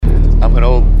I'm an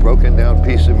old, broken-down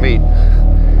piece of meat.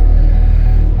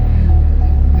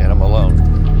 And I'm alone.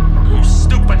 You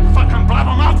stupid fucking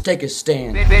blabbermouth! Take a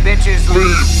stand. Bitches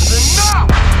leave. Enough!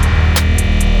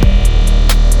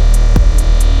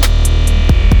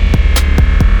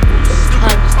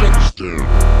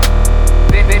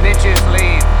 Bitches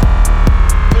leave.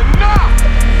 Enough!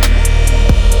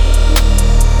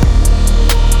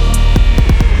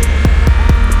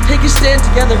 Take a stand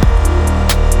together.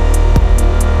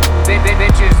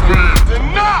 Bitches leave.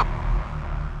 Enough!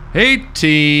 Hey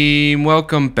team,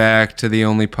 welcome back to the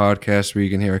only podcast where you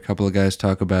can hear a couple of guys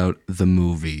talk about the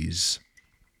movies.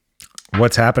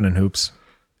 What's happening, Hoops?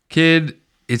 Kid,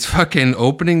 it's fucking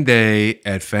opening day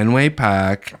at Fenway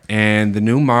Park, and the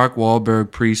new Mark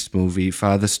Wahlberg Priest movie,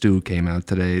 Father Stu, came out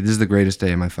today. This is the greatest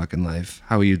day of my fucking life.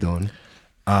 How are you doing?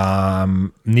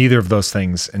 Neither of those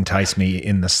things entice me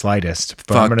in the slightest,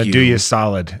 but I'm Fuck going to you. do you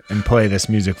solid and play this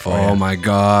music for you. Oh my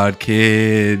god,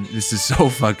 kid. This is so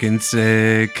fucking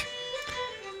sick.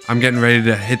 I'm getting ready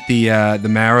to hit the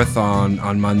marathon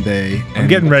on Monday. I'm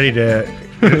getting ready to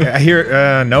I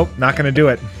hear nope, not going to do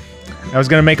it. I was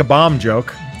going to make a bomb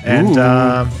joke, and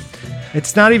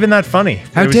it's not even that funny.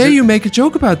 How It was dare just- you make a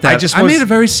joke about that? I made a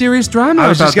very serious drama I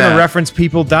was about just going that. to reference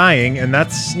people dying, and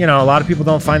that's, a lot of people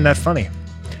don't find that funny.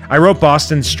 I wrote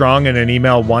Boston Strong in an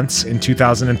email once in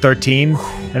 2013,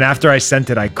 and after I sent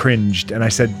it, I cringed, and I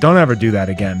said, don't ever do that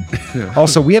again.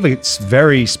 Also, we have a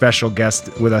very special guest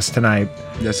with us tonight.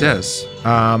 Yes.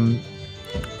 I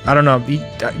don't know.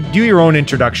 Do your own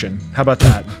introduction. How about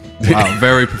that? Wow,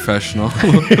 very professional.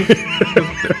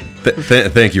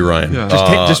 Thank you, Ryan. Yeah.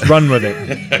 Just run with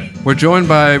it. We're joined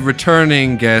by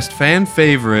returning guest, fan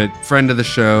favorite, friend of the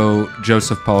show,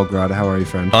 Joseph Paul Grotta. How are you,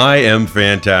 friend? I am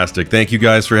fantastic. Thank you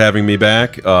guys for having me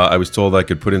back. I was told I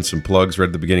could put in some plugs right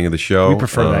at the beginning of the show. We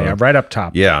prefer that, yeah, right up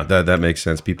top. Yeah, that makes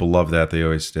sense. People love that. They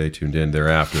always stay tuned in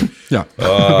thereafter. Yeah.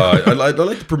 I'd like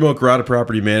to promote Grotta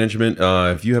Property Management.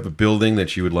 If you have a building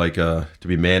that you would like to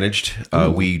be managed,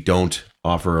 we don't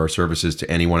offer our services to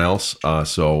anyone else.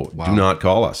 So do not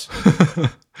call us.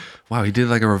 Wow, he did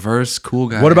like a reverse cool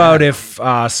guy. What about if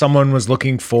someone was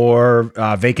looking for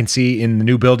vacancy in the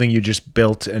new building you just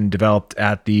built and developed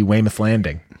at the Weymouth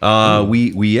Landing?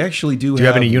 We actually do you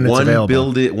have any units one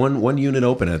available? one unit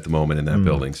open at the moment in that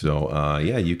building. So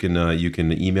yeah, you can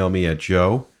email me at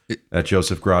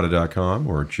joe@josephgrotta.com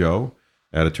or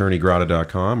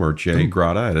joe@attorneygrotta.com or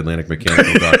jgrotta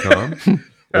 @atlanticmechanical.com.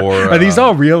 Or Are these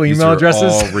all real these email are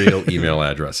addresses? all real email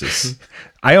addresses.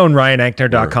 I own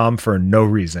RyanAnkner.com for no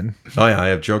reason. Oh yeah, I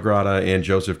have Joe Grotta and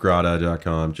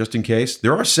josephgrotta.com just in case.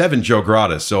 There are 7 Joe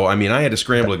Grottas, so I mean I had to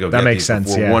scramble to go That get makes these sense,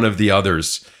 before yeah. one of the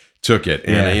others took it.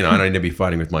 And Yeah. I don't need to be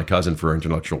fighting with my cousin for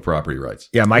intellectual property rights.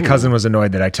 Yeah, my cousin was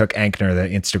annoyed that I took Ankner, the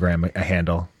Instagram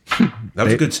handle. That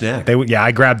was a good snack.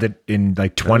 I grabbed it in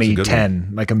like was a good 2010.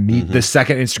 Like the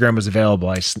second Instagram was available,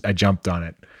 I jumped on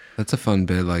it. That's a fun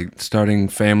bit, like starting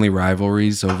family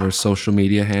rivalries over social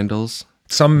media handles.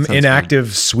 Some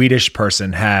inactive Swedish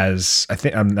person has, I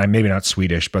think, maybe not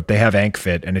Swedish, but they have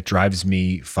AnkFit, and it drives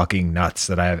me fucking nuts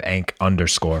that I have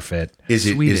Ank_fit. Is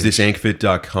this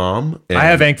ankfit.com? I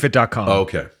have ankfit.com. Oh,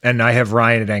 okay. And I have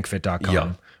Ryan at ankfit.com,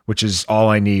 Yeah. which is all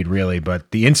I need really. But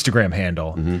the Instagram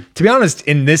handle, to be honest,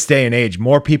 in this day and age,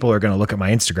 more people are going to look at my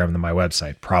Instagram than my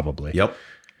website, probably. Yep.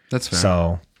 That's fair.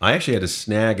 So I actually had to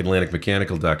snag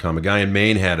AtlanticMechanical.com. A guy in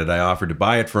Maine had it. I offered to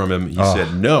buy it from him. He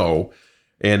said no.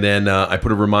 And then I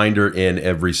put a reminder in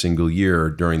every single year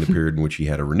during the period in which he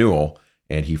had a renewal.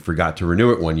 And he forgot to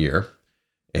renew it one year.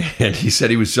 And he said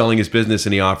he was selling his business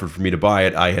and he offered for me to buy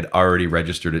it. I had already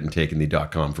registered it and taken the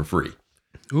 .com for free.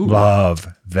 love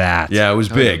that. Yeah, it was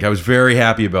big. I was very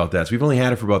happy about that. So we've only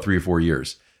had it for about 3 or 4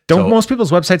 years. Don't So most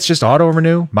people's websites just auto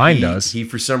renew? Mine does. He,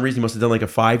 for some reason, must have done like a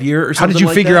 5-year or How something did you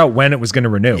like figure that. out when it was going to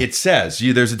renew? It says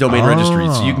there's a domain registry,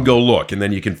 so you can go look, and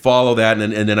then you can follow that,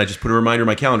 and then I just put a reminder in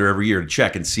my calendar every year to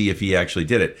check and see if he actually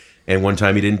did it. And one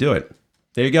time he didn't do it.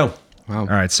 There you go. Wow. All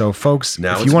right, so folks,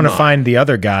 Now if it's you want to mine. find the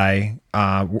other guy,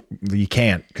 you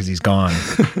can't because he's gone.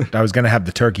 I was going to have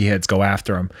the turkey heads go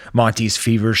after him. Monty's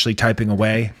feverishly typing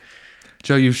away.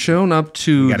 Joe, you've shown up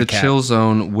to got a the cat. Chill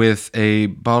Zone with a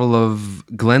bottle of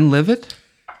Glenlivet.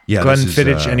 Yeah, Glenn this is,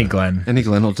 Fittich, any Glenn. Any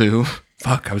Glen will do.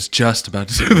 Fuck, I was just about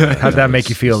to do that. How'd that make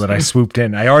you feel that I swooped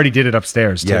in? I already did it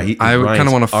upstairs. Too. Yeah, I kind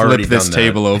of want to flip this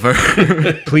table over.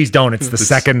 Please don't. It's the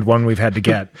second one we've had to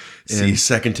get. See,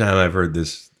 second time I've heard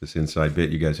this inside bit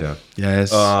you guys have.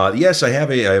 Yes. Yes, I have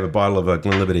a bottle of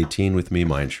Glenlivet 18 with me.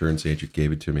 My insurance agent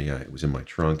gave it to me. It was in my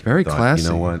trunk. Very I thought, classy. You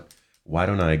know what? Why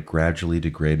don't I gradually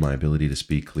degrade my ability to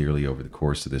speak clearly over the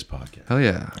course of this podcast? Hell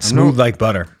yeah. Smooth like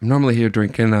butter. I'm normally here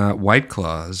drinking White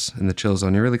Claws in the chill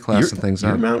zone. You're really classing things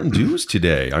Your up. Mountain Dews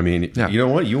today. I mean, Yeah. you know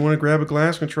what? You want to grab a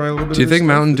glass and try a little bit Do you of this think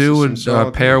stuff? Mountain This Dew is would some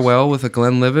solid pair things. well with a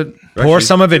Glenlivet? Pour Actually,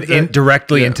 some of it give that-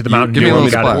 directly yeah. into the You- Mountain give Dew. me a You little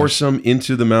You want gotta, to pour some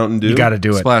into the Mountain Dew? you gotta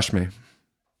do it. Splash me.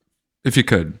 If you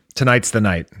could. Tonight's the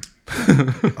night.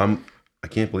 I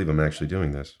can't believe I'm actually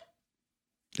doing this.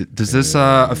 Does this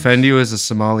offend you as a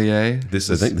sommelier? I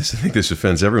think this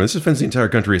offends everyone. This offends the entire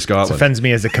country of Scotland. This offends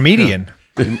me as a comedian.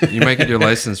 You might get your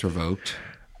license revoked.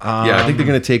 Yeah, I think they're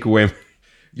going to take away.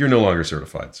 You're no longer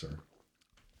certified, sir.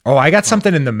 Oh, I got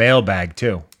something in the mailbag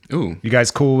too. Ooh. You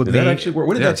guys cool with Did me? that actually work?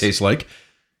 What did that Yes. taste like?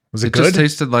 Was it It good? just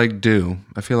tasted like dew.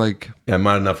 I feel like Yeah,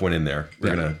 not enough went in there.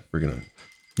 We're gonna.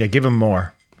 Yeah, give him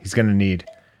more. He's gonna need.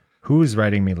 Who's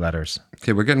writing me letters?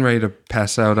 okay. We're getting ready to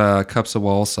pass out cups of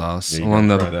wall sauce you along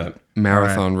gotta try the that.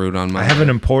 marathon route on my. I have an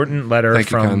important letter Thank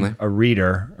you from kindly. a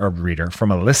reader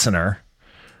from a listener.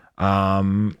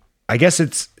 I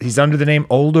guess he's under the name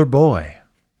Older Boy.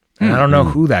 And I don't know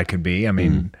who that could be. I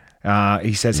mean,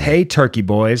 he says, "Hey, Turkey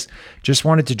Boys, just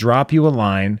wanted to drop you a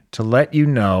line to let you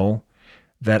know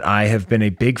that I have been a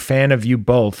big fan of you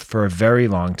both for a very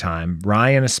long time,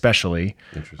 Ryan especially.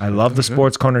 I love the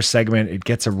Sports Corner segment. It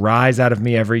gets a rise out of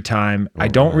me every time. I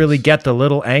don't really get the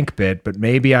little Ank bit, but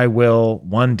maybe I will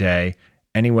one day.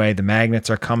 Anyway, the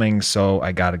magnets are coming, so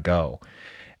I gotta go."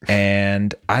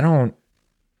 And I don't.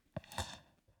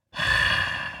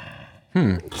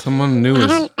 Someone new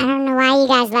is. I don't know why you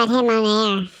guys let him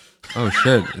on air. Oh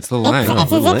shit! It's the line. It's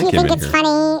as Little if you Hank came think in it's here.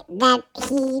 funny that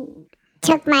he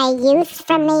took my youth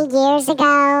from me years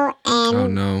ago and Oh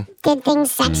no. did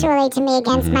things sexually to me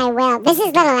against Mm-hmm. my will. This is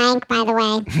Little Hank, by the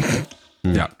way.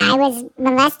 Yeah. I was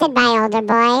molested by Older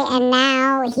Boy, and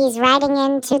now he's writing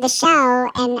into the show,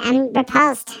 and I'm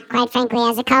repulsed, quite frankly,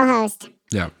 as a co-host.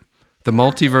 Yeah. The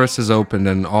multiverse is opened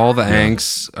and all the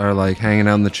Anks are like hanging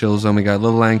out in the chill zone. We got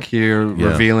little Ank here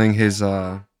revealing his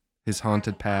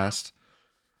haunted past.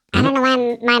 I don't know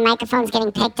why my microphone's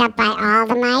getting picked up by all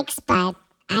the mics, but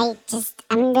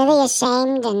I'm really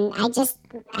ashamed, and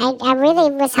I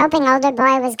really was hoping Older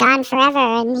Boy was gone forever,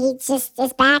 and he just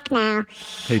is back now.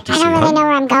 Hate to I see don't it. really know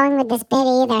where I'm going with this bit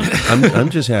either. I'm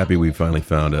just happy we finally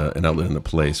found an outlet in the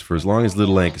place. For as long as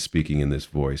Little Ank is speaking in this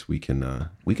voice, we can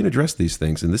address these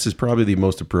things, and this is probably the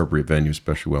most appropriate venue,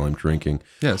 especially while I'm drinking.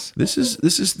 Yes. This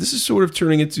is sort of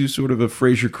turning into sort of a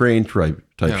Fraser Crane type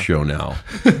show now.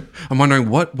 I'm wondering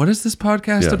what is this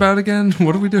podcast Yeah. about again?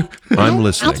 What do we do? I'm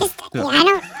listening.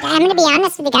 I'm going to be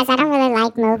honest with you guys. I don't really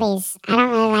like movies. I don't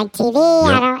really like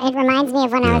TV. It reminds me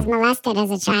of when I was molested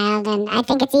as a child, and I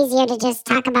think it's easier to just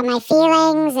talk about my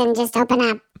feelings and just open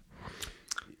up.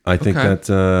 I think Okay. that's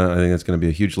going to be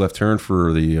a huge left turn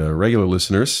for the regular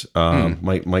listeners.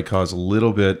 Might cause a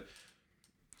little bit.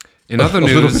 In other a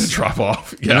little bit of news, drop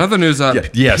off. in other news,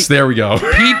 Yes, there we go.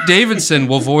 Pete Davidson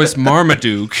will voice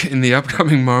Marmaduke in the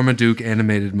upcoming Marmaduke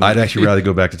animated movie. I'd actually rather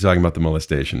go back to talking about the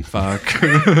molestation. Fuck.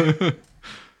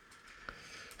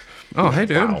 Oh, hey,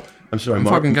 dude. Wow. I'm sorry, I'm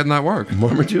fucking getting that work.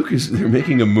 Marmaduke they're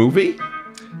making a movie?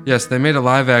 Yes, they made a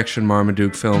live-action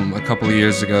Marmaduke film a couple of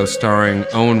years ago starring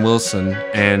Owen Wilson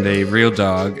and a real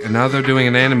dog, and now they're doing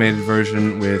an animated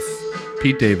version with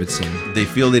Pete Davidson. They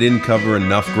feel they didn't cover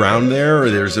enough ground there, or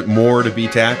there's more to be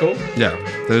tackled? Yeah,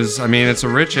 it's a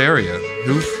rich area.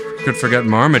 Who could forget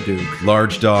Marmaduke?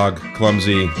 Large dog,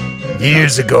 clumsy.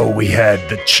 Years ago, we had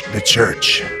the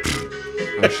church,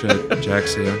 Oh shit,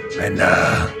 Jack's here. and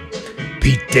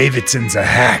Pete Davidson's a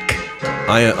hack.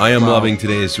 I am loving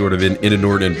today's sort of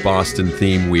inordinate Boston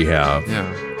theme we have.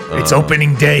 Yeah, It's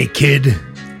opening day, kid.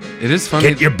 it is funny.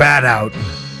 Get your bat out.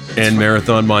 And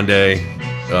Marathon Monday,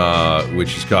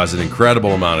 which has caused an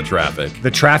incredible amount of traffic.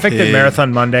 The traffic that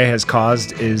Marathon Monday has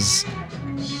caused is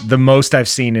the most I've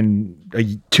seen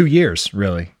in 2 years,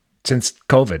 really, since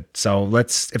COVID. So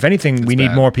if anything, we need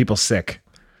bad. more people sick.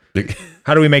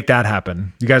 How do we make that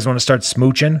happen? You guys want to start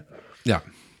smooching? Yeah,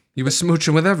 he was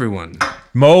smooching with everyone.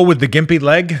 Mo with the gimpy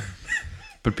leg?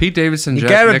 But Pete Davidson, You Jack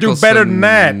gotta do Nicholson, better than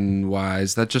that.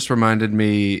 Wise, that just reminded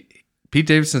me. Pete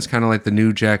Davidson's kind of like the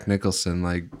new Jack Nicholson,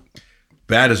 like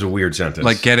Bad is a weird sentence.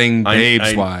 like getting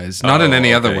babes wise, not in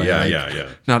any other way. Yeah, like, yeah.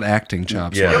 Not acting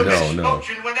chops. Yeah, wise. no.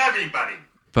 Smooching with everybody.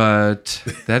 But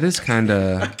that is kind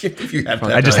of. If you had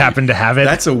I just happened to have it.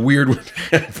 That's a weird one,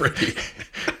 Freddie.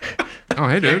 Oh,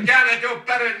 hey, You dude. gotta do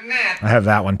better than that. I have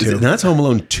that one too. That's Home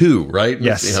Alone 2, right?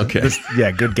 Yes. Okay.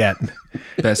 Yeah, good get.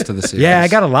 Best of the series. Yeah, I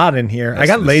got a lot in here. I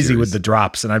got the lazy series. with the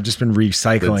drops, and I've just been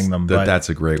recycling them. But That's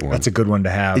a great one. that's a good one to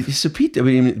have. So Pete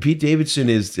Davidson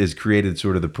is created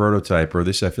sort of the prototype, or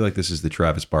this. I feel like this is the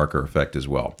Travis Barker effect as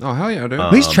well. Oh, hell yeah, dude.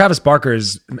 At least Travis Barker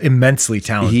is immensely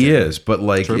talented. He is, but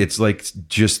like it's like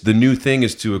just the new thing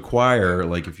is to acquire.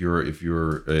 Like if you're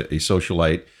a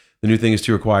socialite, the new thing is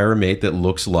to acquire a mate that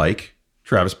looks like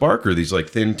Travis Barker. These like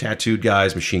thin tattooed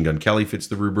guys. Machine Gun Kelly fits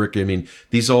the rubric. I mean,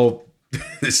 these all.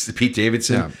 This is Pete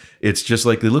Davidson. Yeah. It's just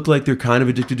like they look like they're kind of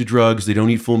addicted to drugs. They don't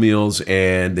eat full meals,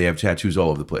 and they have tattoos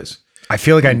all over the place. I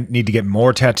feel like I need to get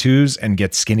more tattoos and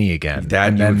get skinny again. That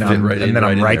and you would then fit I'm, right in. and then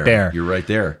I'm in right there. You're right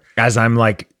there. As I'm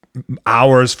like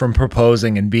hours from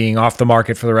proposing and being off the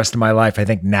market for the rest of my life, I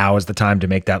think now is the time to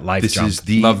make that life This jump. is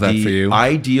the, Love that the for you.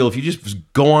 ideal. If you just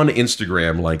go on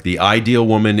Instagram, like the ideal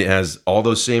woman has all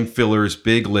those same fillers,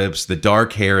 big lips, the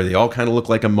dark hair. They all kind of look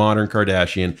like a modern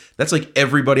Kardashian. That's like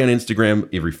everybody on Instagram.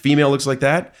 Every female looks like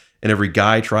that, and every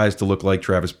guy tries to look like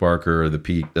Travis Barker or the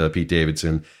Pete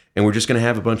Davidson. And we're just going to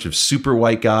have a bunch of super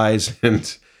white guys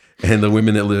and the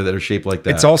women that live that are shaped like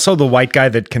that. It's also the white guy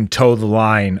that can toe the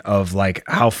line of like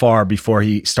how far before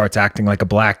he starts acting like a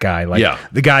black guy. Like Yeah.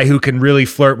 the guy who can really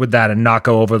flirt with that and not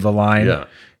go over the line. Yeah.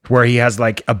 Where he has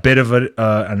like a bit of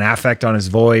an affect on his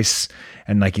voice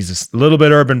and like he's a little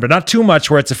bit urban, but not too much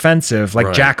where it's offensive. Like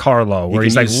Right. Jack Harlow, where He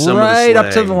he's can like use some of the right up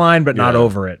to slang. the line, but not Yeah.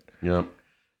 over it. Yep.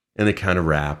 And they kind of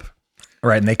rap.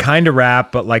 Right. And they kind of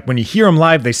rap, but like when you hear them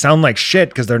live, they sound like shit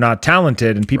because they're not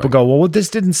talented. And people go, well, this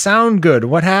didn't sound good.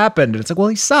 What happened? And it's like, well,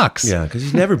 he sucks. Yeah, because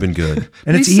he's never been good.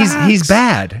 And He he's sucks.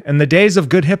 bad. And the days of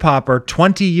good hip hop are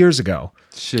 20 years ago.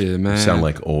 Shit, man. Sound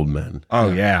like old men.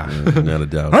 Oh, yeah. Not a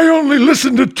doubt. I only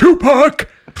listen to Tupac.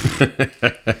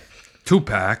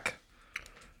 Tupac.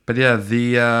 But yeah,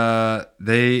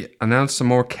 they announced some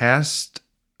more cast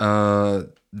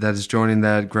that is joining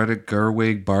that Greta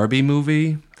Gerwig Barbie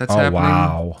movie that's Oh, happening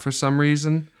wow. for some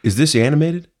reason. Is this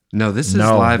animated? No, this is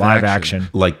No, live action. action.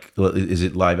 Like, is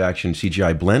it live action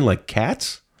CGI blend like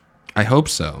Cats? I hope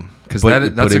so, because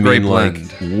that's I a great mean,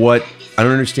 blend. Like, what? I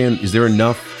don't understand. Is there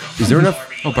enough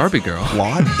Oh, Barbie girl.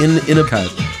 plot in a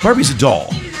Barbie's a doll?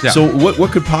 Yeah. So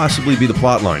what could possibly be the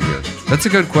plot line here? That's a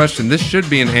good question. This should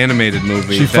be an animated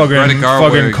movie. She that fucking- Greta Gerwig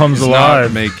fucking comes is alive.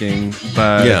 Not making,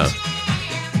 but Yeah.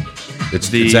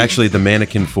 It's actually the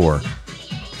Mannequin 4.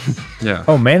 yeah.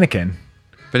 Oh, Mannequin.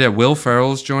 But yeah, Will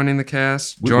Ferrell's joining the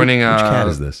cast. Joining which cat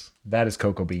is this? That is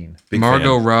Coco Bean. Big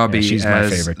Margot fan. Robbie Yeah, she's my as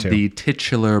favorite, too. the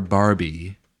titular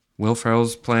Barbie. Will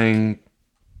Ferrell's playing.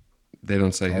 They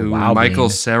don't say who. wow, Michael Bean.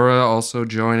 Cera also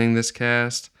joining this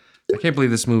cast. I can't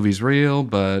believe this movie's real,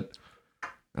 but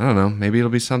I don't know. Maybe it'll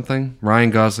be something. Ryan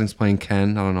Gosling's playing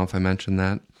Ken. I don't know if I mentioned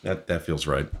that. That feels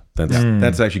right.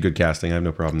 That's actually good casting. I have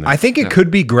no problem there. I think it could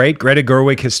be great. Greta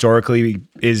Gerwig historically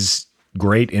is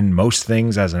great in most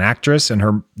things as an actress. And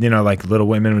her, like Little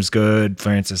Women was good.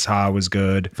 Frances Ha was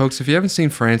good. Folks, if you haven't seen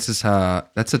Frances Ha,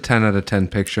 that's a 10 out of 10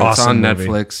 picture. Awesome it's on movie.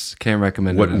 Netflix. Can't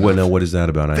recommend what it enough. what is that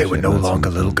about? They were no longer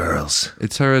little girls.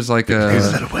 It's her as like a...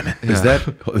 Little women. Is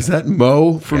that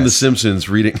Mo from The Simpsons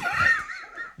reading?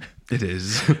 It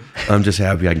is. I'm just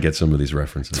happy I can get some of these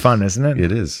references. It's fun, isn't it?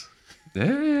 It is.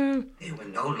 Yeah. They were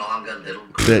no longer little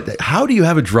girls. How do you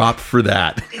have a drop for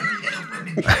that? They were little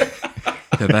women.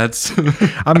 Yeah, that's...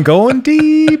 I'm going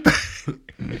deep.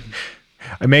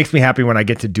 It makes me happy when I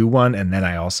get to do one and then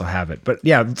I also have it. But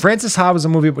yeah, Frances Ha was a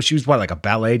movie, but she was like a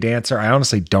ballet dancer? I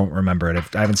honestly don't remember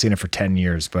it. I haven't seen it for 10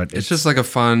 years, but It's just like a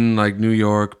fun, like New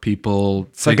York people.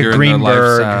 it's like a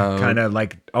Greenberg kind of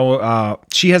like,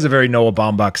 she has a very Noah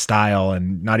Baumbach style,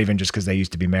 and not even just because they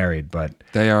used to be married, but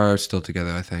They are still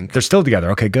together, I think. they're still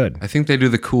together. Okay, good. I think they do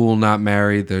the cool, not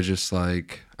married. They're just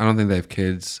like, I don't think they have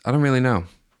kids. I don't really know.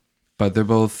 But they're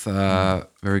both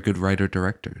very good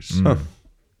writer-directors.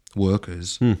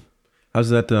 Workers. How's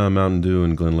that Mountain Dew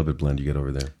and Glenlivet blend you get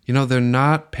over there? They're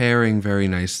not pairing very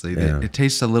nicely. Yeah. It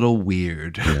tastes a little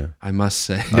weird, I must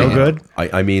say. No good?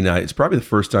 I mean, it's probably the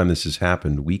first time this has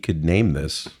happened. We could name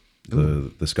this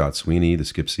the Scott Sweeney, the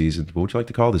Skip Season. What would you like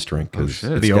to call this drink? Because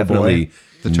shit. it's The old boy? definitely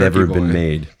The Turkey never Boy. been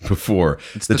made before.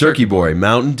 It's the the Turkey Turkey Boy,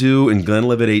 Mountain Dew and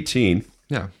Glenlivet 18.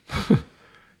 Yeah.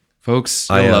 Folks,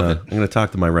 you'll love it. I'm going to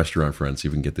talk to my restaurant friends, see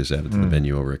if we can get this added to the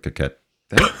menu over at Coquette.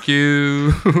 Thank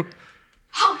you.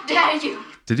 How dare you!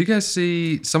 Did you guys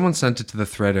see, someone sent it to the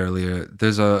thread earlier.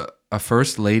 There's a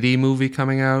First Lady movie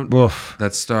coming out Woof.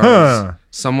 that stars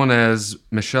someone as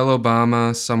Michelle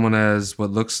Obama, someone as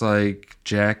what looks like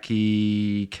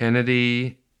Jackie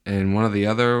Kennedy, and one of the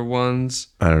other ones.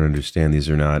 I don't understand. These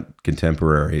are not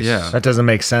contemporaries. Yeah. That doesn't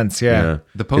make sense. Yeah.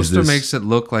 The poster makes it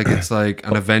look like it's like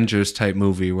an Avengers type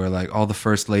movie where like all the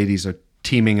first ladies are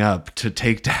teaming up to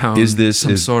take down Is this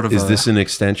an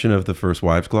extension of the First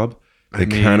Wives Club? It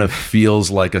kind of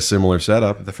feels like a similar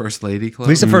setup. The First Lady Club. At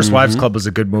least the First Wives Club was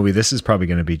a good movie. This is probably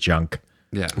going to be junk.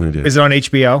 Yeah. Is it on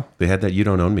HBO? They had that "You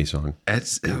Don't Own Me" song. I'm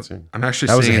actually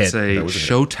That was saying a it's hit. a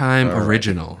Showtime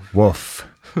original. Woof.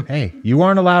 Hey, you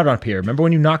aren't allowed up here. Remember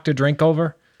when you knocked a drink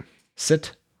over?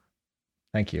 Sit.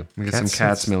 Thank you. We got some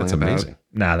cats milling That's about. amazing.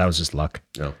 Nah, that was just luck.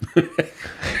 No.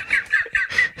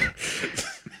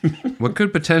 What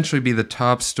could potentially be the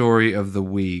top story of the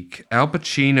week? Al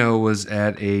Pacino was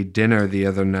at a dinner the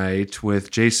other night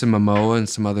with Jason Momoa and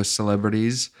some other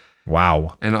celebrities.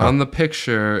 Wow. And on the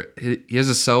picture, he has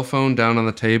a cell phone down on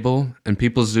the table, and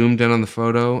people zoomed in on the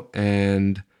photo,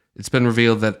 and it's been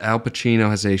revealed that Al Pacino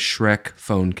has a Shrek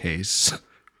phone case.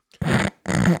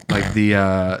 Like the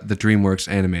DreamWorks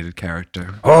animated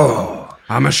character. Oh,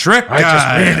 I'm a Shrek guy. I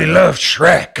just really love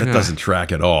Shrek. That doesn't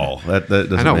track at all. That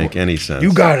doesn't make any sense.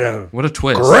 You got a What a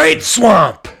twist. great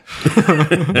swamp.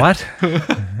 What?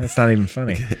 That's not even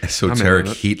funny. esoteric I'm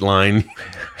in it. heat line.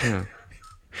 Yeah.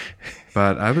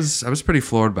 But I was pretty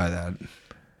floored by that.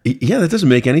 Yeah, that doesn't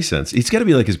make any sense. It's got to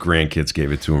be like his grandkids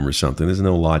gave it to him or something. There's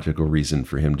no logical reason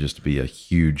for him just to be a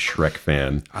huge Shrek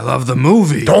fan. I love the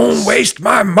movie. Don't waste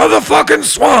my motherfucking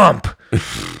swamp.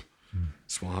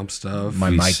 Swamp stuff.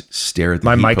 My We mic, stare at the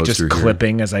my Heat mic poster just here.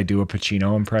 clipping as I do a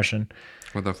Pacino impression.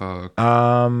 What the fuck?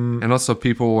 And also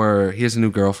he has a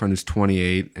new girlfriend who's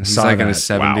 28 and he's Saw like in that. his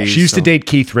 70s. Wow. She used to so date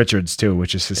Keith Richards too,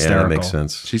 which is Yeah, hysterical. that makes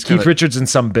sense. She's got Keith a, Richards and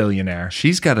some billionaire.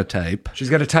 She's got a type. She's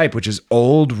got a type, which is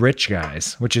old rich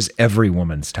guys, which is every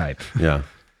woman's type. Yeah,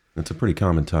 that's a pretty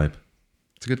common type.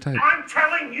 It's a good type. I'm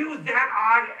telling you that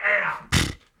I am.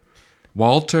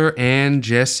 Walter and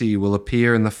Jesse will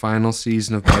appear in the final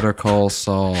season of Better Call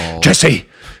Saul. Jesse,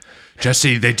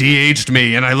 They de-aged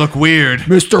me and I look weird.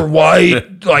 Mr.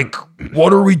 White, like,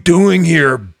 what are we doing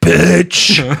here,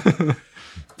 bitch?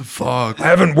 The fuck? I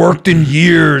haven't worked in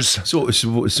years. So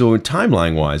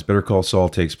timeline wise, Better Call Saul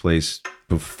takes place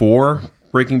before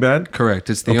Breaking Bad. Correct.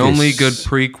 It's the Okay, only good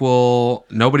prequel.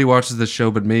 Nobody watches the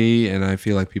show but me, and I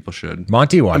feel like people should.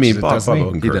 Monty watches I mean, it, Bob doesn't he?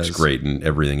 Odenkirk's does. great and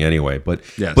everything anyway. But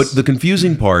Yes. but the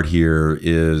confusing part here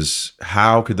is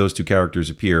how could those two characters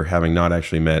appear having not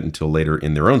actually met until later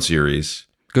in their own series?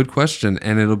 Good question,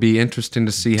 and it'll be interesting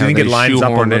to see how think they it lines up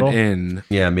a shoehorn it little? in.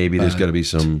 Yeah, maybe there's got to be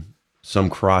some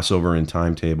crossover in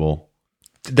timetable.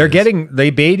 They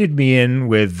baited me in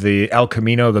with the El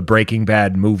Camino, the Breaking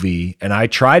Bad movie, and I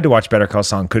tried to watch Better Call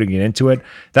Saul and couldn't get into it.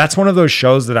 That's one of those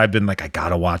shows that I've been like, I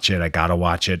gotta watch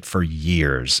it for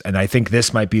years. And I think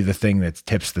this might be the thing that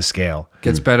tips the scale.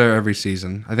 Gets better every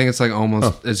season. I think it's like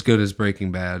almost as good as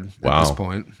Breaking Bad at Wow. this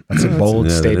point. That's a bold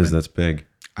Yeah, statement. that's big.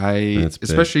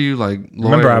 Especially you like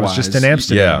Remember, I was just in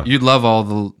Amsterdam. Yeah. You'd love all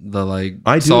the like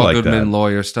I do Saul like Goodman that.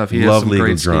 love stuff. He has Love some legal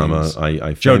great drama. schemes.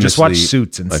 I Joe, just watch famously-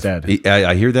 Suits instead.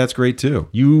 I hear that's great too.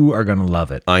 You are gonna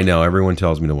love it. I know everyone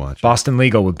tells me to watch it. Boston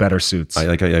Legal with better suits.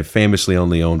 I famously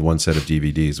only owned one set of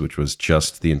DVDs, which was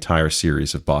just the entire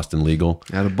series of Boston Legal.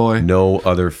 Attaboy. No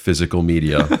other physical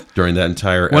media during that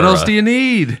entire era. What else do you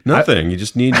need? Nothing. You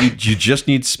just need you just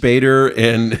need Spader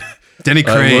and Denny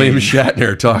Crane. William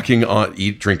Shatner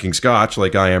drinking scotch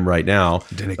like I am right now,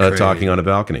 Denny Crane. talking on a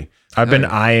balcony. I've been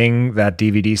eyeing that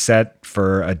DVD set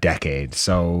for a decade.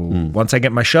 So once I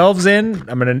get my shelves in,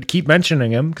 I'm going to keep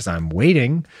mentioning them because I'm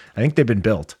waiting. I think they've been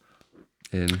built.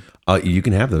 In. You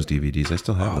can have those DVDs. I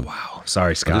still have them. Wow.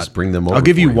 Sorry, Scott. just bring them over I'll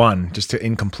give you for you. one just to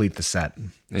incomplete the set.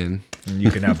 In. And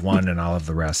you can have one and I'll have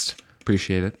the rest.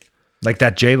 Appreciate it. Like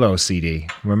that J-Lo CD.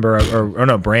 Remember? Or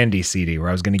no, Brandy CD where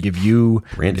I was going to give you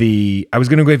I was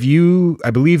going to give you,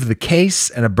 I believe, the case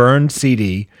and a burned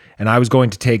CD. And I was going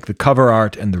to take the cover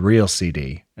art and the real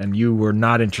CD. And you were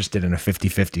not interested in a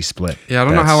 50-50 split. Yeah, I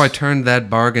don't know how I turned that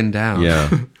bargain down. Yeah.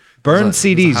 Burned It's a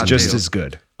CD's hot just deal. as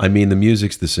good. I mean, the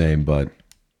music's the same, but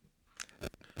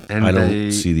And I don't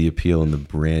they, see the appeal in the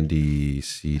Brandy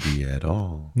CD at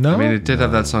all. No. I mean, it did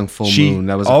have that song "Full She Moon."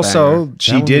 That was also a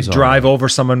she That one did was all drive right. over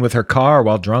someone with her car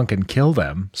while drunk and kill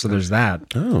them. So there's that.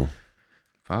 Oh.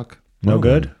 fuck. No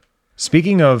good.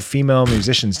 Speaking of female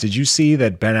musicians, did you see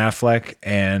that Ben Affleck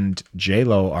and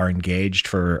J-Lo are engaged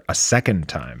for a second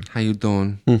time? How you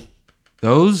doing?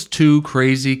 Those two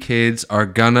crazy kids are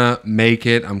gonna make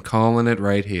it. I'm calling it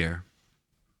right here.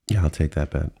 Yeah, I'll take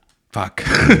that bet. Fuck.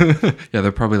 Yeah,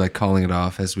 they're probably like calling it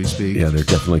off as we speak. Yeah, they're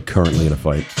definitely currently in a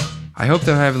fight. I hope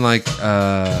they're having like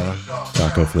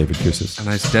Taco flavored kisses. a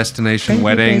nice destination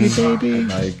wedding,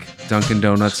 like Dunkin'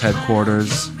 Donuts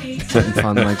headquarters, something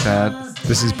fun like that.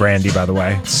 This is Brandy, by the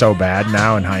way. So bad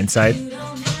now in hindsight.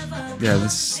 Yeah,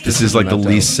 this is like the not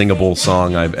least singable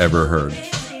song I've ever heard.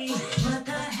 dope.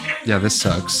 Yeah, this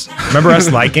sucks. Remember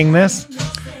us liking this?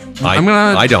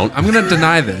 I don't. I'm gonna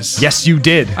deny this. Yes, you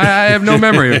did. I have no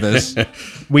memory of this.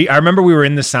 I remember we were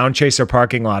in the Sound Chaser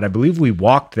parking lot. I believe we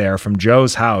walked there from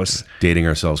Joe's house. Dating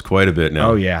ourselves quite a bit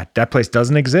now. Oh yeah, that place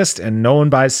doesn't exist and no one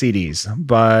buys CDs.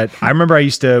 But I remember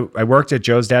I worked at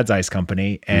Joe's dad's ice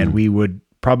company and we would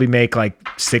probably make like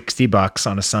 $60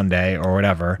 on a Sunday or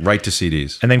whatever. Right to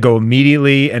CDs. And then go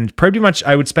immediately and pretty much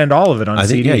I would spend all of it on CDs. I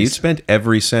think you spent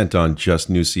every cent on just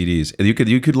new CDs.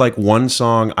 You could like one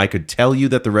song, I could tell you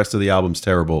that the rest of the album's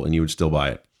terrible and you would still buy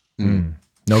it.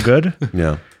 No good?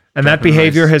 Yeah. And that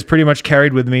behavior has pretty much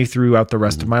carried with me throughout the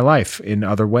rest of my life in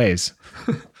other ways.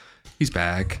 He's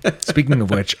back. Speaking of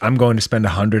which, I'm going to spend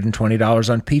 $120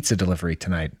 on pizza delivery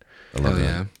tonight. I love Hell that.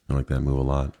 yeah. I like that move a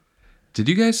lot. Did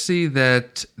you guys see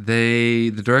that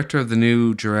the director of the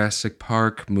new Jurassic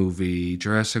Park movie,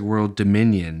 Jurassic World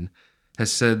Dominion,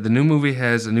 has said the new movie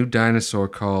has a new dinosaur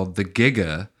called the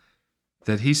Giga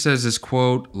that he says is,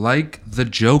 quote, like the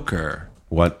Joker.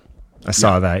 What? I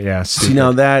saw that, yeah. See,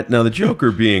 now the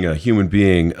Joker being a human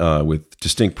being with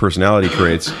distinct personality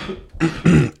traits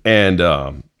and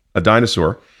a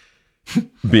dinosaur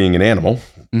being an animal,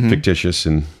 fictitious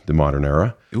in the modern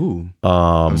era. Ooh.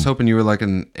 I was hoping you were like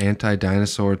an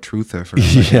anti-dinosaur truther for a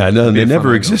second. Yeah, no, It'd be they a fun never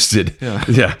angle. existed.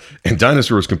 Yeah. And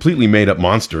dinosaurs completely made up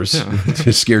monsters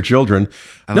to scare children.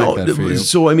 I like that for you.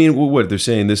 So I mean, what they're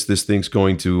saying this thing's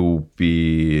going to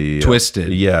be Twisted.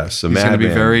 Yes, He's going to be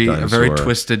madman a very dinosaur.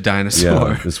 twisted dinosaur.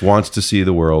 Yeah, this wants to see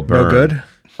the world burn. No good?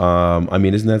 I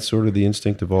mean, isn't that sort of the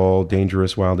instinct of all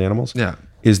dangerous wild animals? Yeah.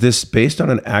 Is this based on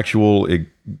an actual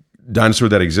dinosaur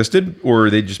that existed, or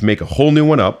they just make a whole new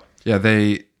one up? Yeah,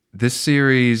 this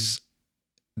series,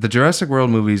 the Jurassic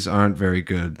World movies aren't very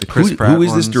good. The Chris Pratt who is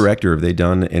this ones- director? Have they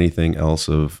done anything else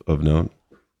of note?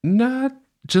 Not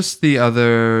just the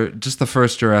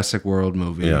first Jurassic World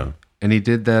movie. Yeah. And he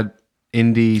did that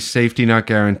indie Safety Not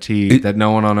Guaranteed that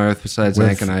no one on earth besides With-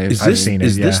 Hank and I have Is I've this, seen it,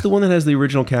 is this yeah. the one that has the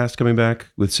original cast coming back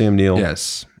with Sam Neill?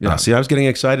 Yes. Yeah. Yeah. See, I was getting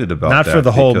excited about Not that. for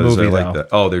the whole because I movie, like though. that.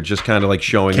 Oh, they're just kind of like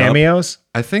showing up. Cameos?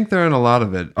 I think they're in a lot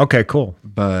of it, Okay, cool.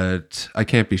 but I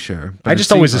can't be sure. But I it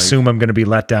just always seems like- assume I'm going to be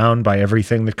let down by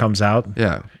everything that comes out.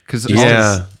 Yeah. Because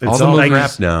Yeah, It's it's all all like-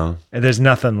 crap now. And there's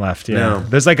nothing left. Yeah. No.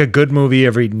 There's like a good movie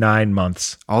every 9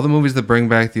 months. all the movies that bring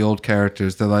back the old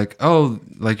characters, they're like, oh,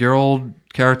 like your old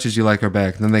characters you like are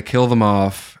back. And then they kill them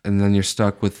off, and then you're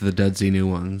stuck with the dudsy new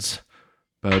ones.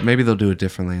 But maybe they'll do it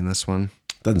differently in this one.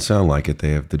 Doesn't sound like it. They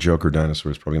have the Joker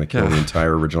dinosaur is probably going to kill Yeah. the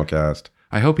entire original cast.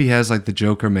 I hope he has like the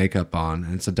Joker makeup on,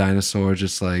 and it's a dinosaur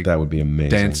just like That would be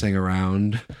amazing. dancing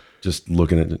around. Just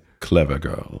looking at it, clever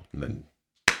girl, and then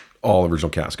all original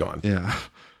cast gone. Yeah.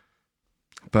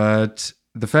 But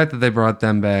the fact that they brought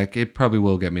them back, it probably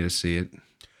will get me to see it.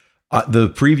 The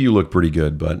preview looked pretty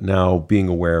good, but now being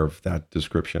aware of that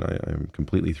description, I'm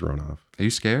completely thrown off. Are you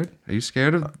scared? Are you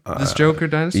scared of this Joker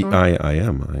dinosaur? I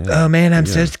am. Oh man, I'm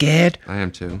so scared. I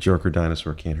am too. Joker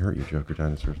dinosaur can't hurt you. Joker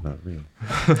dinosaur is not real.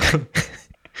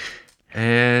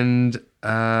 And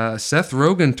Seth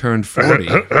Rogen turned 40.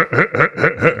 Oh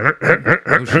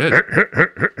shit!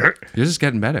 You're just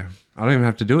getting better. I don't even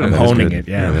have to do it. I'm anymore. honing Good.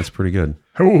 it, yeah. That's pretty good.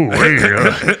 Oh, hey,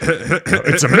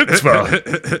 it's a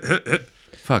mitzvah.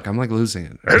 Fuck, I'm like losing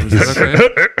it. Is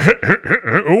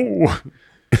that okay? Oh.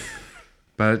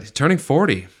 But turning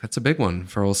 40, that's a big one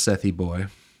for old Sethy boy.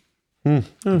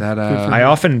 That I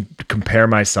often compare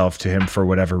myself to him for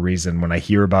whatever reason when I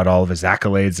hear about all of his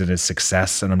accolades and his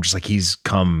success, and I'm just like, he's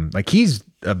come. Like he's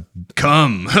a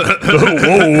come.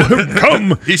 whoa,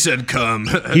 come. He said come.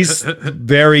 He's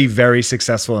very, very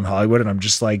successful in Hollywood, and I'm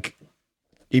just like,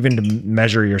 even to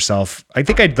measure yourself. I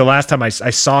think the last time I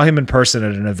saw him in person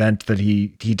at an event that he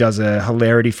does a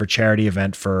hilarity for charity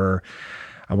event for,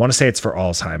 I want to say it's for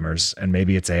Alzheimer's and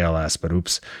maybe it's ALS, but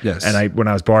oops. Yes. And when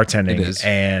I was bartending, It is.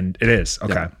 and it is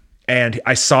okay. Yeah. And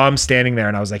I saw him standing there,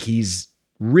 and I was like, he's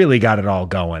really got it all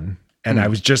going. And I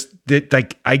was just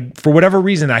like, for whatever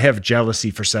reason, I have jealousy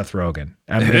for Seth Rogen.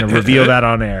 I'm going to reveal that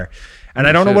on air. And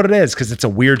I don't know what it is, because it's a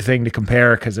weird thing to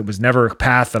compare, because it was never a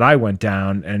path that I went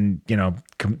down, and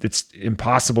it's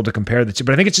impossible to compare the two.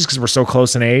 But I think it's just because we're so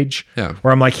close in age. Yeah.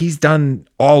 Where I'm like, he's done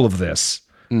all of this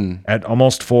at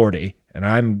almost 40, and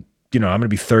I'm going to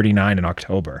be 39 in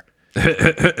October.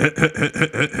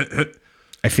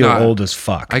 I feel No, old as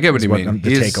fuck. I get what is you mean.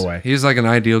 The takeaway. He's like an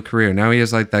ideal career. Now he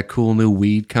has like that cool new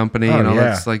weed company and all yeah.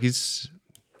 that. It's like he's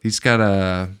got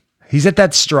a He's at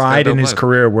that stride dope in his life.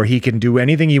 career where he can do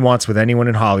anything he wants with anyone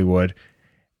in Hollywood,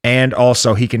 And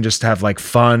also he can just have like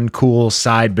fun, cool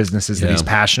side businesses that Yeah. he's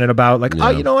passionate about. Like, oh,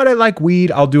 you know what? I like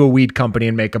weed. I'll do a weed company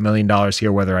and make $1 million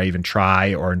here, whether I even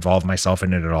try or involve myself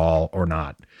in it at all or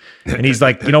not. And he's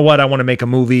like, you know what? I want to make a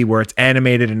movie where it's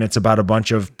animated and it's about a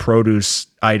bunch of produce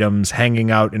items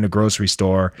hanging out in a grocery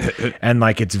store. And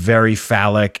like, it's very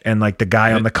phallic. And like the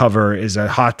guy on the cover is a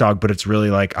hot dog, but it's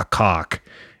really like a cock.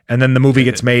 And then the movie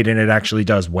gets made and it actually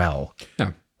does well.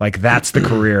 Yeah. Like that's the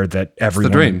career that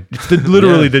everyone. dream. It's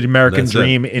literally the American that's it.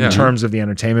 dream in terms of the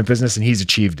entertainment business, and he's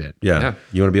achieved it. Yeah.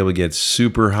 You want to be able to get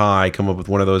super high, come up with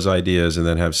one of those ideas, and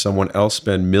then have someone else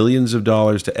spend millions of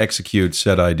dollars to execute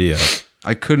said idea.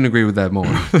 I couldn't agree with that more.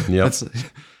 Yep. That's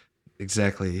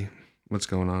exactly what's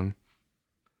going on.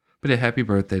 But yeah, happy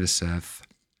birthday to Seth.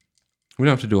 We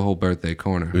don't have to do a whole birthday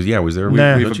corner. Was there?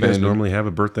 Nah. Don't you guys abandoned. normally have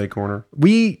a birthday corner?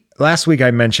 Last week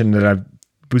I mentioned that I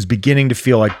was beginning to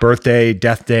feel like birthday,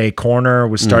 death day corner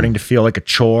was starting to feel like a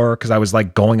chore because I was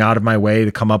like going out of my way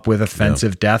to come up with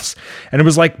offensive deaths. And it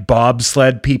was like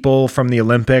bobsled people from the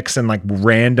Olympics and like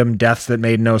random deaths that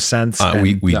made no sense. And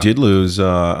We did lose Jerry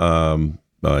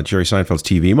Seinfeld's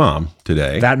TV mom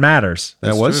today. that matters.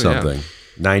 That was true, yeah. something.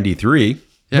 93.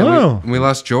 Yeah, Oh. we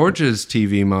lost George's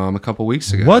TV mom a couple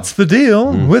weeks ago. What's the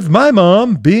deal with my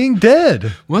mom being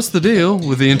dead? What's the deal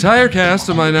with the entire cast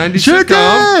of my 90s You're sitcom?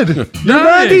 dead. You're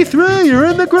Dying. 93. You're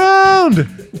in the ground.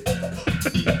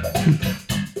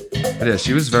 But yeah,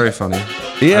 she was very funny.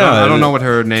 Yeah. I don't know what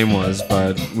her name was,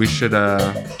 but we should.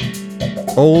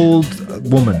 Old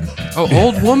woman. Oh,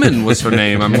 Old Woman was her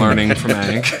name. I'm learning from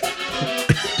Hank.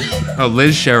 Oh,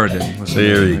 Liz Sheridan was her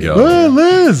There name. you go. Oh,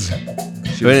 Liz.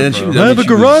 She was And a she- pro. I have a she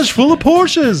was- garage full of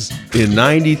Porsches. In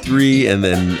 93, and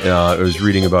then I was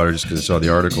reading about her just because I saw the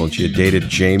article, and she had dated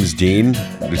James Dean.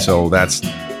 So that's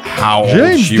how old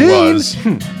James she Dean? was.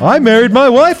 I married my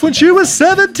wife when she was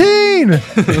 17.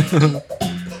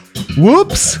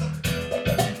 Whoops.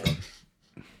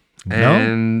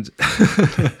 And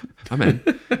I'm in.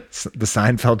 The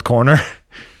Seinfeld corner.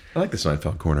 I like the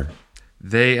Seinfeld corner.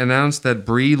 They announced that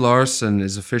Brie Larson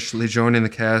is officially joining the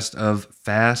cast of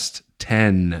Fast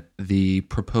 10, the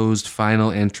proposed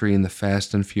final entry in the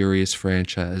Fast and Furious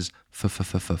franchise.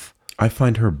 I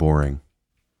find her boring.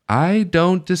 I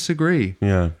don't disagree.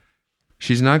 Yeah.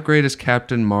 She's not great as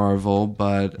Captain Marvel,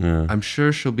 but Yeah. I'm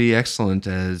sure she'll be excellent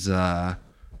as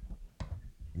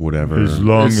Whatever.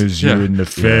 long as you're in the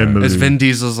family. as Vin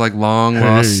Diesel's like long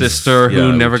lost Hey. sister who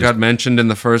Yeah, never just- got mentioned in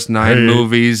the first 9 Hey.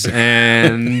 movies,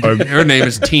 and her name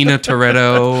is Tina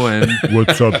Toretto, and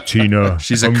What's up, Tina?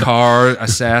 she's a car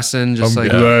assassin, just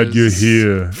like us.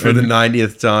 here. For the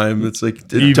 90th time, it's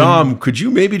like, Even- Dom, could you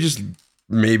maybe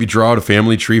draw out a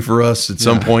family tree for us at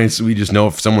some point so we just know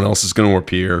if someone else is going to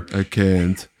appear? I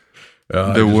can't.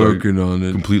 I They're just, working on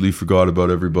it. Completely forgot about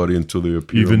everybody until they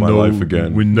appear in my life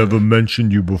again. never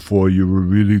mentioned you before, you're a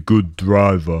really good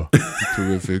driver,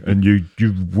 Terrific. and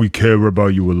we care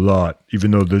about you a lot.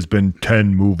 Even though there's been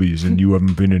 10 movies and you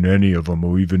haven't been in any of them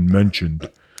or even mentioned.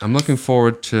 I'm looking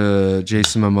forward to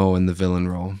Jason Momoa in the villain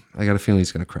role. I got a feeling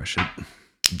he's going to crush it.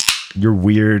 Your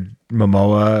weird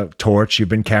Momoa torch you've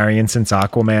been carrying since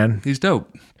Aquaman. He's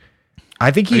dope. I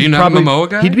think Are he'd you not a probably Momoa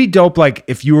guy? he'd be dope. Like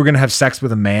if you were gonna have sex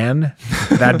with a man,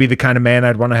 that'd be the kind of man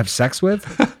I'd want to have sex with.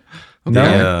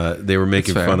 No, They were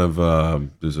making That's fun of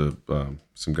there's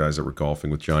some guys that were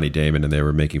golfing with Johnny Damon, and they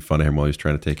were making fun of him while he was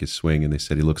trying to take his swing, and they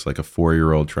said he looks like a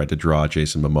 4-year-old tried to draw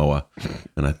Jason Momoa,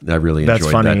 and I really That's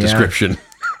enjoyed funny, that yeah. description.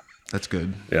 That's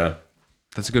good. Yeah,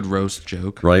 That's a good roast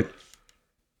joke. right.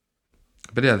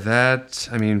 But yeah,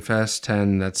 Fast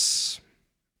 10, that's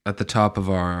at the top of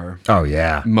our oh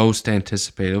yeah. most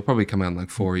anticipated. It'll probably come out in like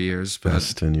 4 years, but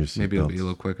Best 10 years. maybe it'll be a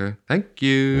little quicker. Thank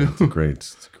you. It's a great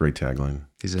tagline.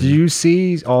 He's Do you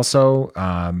see also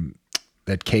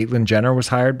that Caitlyn Jenner was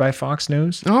hired by Fox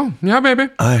News? Oh, yeah, baby.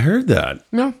 I heard that.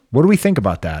 Yeah. What do we think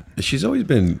about that? She's always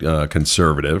been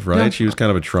conservative, right? Yeah. She was kind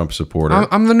of a Trump supporter.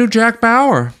 I'm the new Jack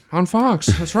Bauer on Fox.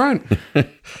 That's right.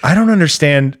 I don't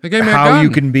understand They gave me a how gun. you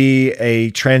can be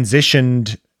a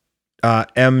transitioned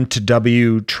M to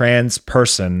W trans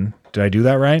person. Did I do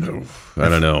that right? I don't know. I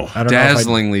don't know. If I,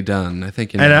 Dazzlingly done. I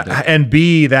think you know and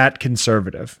be that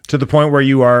conservative to the point where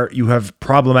you have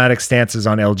problematic stances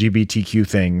on LGBTQ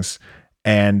things,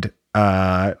 and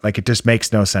like it just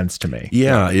makes no sense to me.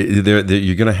 Yeah, you're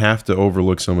going to have to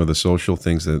overlook some of the social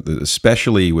things,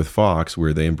 especially with Fox,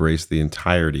 where they embrace the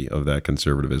entirety of that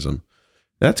conservatism.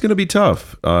 That's going to be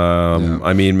tough.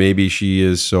 I mean, maybe she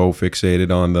is so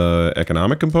fixated on the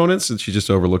economic components that she just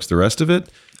overlooks the rest of it.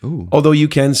 Ooh. Although you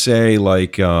can say,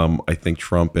 like, I think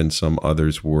Trump and some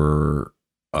others were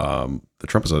the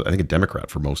Trump is, I think, a Democrat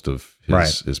for most of Right.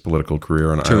 his political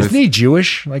career. And Isn't he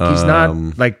Jewish? Like he's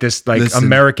not like this listen.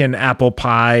 American apple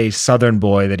pie Southern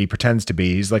boy that he pretends to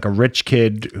be. He's like a rich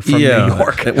kid from New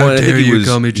York. Well, I think dare he you was,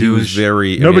 call me he was Jewish?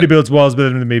 very. Nobody builds walls better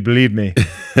than me, believe me.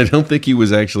 I don't think he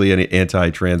was actually any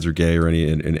anti-trans or gay or any,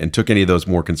 and took any of those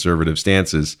more conservative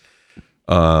stances.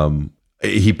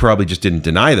 He probably just didn't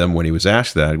deny them when he was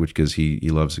asked that, which because he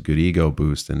loves a good ego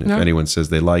boost, and if anyone says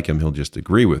they like him, he'll just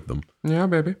agree with them. Yeah,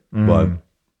 baby. But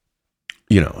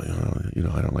you know,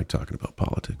 I don't like talking about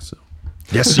politics. So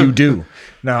Yes, you do.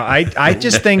 No, I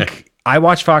just think I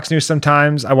watch Fox News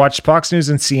sometimes. I watch Fox News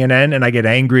and CNN, and I get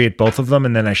angry at both of them,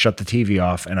 and then I shut the TV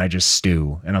off and I just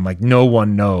stew. And I'm like, no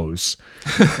one knows.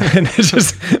 And it's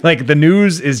just like the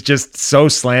news is just so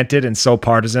slanted and so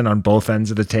partisan on both ends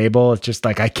of the table. It's just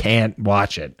like I can't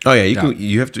watch it. oh yeah,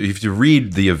 you have to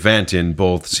read the event in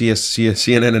both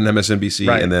CNN and MSNBC,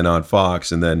 Right. and then on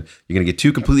Fox, and then you're gonna get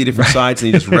two completely different sides,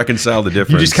 and you just reconcile the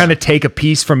difference. You just kind of take a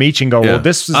piece from each and go, Yeah. well,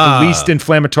 this is the least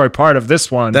inflammatory part of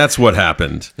this one. That's what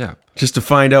happened. Yeah. Just to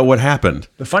find out what happened.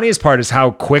 The funniest part is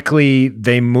how quickly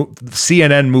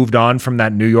CNN moved on from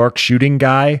that New York shooting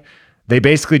guy. They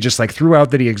basically just like threw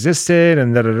out that he existed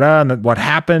and and that what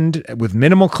happened with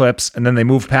minimal clips, and then they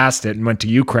moved past it and went to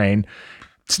Ukraine.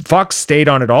 Fox stayed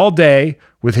on it all day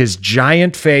with his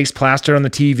giant face plastered on the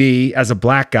TV as a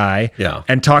black guy, Yeah.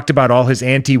 and talked about all his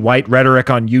anti-white rhetoric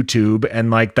on YouTube, and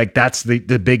like that's the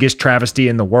biggest travesty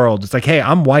in the world. It's like, hey,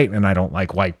 I'm white and I don't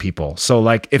like white people. So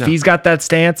like if he's got that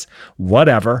stance,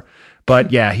 whatever.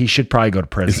 But yeah, he should probably go to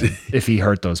prison if he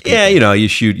hurt those people. Yeah, you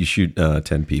shoot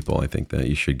 10 people. I think that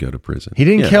you should go to prison. He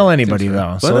didn't Yeah, kill I anybody think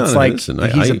though. But So no, it's like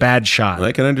listen, he's a bad shot.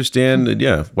 I can understand that.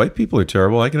 Yeah, white people are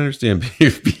terrible. I can understand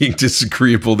being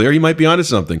disagreeable there. You might be onto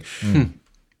something.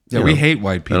 Yeah, we hate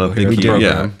white I people don't here think. at the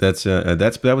Yeah, program.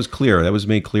 that was clear. That was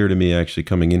made clear to me actually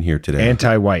coming in here today.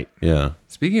 Anti-white. Yeah.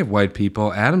 Speaking of white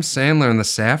people, Adam Sandler and the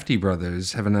Safdie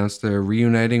brothers have announced they're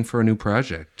reuniting for a new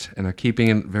project and are keeping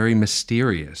it very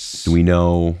mysterious. Do we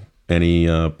know any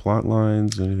plot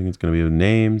lines? Anything that's going to be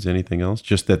names? Anything else?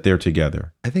 Just that they're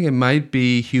together. I think it might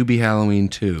be Hubie Halloween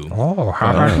 2. Oh,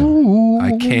 how about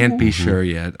I can't be sure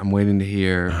yet. I'm waiting to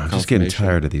hear. I'm just getting confirmation.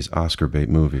 tired of these Oscar bait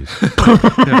movies.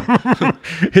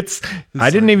 I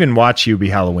didn't even watch Hubie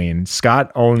Halloween.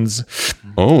 Scott owns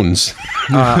Owns.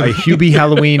 a Hubie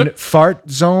Halloween fart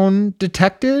zone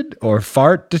detected or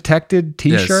fart detected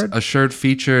Yes, t-shirt. a shirt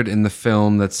featured in the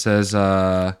film that says,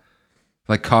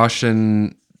 like,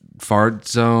 caution, fart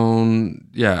zone.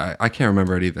 Yeah, I can't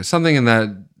remember it either. Something in that.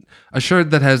 A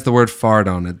shirt that has the word fart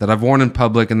on it that I've worn in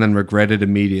public and then regretted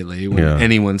immediately when Yeah.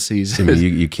 anyone sees I it.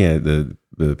 mean, you can't,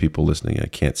 the people listening, I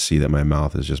can't see that my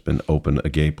mouth has just been open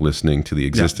agape listening to the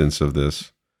existence of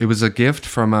this. It was a gift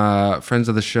from friends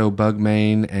of the show, Bug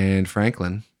Main and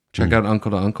Franklin. Check out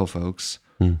Uncle to Uncle, folks.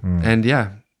 And yeah,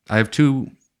 I have two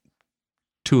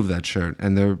of that shirt,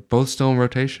 and they're both still in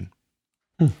rotation.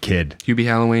 Kid. Hubie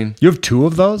Halloween, You have two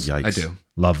of those? Yikes. I do.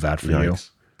 Love that for you. Yikes.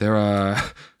 They're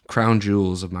crown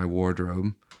jewels of my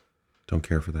wardrobe. Don't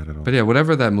care for that at all. But yeah,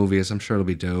 whatever that movie is, I'm sure it'll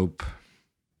be dope.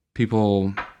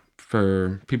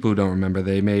 For people who don't remember,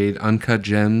 they made Uncut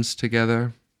Gems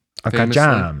together. Uncut famously.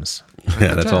 Jams.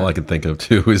 Yeah, that's all I can think of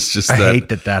too. Is just I that, hate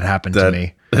that happened to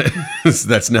me.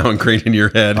 that's now ingrained in your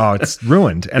head. Oh, it's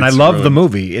ruined. And It's I love the ruined.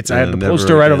 movie. I have the never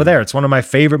poster right again. over there. It's one of my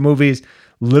favorite movies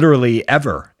literally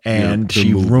ever. And the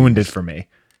she movies. ruined it for me.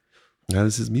 Now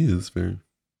this is Muse.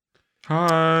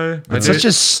 Hi. It's such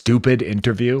a stupid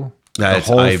interview. The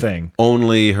whole I've thing.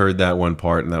 only heard that one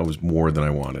part, and that was more than I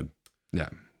wanted. Yeah.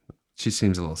 She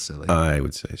seems a little silly. I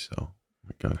would say so. Oh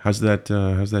my God. How's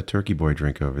that turkey boy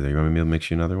drink over there? You want me to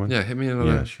mix you another one? Yeah, hit me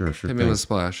another. Yeah, sure. Hit me thing. with a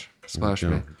splash. Splash There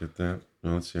we me. go. Get that.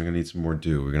 Well, let's see. I'm gonna need some more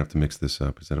dew. We're gonna have to mix this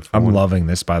up. Is that a fun I'm one? loving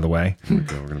this, by the way. Here we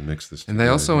go. We're gonna mix this. And they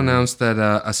also together. announced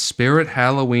that a Spirit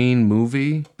Halloween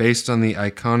movie based on the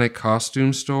iconic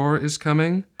costume store is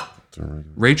coming.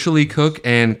 Rachel E. Cook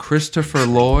and Christopher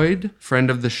Lloyd, friend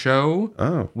of the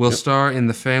show, will star in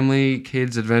the Family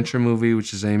Kids Adventure movie,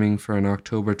 which is aiming for an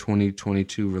October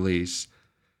 2022 release.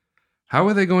 How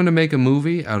are they going to make a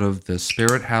movie out of the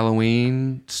Spirit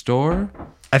Halloween store?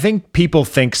 I think people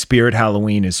think Spirit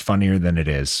Halloween is funnier than it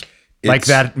is. Like It's-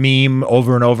 that meme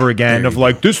over and over again of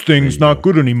like, this thing's not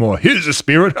good anymore. Here's a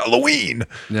Spirit Halloween.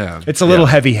 Yeah, It's a little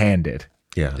heavy-handed,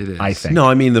 Yeah. it is. I think. No,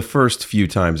 I mean the first few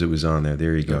times it was on there.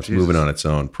 There you go. It's Jesus. moving on its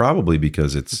own. Probably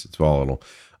because it's volatile.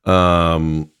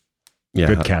 Yeah.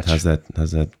 Good catch. How's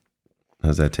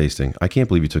that tasting? I can't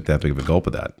believe you took that big of a gulp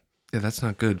of that. Yeah, that's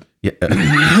not good. Yeah.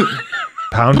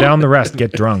 Pound down the rest,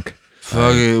 get drunk.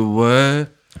 Fuck it, what?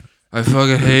 I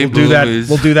fucking hate We'll do that. movies.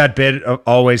 We'll do that bit of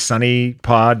Always Sunny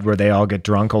pod where they all get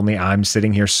drunk. Only I'm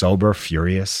sitting here sober,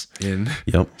 furious.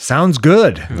 Yep. Sounds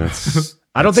good. That's,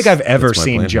 I don't think I've ever that's my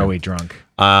seen plan, Joey man. drunk.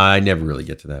 I never really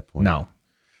get to that point. No,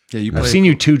 Yeah, you I've play. seen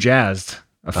you too jazzed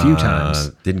a few times.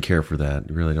 Didn't care for that.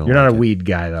 Really don't. You're not like a it. weed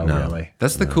guy though, No. really.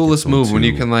 That's the No, coolest it's a little move when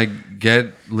you too- can like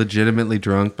get legitimately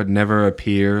drunk but never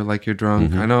appear like you're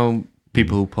drunk. I know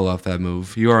people who pull off that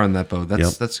move. You are on that boat.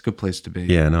 Yep. That's a good place to be.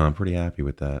 Yeah, no, I'm pretty happy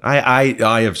with that.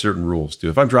 I have certain rules too.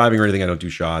 If I'm driving or anything, I don't do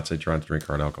shots. I try not to drink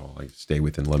hard alcohol. I stay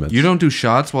within limits. You don't do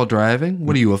shots while driving?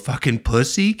 What are you, a fucking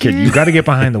pussy kid? Kid, you got to get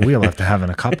behind the wheel after having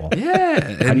a couple.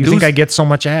 Yeah. How do you think I get so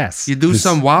much ass? You do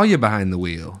some while you're behind the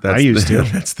wheel. I used to.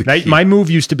 That's the key. My move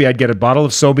used to be I'd get a bottle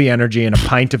of Sobe Energy and a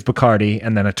pint of Bacardi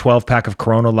and then a 12-pack of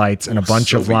Corona Lights and a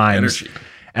bunch of Sobe limes. Energy.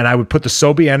 And I would put the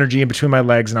Sobe Energy in between my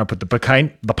legs and I would put the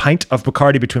pint of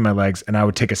Bacardi between my legs and I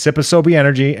would take a sip of Sobe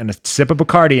Energy and a sip of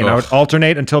Bacardi and I would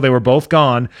alternate until they were both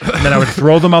gone. And then I would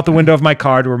throw them out the window of my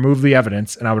car to remove the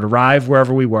evidence and I would arrive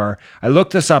wherever we were. I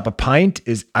looked this up. A pint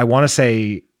is, I want to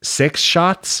say 6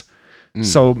 shots.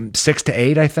 So 6 to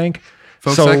 8, I think.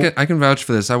 Folks, so, I can vouch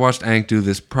for this. I watched Ank do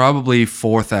this probably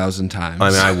 4,000 times.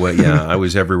 I mean, I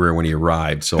was everywhere when he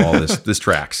arrived. So all this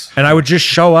tracks. and I would just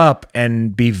show up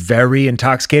and be very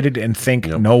intoxicated and think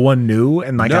no one knew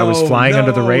and like I was No, flying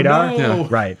under the no, radar. no. Yeah.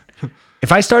 Right.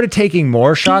 If I started taking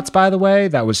more shots, by the way,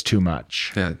 that was too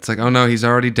much. Yeah, it's like, oh no, he's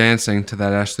already dancing to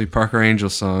that Ashley Parker Angel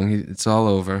song. It's all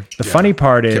over. The funny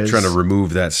part Kept is trying to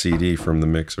remove that CD from the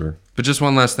mixer. But just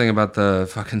one last thing about the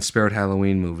fucking Spirit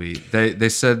Halloween movie. They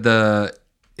said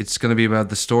it's going to be about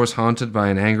the store's haunted by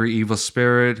an angry evil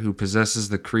spirit who possesses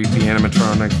the creepy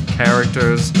animatronic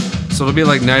characters. So it'll be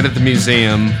like Night at the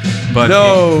Museum, but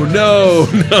No.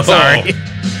 sorry,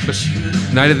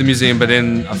 Night at the Museum, but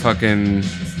in a fucking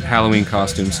Halloween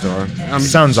costume store.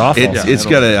 sounds awful. It's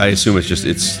got to. I assume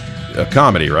it's a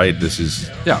comedy, right? This is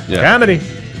yeah, Comedy.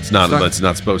 It's not. It's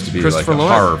not supposed to be like Christopher a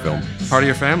Lloyd. horror film. part of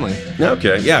your family.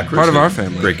 Okay, yeah, Part of Christopher. our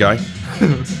family. Great guy.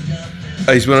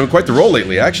 He's been on quite the role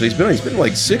lately. Actually, he's been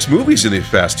like 6 movies in the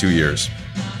past 2 years.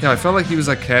 Yeah, I felt like he was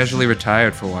like casually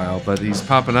retired for a while, but he's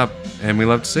popping up, and we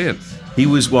love to see it. He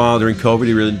was during COVID.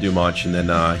 He really didn't do much, and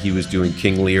then he was doing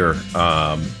King Lear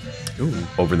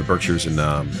over in the Berkshires, and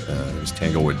it was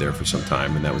Tanglewood there for some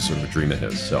time, and that was sort of a dream of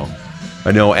his. So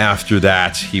I know after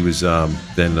that he was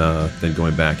then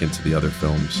going back into the other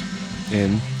films.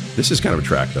 And This is kind of a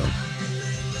track though.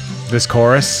 This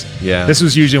chorus. Yeah. This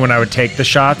was usually when I would take the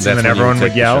shots and then when you everyone take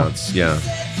would the yell. shots. Yeah.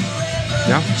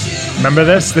 yeah, Remember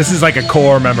this? This is like a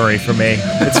core memory for me.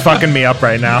 It's fucking me up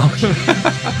right now.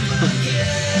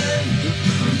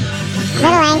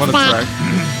 Little what a Angst track. back.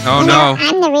 Oh You know, no,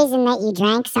 I'm the reason that you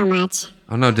drank so much.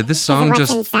 oh no! Did this This is song what's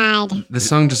just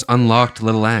inside. unlocked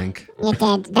Little Ank? You did.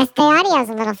 The audio's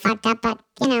a little fucked up, but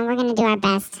we're gonna do our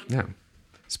best. Yeah.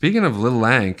 Speaking of Little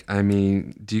Ank, I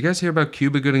mean, do you guys hear about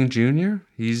Cuba Gooding Jr.?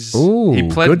 He Ooh,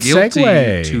 pled good guilty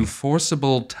segue. to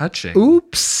forcible touching.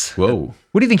 Oops. Whoa.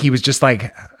 What do you think? He was just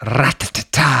like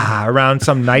rat-ta-ta-ta around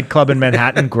some nightclub in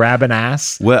Manhattan grabbing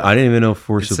ass? Well, I didn't even know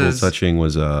forcible says- touching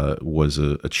was a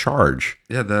charge.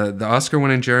 Yeah, the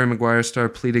Oscar-winning Jerry Maguire star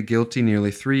pleaded guilty nearly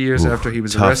 3 years after he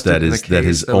was Tough arrested that in a is case that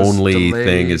his was only delayed.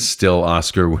 thing is still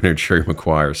Oscar winner Jerry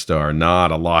Maguire star.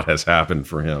 Not a lot has happened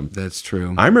for him. That's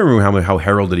true. I remember how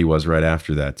heralded he was right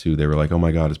after that too. They were like, "Oh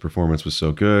my God, his performance was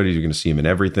so good. You're going to see him in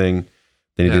everything."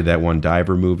 Then he Yeah. did that one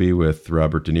diver movie with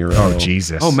Robert De Niro. Oh,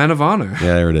 Jesus. Oh, Men of Honor.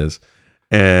 Yeah, there it is.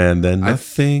 And then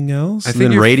nothing else. I And think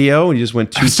then you're- radio, and he just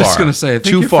went too I was far. just gonna say, I think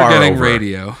too you're far forgetting over.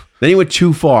 radio. Then he went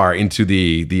too far into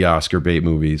the Oscar bait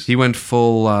movies. He went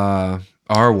full R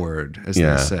word, as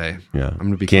Yeah. they say. Yeah, I'm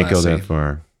gonna be can't classy. go that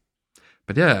far.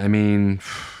 But yeah, I mean,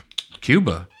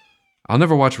 Cuba. I'll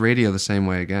never watch radio the same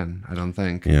way again. I don't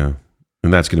think. Yeah,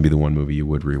 and that's going to be the one movie you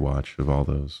would rewatch of all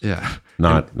those. Yeah.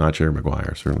 Not Jerry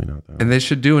Maguire, certainly not that. And they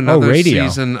should do another Radio.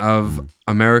 season of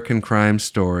American Crime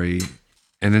Story.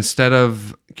 And instead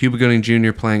of Cuba Gooding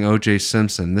Jr. playing O.J.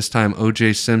 Simpson, this time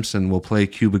O.J. Simpson will play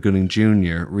Cuba Gooding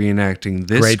Jr. reenacting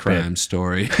this Great crime bit.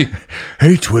 story.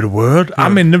 Hey, Twitter world,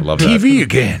 I'm in the Love TV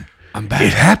again. I'm back.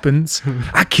 It happens.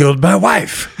 I killed my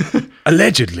wife.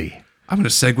 Allegedly. I'm going to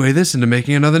segue this into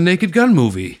making another Naked Gun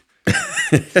movie.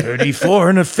 34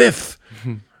 and a fifth.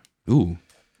 Ooh,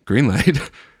 green light.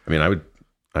 I mean,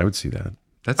 I would see that.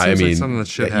 That seems like something that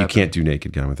should you happen. can't do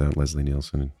Naked Gun without Leslie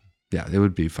Nielsen. Yeah, it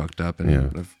would be fucked up and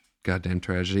Yeah. a goddamn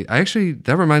tragedy.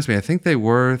 That reminds me, I think they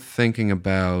were thinking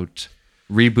about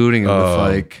rebooting it with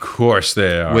like of course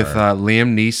they are. with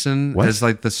Liam Neeson What? as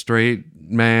like the straight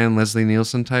man Leslie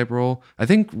Nielsen type role. I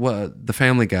think what the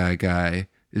Family Guy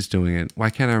is doing it. Why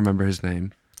can't I remember his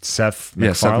name? Seth MacFarlane.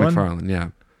 Yeah, Seth MacFarlane. Yeah,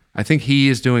 I think he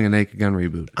is doing a Naked Gun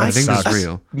reboot. I think sucks. that's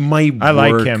real. I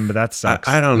like him, but that sucks.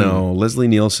 I don't know. Leslie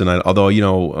Nielsen, although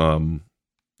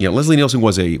Leslie Nielsen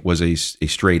was a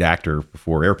straight actor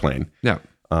before Airplane. Yeah.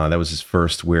 That was his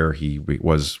first where he became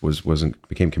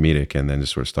comedic and then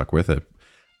just sort of stuck with it.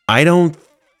 I don't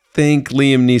think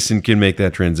Liam Neeson can make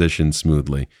that transition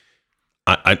smoothly.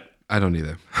 I don't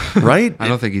either. Right? I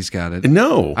don't think he's got it.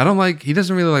 No. I don't like. He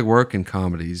doesn't really like work in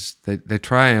comedies. They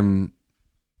try him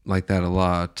like that a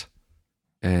lot,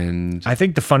 and I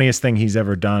think the funniest thing he's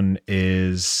ever done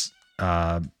is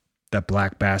that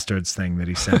Black Bastards thing that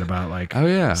he said about like oh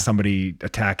yeah, somebody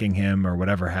attacking him or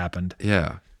whatever happened.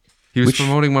 yeah. He was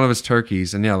promoting one of his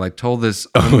turkeys, and told this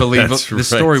unbelievable this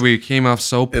story where he came off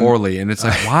so poorly, and it's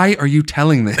like, why are you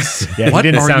telling this? Yeah, what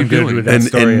he didn't are sound you good doing? with that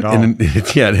story at all.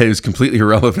 It was completely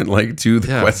irrelevant, like to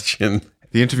the question.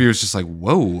 The interviewer was just like,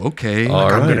 "Whoa, okay."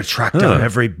 I'm going to track down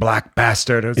every black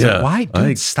bastard. I was like, why?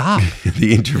 Dude, stop.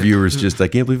 The interviewer's just, I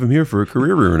can't believe I'm here for a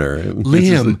career ruiner.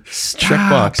 Liam,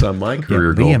 checkbox on my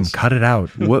career goals. Liam, cut it out.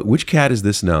 Which cat is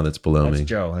this now that's below That's me?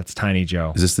 Joe. That's Tiny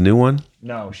Joe. Is this the new one?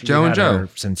 No, she's Joe and Joe. her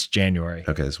since January.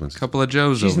 Okay, this one's. Couple of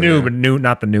Joes. She's over new, there. but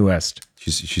not the newest.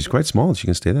 She's quite small. Is she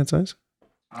gonna stay that size?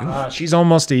 She's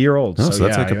almost a year old. Oh, so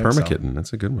that's yeah, like a I think so. perma kitten.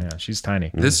 That's a good one. Yeah, she's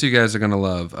tiny. This you guys are gonna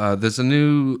love. There's a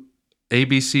new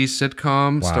ABC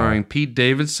sitcom starring Pete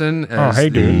Davidson as hey,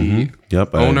 dude. Mm-hmm.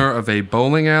 Yep. owner of a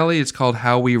bowling alley. It's called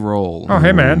How We Roll. Oh,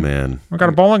 hey, man. Man. We got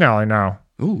a bowling alley now.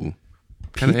 Ooh.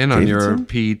 Kind of in on your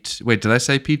Pete. Wait, did I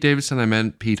say Pete Davidson? I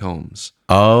meant Pete Holmes.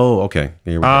 Oh, okay.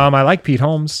 Here we go. I like Pete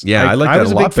Holmes. Yeah, I like that I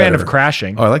was a a lot big fan better. of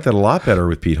Crashing. Oh, I like that a lot better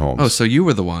with Pete Holmes. Oh, so you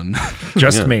were the one.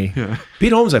 Just me.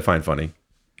 Pete Holmes, I find funny.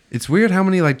 It's weird how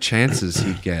many like chances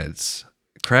he gets.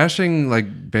 Crashing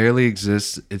like barely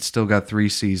exists. It's still got 3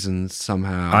 seasons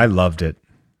somehow. I loved it.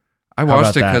 I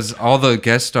watched about it that? because all the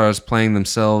guest stars playing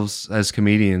themselves as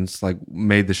comedians like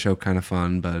made the show kind of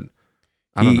fun, but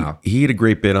I don't know. He had a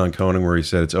great bit on Conan where he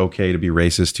said it's okay to be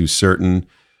racist to certain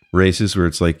races, where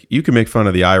it's like you can make fun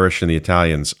of the Irish and the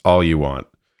Italians all you want.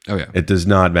 Oh yeah. It does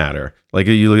not matter. Like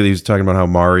you look at he's talking about how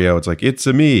Mario, it's like, it's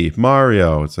a me,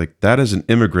 Mario. It's like that is an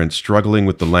immigrant struggling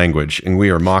with the language, and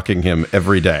we are mocking him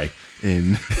every day.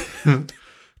 In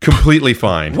Completely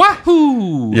fine.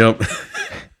 Wahoo! Yep.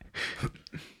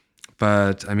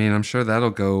 But I mean, I'm sure that'll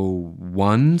go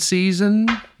 1 season,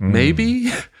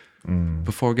 maybe,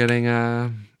 before getting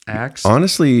axed.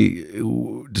 Honestly,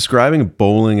 describing a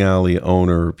bowling alley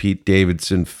owner, Pete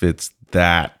Davidson fits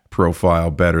that profile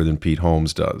better than Pete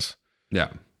Holmes does. Yeah.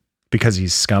 Because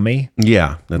he's scummy.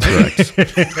 Yeah, that's correct.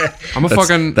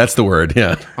 That's the word.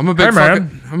 Yeah. I'm a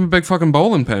big fucking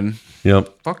bowling pin.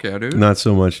 Yep. Fuck yeah, dude. Not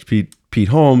so much Pete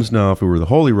Holmes. Now, if it were the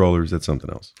Holy Rollers, that's something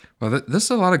else. Well, there's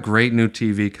a lot of great new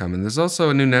TV coming. There's also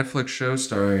a new Netflix show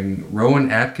starring Rowan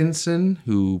Atkinson,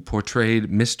 who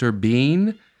portrayed Mr.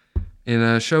 Bean in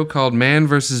a show called Man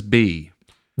vs. Bee.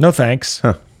 No thanks.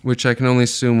 Which I can only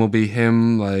assume will be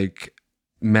him, like,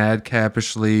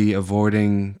 madcapishly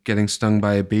avoiding getting stung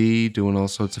by a bee, doing all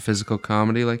sorts of physical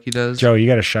comedy like he does. Joe, you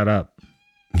got to shut up.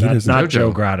 That's not Joe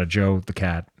Jojo. Grata, Joe the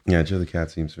cat. Yeah, Joe the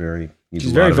cat seems needs She's a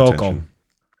lot very of vocal. attention.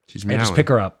 She's Hey, meowing. just pick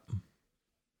her up.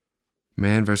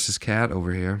 Man versus cat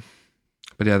over here.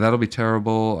 But yeah, that'll be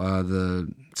terrible.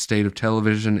 The state of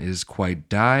television is quite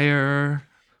dire.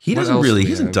 He What doesn't else really. do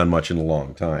He we hasn't have? done much in a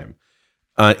long time.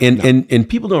 And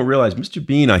people don't realize Mr.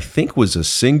 Bean, I think, was a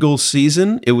single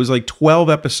season. It was like 12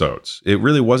 episodes. It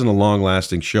really wasn't a long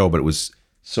lasting show, but it was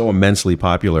so immensely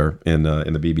popular in the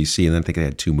BBC. And then I think they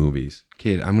had 2 movies.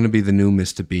 Kid, I'm gonna be the new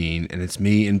Mr. Bean, and it's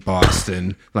me in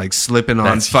Boston, like slipping on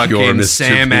That's your fucking Mr.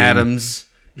 Sam Bean. Adams.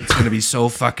 It's gonna be so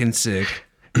fucking sick.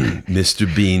 Mr.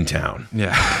 Beantown.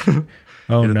 Yeah.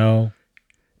 Oh, no.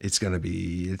 It's gonna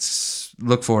be.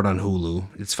 Look for it on Hulu.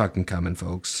 It's fucking coming,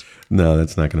 folks. No,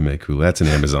 that's not going to make Hulu. That's an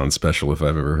Amazon special if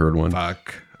I've ever heard one.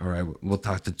 Fuck. All right, we'll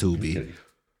talk to Tubi.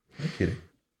 I'm kidding.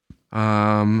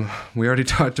 We already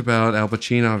talked about Al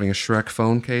Pacino having a Shrek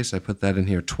phone case. I put that in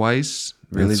here twice.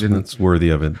 That's worthy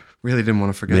of it. Really didn't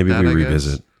want to forget Maybe that. we I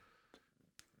revisit.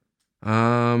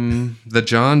 guess. The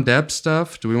John Depp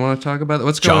stuff. Do we want to talk about that?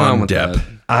 What's going on with that?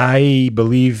 I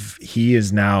believe he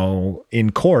is now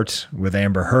in court with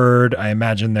Amber Heard. I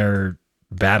imagine they're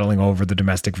battling over the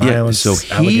domestic violence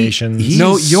allegations.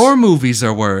 No, your movies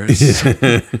are worse.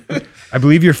 I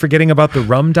believe you're forgetting about the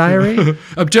Rum Diary.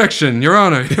 Objection, Your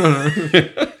Honor. Your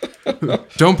Honor.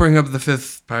 Don't bring up the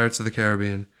 5th Pirates of the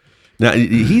Caribbean. Now,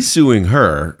 he's suing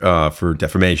her for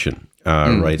defamation,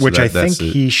 right? So Which I that's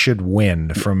think he should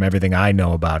win from everything I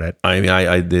know about it. I mean,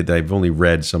 I've only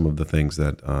read some of the things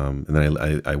that, and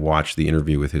then I watched the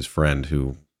interview with his friend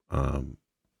who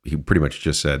he pretty much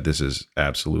just said, this is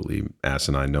absolutely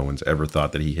asinine. No one's ever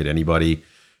thought that he hit anybody.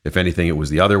 If anything, it was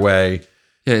the other way.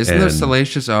 Yeah, isn't there And-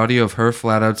 salacious audio of her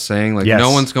flat out saying, like, Yes. no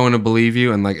one's going to believe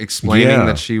you, and, like, explaining Yeah.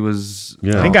 that she was...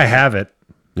 Yeah. I think I have it.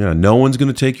 Yeah, no one's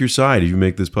going to take your side if you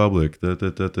make this public. Da, da,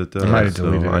 da, da, da. might have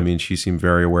deleted it. I mean, she seemed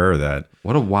very aware of that.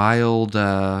 What a wild...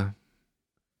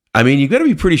 I mean, you got to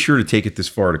be pretty sure to take it this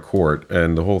far to court,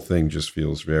 and the whole thing just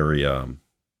feels very. I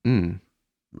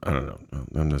don't know.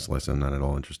 I'm not at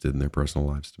all interested in their personal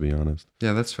lives, to be honest.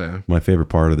 Yeah, that's fair. My favorite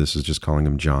part of this is just calling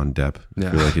him John Depp. I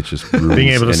Yeah. feel like it just Being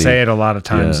able to say it a lot of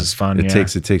times is fun. It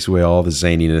takes away all the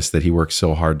zaniness that he worked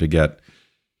so hard to get.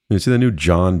 You see the new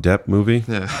John Depp movie?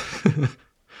 Yeah.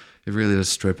 It really does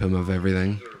strip him of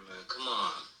everything.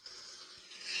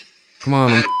 Come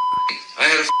on. I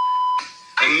had a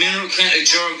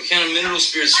can of mineral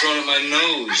spirits thrown at my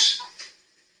nose.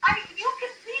 You can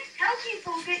please tell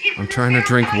people that it I'm was a trying to fair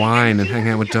drink fight. wine and He hang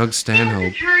out was with Doug the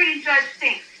Stanhope. jury and judge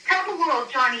thinks. Tell the world,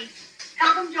 Johnny.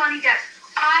 Tell them, Johnny Depp.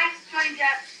 Johnny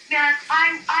Depp, man,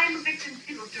 I'm a victim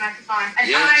too of domestic violence, and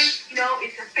Yes.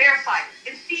 it's a fair fight.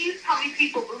 And see how many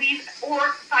people believe or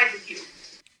side with you.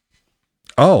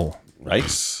 Oh,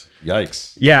 Yikes.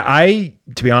 yeah.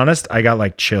 To be honest, I got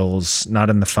like chills, not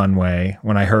in the fun way,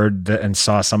 when I heard and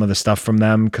saw some of the stuff from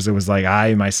them, because it was like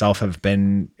I myself have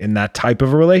been in that type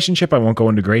of a relationship. I won't go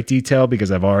into great detail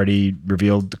because I've already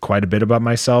revealed quite a bit about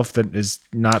myself that is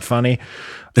not funny.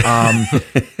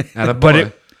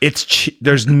 But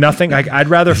there's nothing. I'd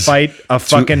rather fight a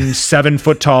fucking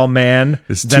 7-foot tall man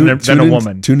than a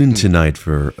woman. Tune in tonight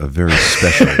for a very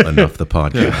special Enough the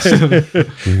podcast.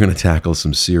 We're going to tackle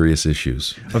some serious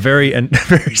issues. A very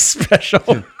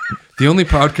special. The only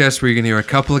podcast where you can hear a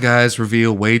couple of guys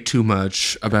reveal way too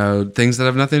much about things that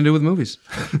have nothing to do with movies.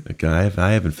 Like, I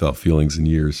haven't felt feelings in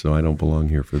years, so I don't belong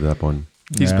here for that one.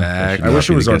 He's back. I wish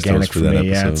it was Not be the guest organic host for for that me.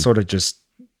 Yeah, episode. it's sort of just,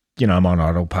 I'm on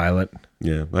autopilot.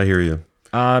 Yeah, I hear you.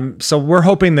 So we're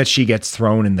hoping that she gets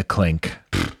thrown in the clink.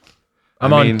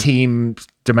 I'm I mean- on team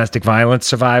domestic violence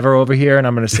survivor over here, and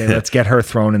I'm going to say let's get her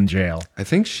thrown in jail. I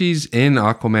think she's in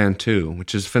Aquaman 2,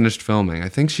 which is finished filming. I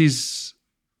think she's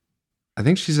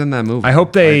in that movie. I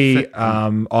hope they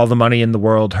all the money in the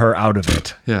world, her out of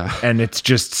it, Yeah. and it's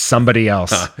just somebody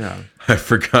else. Yeah. I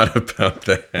forgot about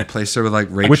that. Replace her with like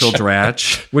Rachel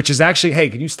Dratch. Which is actually, hey,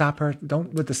 can you stop her?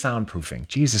 Don't with the soundproofing.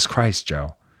 Jesus Christ,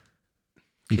 Joe.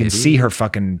 You can see her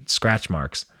fucking scratch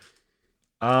marks.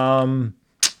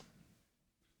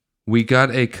 We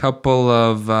got a couple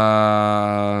of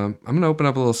I'm gonna open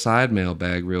up a little side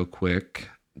mailbag real quick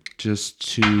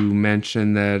just to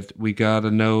mention that we got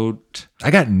a note.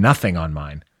 I got nothing on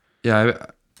mine. Yeah,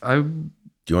 I Do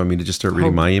you want me to just start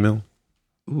reading my email?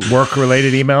 Work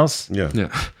related emails. Yeah.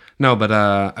 No, but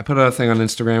I put out a thing on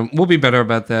Instagram. We'll be better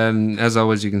about that. And as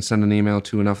always, you can send an email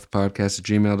to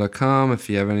enoughthepodcast@gmail.com if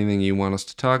you have anything you want us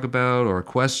to talk about or a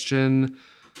question.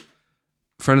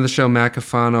 Friend of the show,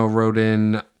 Macafano, wrote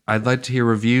in, I'd like to hear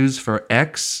reviews for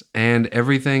X and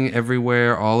Everything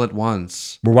Everywhere All at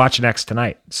Once. We're watching X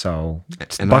tonight, so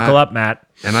And buckle up, Matt.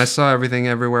 And I saw Everything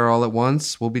Everywhere All at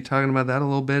Once. We'll be talking about that a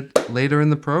little bit later in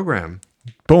the program.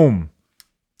 Boom.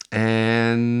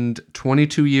 And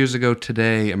 22 years ago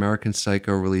today, American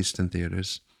Psycho released in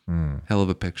theaters. Hell of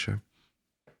a picture.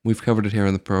 We've covered it here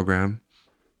on the program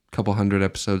a couple hundred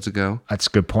episodes ago. That's a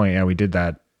good point. Yeah, we did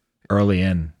that early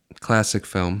in. Classic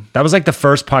film. That was like the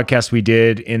first podcast we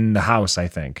did in the house, I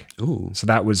think. Ooh. So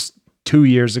that was 2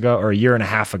 years ago or a year and a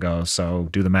half ago. So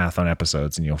do the math on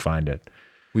episodes and you'll find it.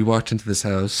 We walked into this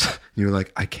house and you were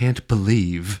like, I can't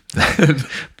believe that.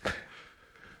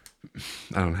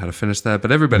 I don't know how to finish that,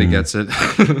 but everybody gets it.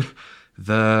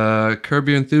 The Curb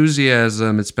Your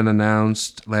Enthusiasm, it's been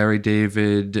announced Larry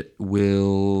David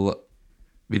will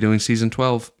be doing season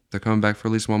 12. They're coming back for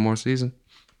at least one more season.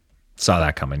 Saw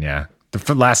that coming, yeah.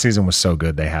 The last season was so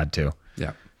good, they had to.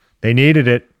 Yeah. They needed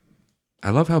it. I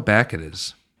love how back it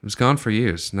is. It was gone for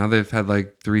years. Now they've had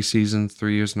like 3 seasons,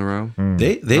 3 years in a row.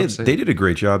 They did a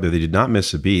great job there. They did not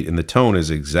miss a beat, and the tone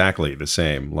is exactly the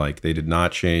same. Like, they did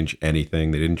not change anything.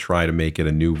 They didn't try to make it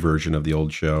a new version of the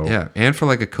old show. Yeah, and for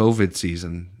like a COVID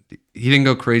season. He didn't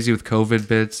go crazy with COVID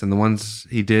bits, and the ones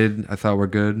he did I thought were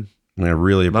good. And I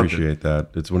really Loved appreciate that.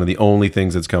 It's one of the only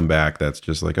things that's come back that's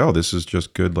just like, oh, this is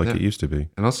just good like Yeah. it used to be.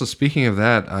 And also, speaking of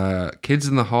that, Kids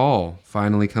in the Hall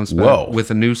finally comes back Whoa. with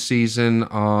a new season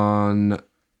on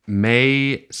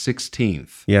May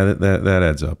 16th. Yeah, that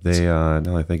adds up. They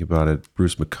now I think about it,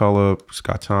 Bruce McCullough,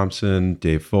 Scott Thompson,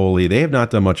 Dave Foley, they have not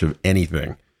done much of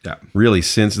anything Yeah. really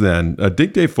since then. I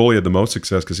think Dave Foley had the most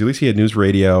success because at least he had news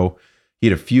radio. He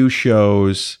had a few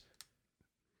shows.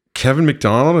 Kevin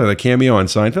McDonald had a cameo on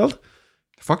Seinfeld.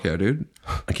 Fuck yeah, dude.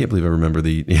 I can't believe I remember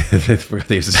they have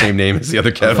the same name as the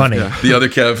other Kev. Funny. The other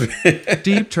Kev.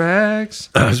 Deep tracks.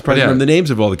 I was probably Yeah. remember the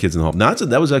names of all the kids in the hall.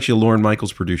 That was actually a Lorne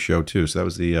Michaels produced show too. So that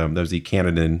was the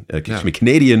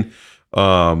Canadian.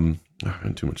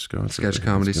 Too much to go. Sketch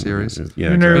comedy series.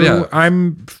 Yeah, You know, exactly. Yeah.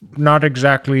 I'm not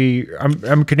exactly.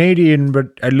 I'm Canadian, but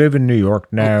I live in New York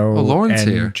now. Oh, Lauren's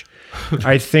here.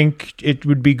 I think it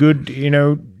would be good.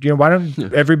 Why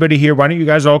don't everybody here? Why don't you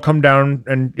guys all come down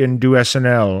and do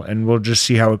SNL, and we'll just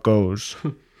see how it goes.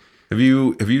 Have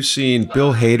you seen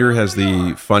Bill Hader has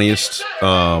the funniest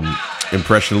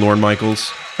impression of Lorne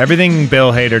Michaels? Everything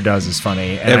Bill Hader does is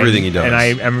funny. And Everything he does. And I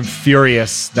am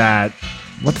furious that.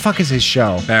 What the fuck is his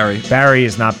show? Barry. Barry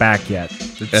is not back yet.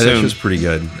 It's Yeah, that soon. was pretty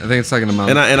good. I think it's like in a month.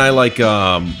 And I like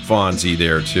Fonzie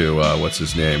there too. What's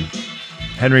his name?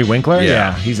 Henry Winkler?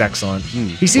 Yeah. He's excellent.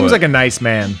 He seems What? like a nice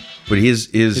man. But his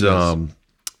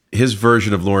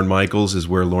version of Lorne Michaels is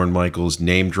where Lorne Michaels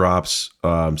name drops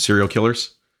serial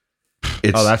killers.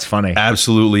 It's Oh, that's funny.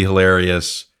 absolutely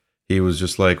hilarious. He was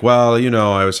just like, well,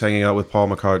 I was hanging out with Paul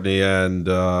McCartney and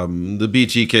the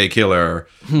BTK killer.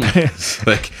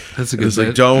 Like, That's a good it was like,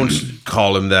 bit. don't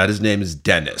call him that. His name is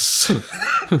Dennis.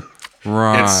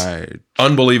 Right.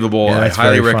 Unbelievable. Yeah, I that's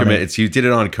highly very recommend funny. it. He did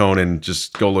it on Conan.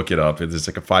 Just go look it up. It's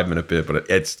like a 5-minute bit, but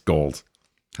it's gold.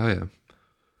 Oh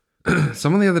yeah.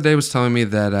 Someone the other day was telling me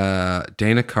that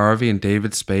Dana Carvey and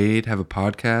David Spade have a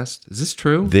podcast. Is this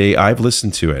true? I've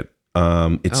listened to it.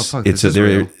 It's fuck, it's this is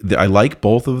real. I like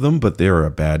both of them, but they're a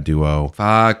bad duo.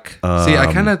 Fuck. See,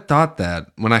 I kind of thought that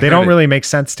when I They heard don't it. really make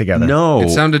sense together. No, It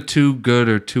sounded too good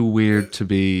or too weird to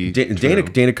be Dana true.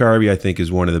 Carvey, I think,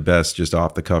 is one of the best just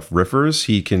off the cuff riffers.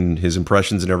 His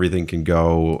impressions and everything can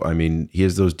go. I mean, he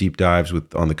has those deep dives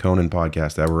on the Conan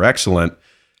podcast that were excellent.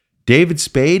 David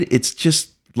Spade, it's just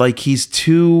like he's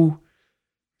too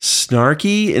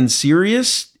snarky and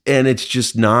serious, and it's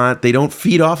just not. They don't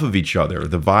feed off of each other.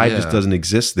 The vibe just Yeah. doesn't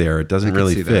exist there. It doesn't I can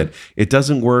really see fit. that. It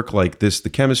doesn't work like this. The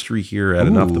chemistry here at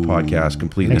Enough the podcast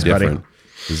completely Thanks, buddy. different.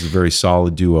 This is a very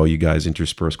solid duo. You guys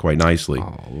intersperse quite nicely.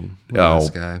 Oh, this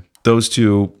guy. Those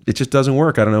two, it just doesn't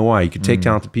work. I don't know why. You could take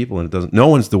talented people and it doesn't. No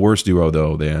one's the worse duo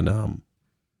though than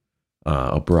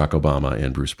Barack Obama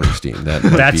and Bruce Springsteen.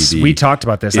 That We talked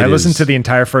about this. It I listened is- to the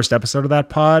entire first episode of that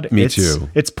pod. Me It's- too.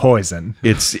 It's poison.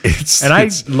 It's And I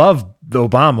it's- love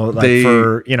Obama, like They-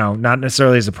 for not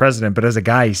necessarily as a president, but as a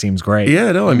guy, he seems great.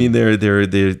 yeah, no, I mean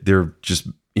they're just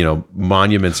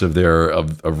monuments of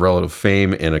of relative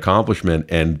fame and accomplishment.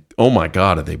 And oh my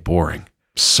god, are they boring?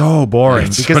 So boring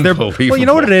It's because they're. Well, you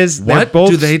know what it is. They're What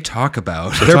both, do they talk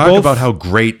about? They They're talk both- about how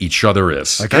great each other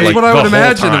is. Like, That's Like, what I the would whole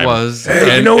imagine time. it was.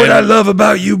 Hey, And- and- love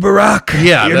about you, Barack?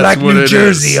 Yeah, you're that's like what New it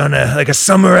Jersey is. on a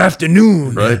summer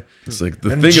afternoon, Right? It's like the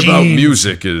And thing about jeans.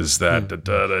 music is that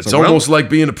it's well- almost like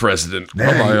being a president.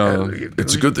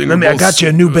 It's a good thing. Let me. we're I got both- you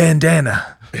a new bandana.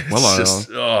 Well, It's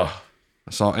just, I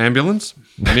saw Ambulance.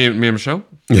 Me and Michelle.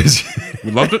 Yes.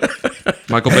 We loved it.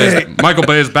 Michael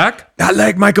Bay is back. I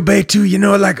like Michael Bay too.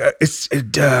 Like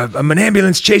an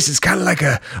ambulance chase is kind of like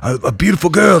a beautiful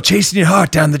girl chasing your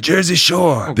heart down the Jersey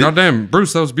Shore. Oh, goddamn,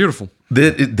 Bruce, that was beautiful.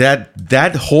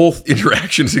 That whole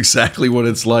interaction is exactly what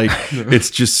it's like. It's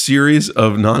just series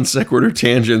of non sequitur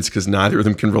tangents because neither of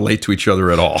them can relate to each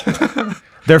other at all.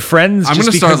 They're friends I'm just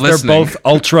gonna start because they're listening. both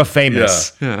ultra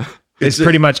famous. Yeah. It's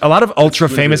pretty much a lot of ultra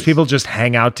what it famous is. people just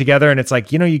hang out together, and it's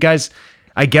like, you guys.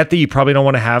 I get that you probably don't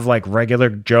want to have like regular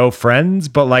Joe friends,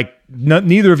 but like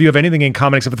neither of you have anything in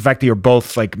common except for the fact that you're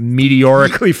both like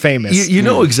meteorically famous. You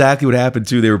know exactly what happened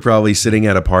too. They were probably sitting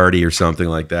at a party or something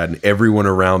like that, and everyone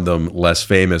around them, less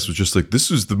famous, was just like,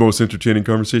 "This is the most entertaining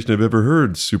conversation I've ever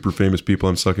heard." Super famous people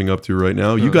I'm sucking up to right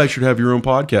now. You guys should have your own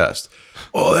podcast.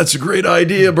 Oh, that's a great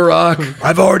idea, Barack.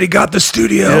 I've already got the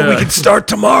studio. Yeah. We can start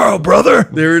tomorrow, brother.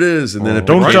 There it is. And then it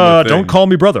Don't became a thing. don't call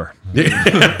me brother.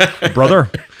 Brother.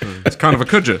 It's kind of a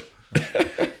could you?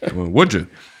 Well, would you?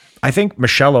 I think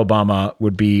Michelle Obama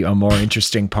would be a more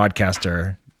interesting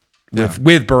podcaster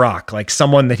with Barack, like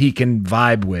someone that he can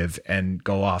vibe with and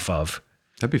go off of,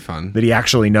 That'd be fun. that he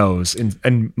actually knows,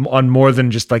 and on more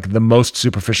than just like the most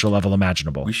superficial level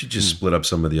imaginable. We should just split up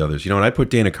some of the others. When I put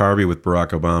Dana Carvey with Barack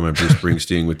Obama and Bruce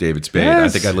Springsteen with David Spade, I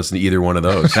Yes. think I'd listen to either one of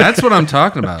those. That's what I'm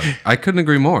talking about. I couldn't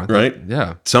agree more. Right?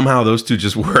 Yeah. Somehow those two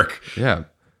just work. Yeah.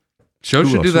 Shows Who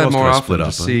should else? do Who that else more can I often split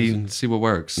to up? see what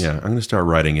works. Yeah, I'm going to start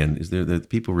writing in. Is there that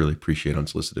people really appreciate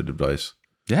unsolicited advice?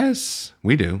 Yes,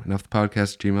 we do.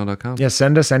 Enoughthepodcast@gmail.com. Yeah,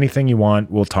 send us anything you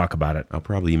want. We'll talk about it. I'll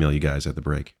probably email you guys at the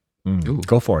break. Ooh.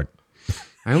 Go for it.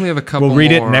 I only have a couple We'll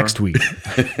read it more next week.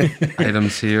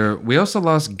 items here. We also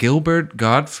lost Gilbert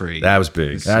Godfrey. That was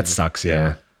big. That sucks.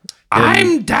 Yeah.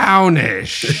 I'm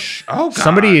downish. Oh, God.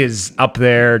 Somebody is up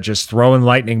there just throwing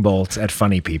lightning bolts at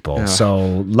funny people. Yeah.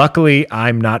 So luckily,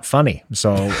 I'm not funny.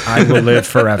 So I will live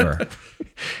forever.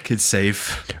 Kid's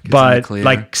safe. Kid's in the But clear.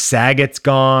 like Saget's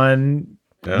gone,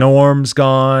 Yeah. Norm's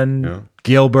gone, Yeah.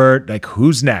 Gilbert. Like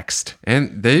who's next?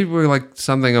 And they were like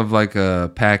something of like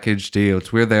a package deal.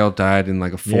 It's weird they all died in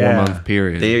like a 4-month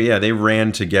period. They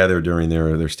ran together during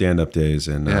their stand-up days,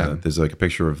 and Yeah. there's like a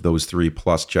picture of those three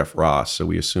plus Jeff Ross. So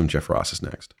we assume Jeff Ross is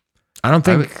next. I don't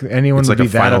think anyone It's would like be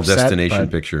a that Final upset, Destination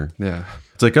but picture. yeah.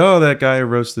 It's like, oh, that guy who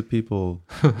roasted people.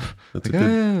 That's a Like,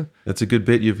 good. yeah. That's a good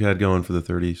bit you've had going for the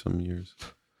 30-some years.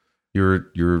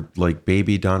 You're like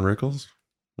baby Don Rickles.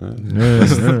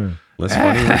 Less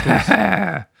funny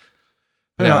Rickles.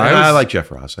 Yeah, I like Jeff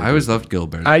Ross. I always loved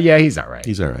Gilbert. yeah, he's all right.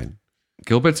 He's all right.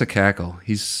 Gilbert's a cackle.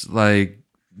 He's like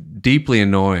deeply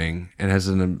annoying and has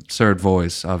an absurd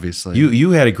voice, obviously.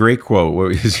 You had a great quote. What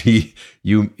was he?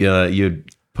 You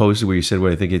posted where you said,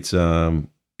 "What I think it's."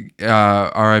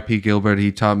 R.I.P. Gilbert.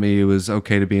 He taught me it was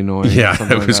okay to be annoying. Yeah,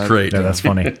 something that like was great. Yeah, that's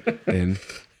funny. And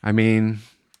I mean,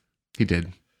 he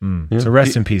did. So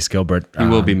rest in peace, Gilbert. He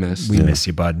will be missed. We miss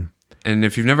you, bud. And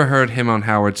if you've never heard him on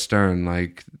Howard Stern,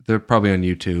 like they're probably on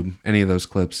YouTube. Any of those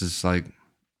clips is like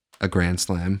a grand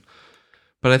slam.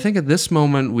 But I think at this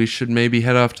moment we should maybe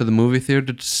head off to the movie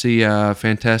theater to see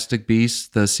Fantastic Beasts: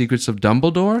 The Secrets of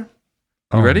Dumbledore.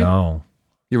 You ready? No.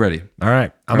 You ready? All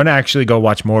right. I'm going to actually go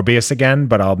watch Morbius again,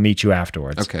 but I'll meet you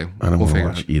afterwards. Okay. I don't we'll want to figure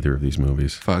watch it out. either of these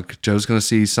movies. Fuck. Joe's gonna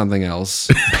see something else.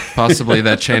 Possibly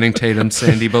that Channing Tatum,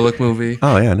 Sandy Bullock movie.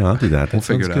 Oh yeah, no, I'll do that. That We'll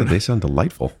figure sounds it good. out. They sound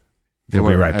delightful. We'll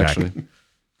be right back. actually.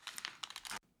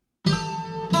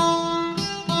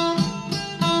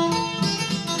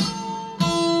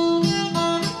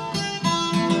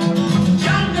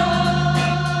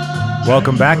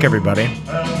 Welcome back, everybody.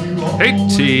 Hey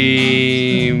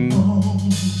team.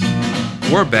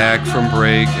 We're back from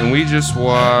break and we just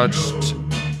watched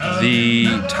the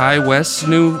Ty West's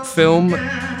new film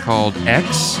called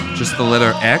X, just the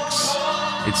letter X.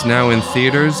 It's now in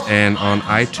theaters and on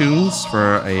iTunes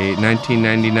for a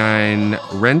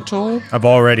 $19.99 rental. I've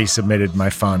already submitted my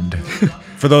fund.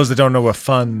 For those that don't know a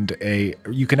fund,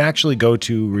 you can actually go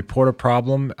to report a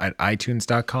problem at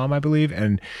itunes.com, I believe.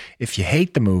 And if you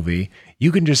hate the movie,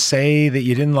 you can just say that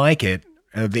you didn't like it,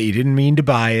 that you didn't mean to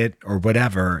buy it or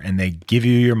whatever, and they give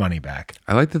you your money back.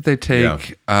 I like that they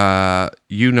take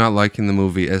you not liking the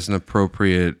movie as an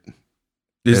appropriate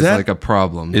Is that like a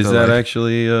problem. Is They're that like,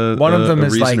 actually one of them a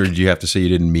is reason, or like- did you have to say you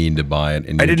didn't mean to buy it?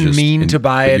 And I you didn't just- mean and- to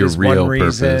buy but it your as real one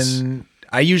reason. purpose-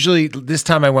 I usually, this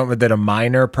time I went with that a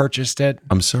minor purchased it.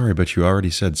 I'm sorry, but you already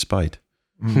said spite.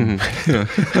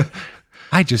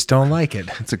 I just don't like it.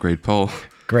 That's a great poll.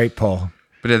 Great poll.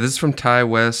 But yeah, this is from Ty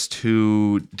West,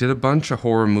 who did a bunch of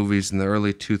horror movies in the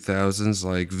early 2000s,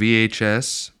 like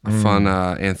VHS, a fun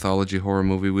anthology horror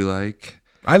movie we like.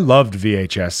 I loved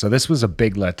VHS, so this was a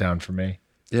big letdown for me.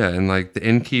 Yeah, and like The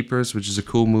Innkeepers, which is a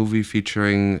cool movie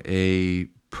featuring a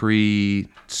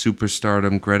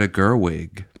pre-superstardom Greta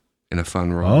Gerwig in a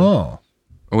fun role.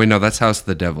 Oh, wait, no, that's House of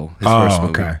the Devil, his first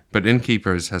movie. Okay. But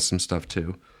Innkeepers has some stuff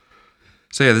too.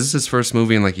 So yeah, this is his first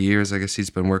movie in like years. I guess he's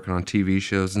been working on TV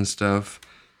shows and stuff.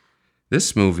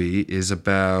 This movie is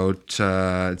about,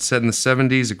 it's set in the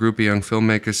 70s. A group of young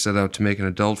filmmakers set out to make an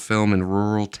adult film in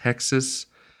rural Texas.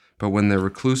 But when their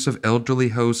reclusive elderly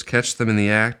hosts catch them in the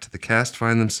act, the cast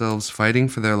find themselves fighting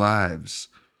for their lives.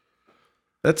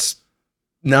 That's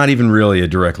not even really a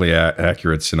directly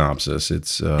accurate synopsis.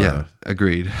 It's Yeah,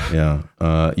 agreed. yeah.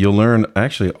 You'll learn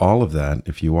actually all of that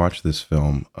if you watch this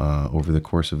film over the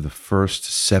course of the first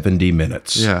 70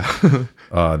 minutes. Yeah.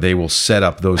 They will set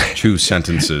up those two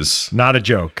sentences. Not a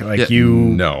joke. Like Yeah. you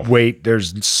No. wait,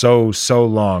 there's so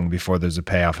long before there's a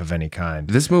payoff of any kind.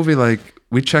 This movie, like,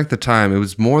 we checked the time. It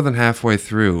was more than halfway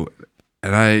through.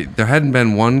 And there hadn't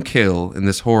been one kill in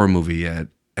this horror movie yet.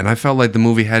 And I felt like the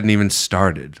movie hadn't even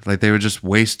started. Like they were just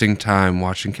wasting time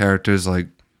watching characters like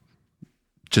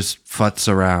just futz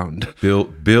around.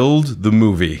 Build the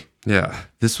movie. Yeah.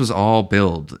 This was all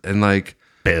build. And like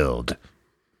Build.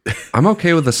 I'm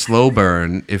okay with a slow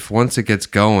burn if once it gets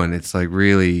going, it's like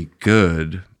really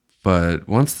good. But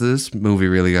once this movie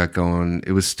really got going,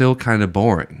 it was still kind of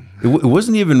boring. It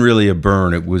wasn't even really a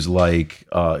burn. It was like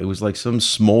some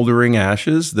smoldering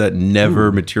ashes that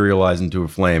never materialized into a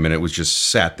flame, and it was just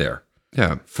sat there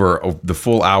Yeah. for the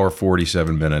full hour,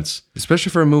 47 minutes.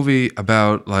 Especially for a movie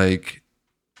about like,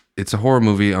 it's a horror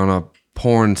movie on a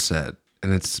porn set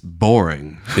and it's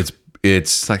boring.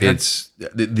 It's like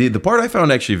the part I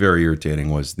found actually very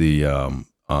irritating was the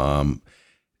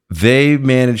they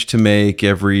managed to make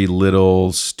every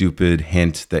little stupid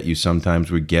hint that you sometimes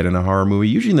would get in a horror movie,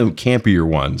 usually the campier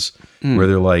ones, where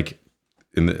they're like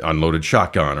in the unloaded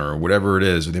shotgun or whatever it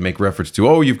is, or they make reference to,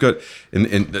 oh, you've got, and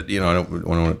you know, I don't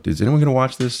want to, is anyone going to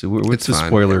watch this? What's It's the fine.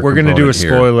 spoiler? We're going to do a component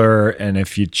here? spoiler, and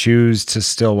if you choose to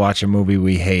still watch a movie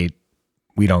we hate,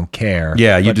 we don't care.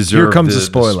 Yeah, you But deserve. Here comes the the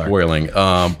spoiler. spoiling.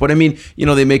 But I mean, you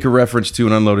know, they make a reference to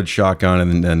an unloaded shotgun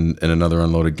and another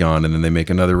unloaded gun, and then they make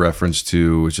another reference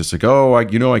to, it's just like, oh, I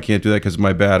can't do that because of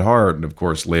my bad heart. And of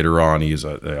course, later on, he has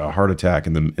a heart attack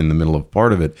in the middle of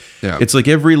part of it. Yeah. It's like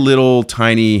every little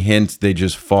tiny hint they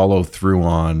just follow through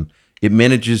on. It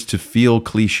manages to feel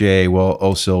cliche while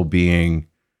also being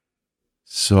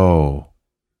so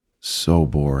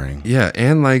boring. Yeah,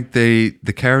 and like the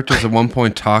characters at one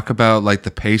point talk about like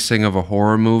the pacing of a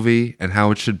horror movie and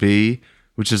how it should be,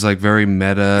 which is like very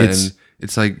meta. And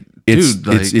it's like, dude,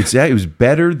 it was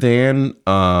better than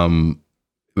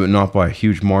but not by a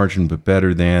huge margin, but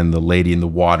better than the Lady in the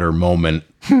Water moment.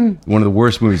 One of the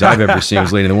worst movies I've ever seen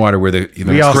was Lady in the Water, where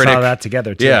We all saw that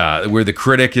together, too. Yeah, where the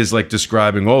critic is like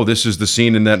describing, oh, this is the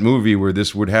scene in that movie where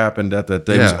this would happen. It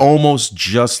was almost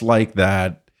just like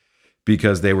that,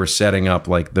 because they were setting up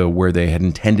like where they had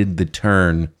intended the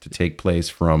turn to take place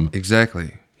from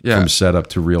exactly. Yeah. from setup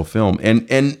to real film,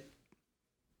 and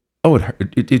oh, it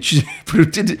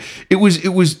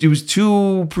was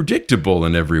too predictable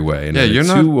in every way, and Yeah, you're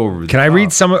too not- over. Can I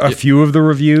read a few of the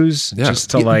reviews just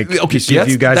to like okay? So give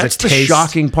you guys that's a taste? the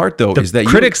shocking part, though, The is that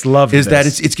critics loved that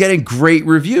this. it's getting great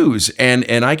reviews, and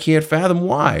I can't fathom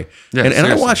why. Yeah, and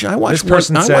I seriously. watch This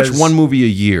person watch says- one movie a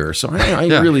year, so I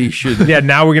Yeah. really should. Yeah,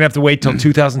 now we're gonna have to wait till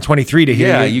 2023 to hear.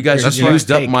 Yeah, you guys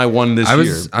used up my one this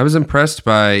year. I was impressed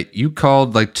by, you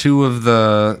called like two of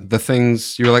the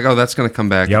things, you were like, oh, that's going to come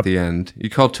back Yep. at the end. You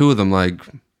called two of them like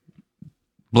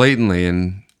blatantly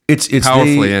and It's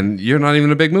powerfully, and you're not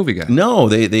even a big movie guy. No,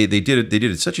 they did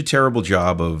it such a terrible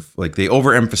job of, like, they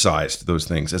overemphasized those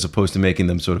things as opposed to making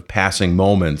them sort of passing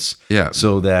moments. Yeah.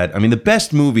 So that, I mean, the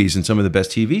best movies and some of the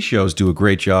best TV shows do a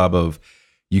great job of,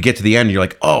 you get to the end and you're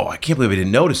like, oh, I can't believe I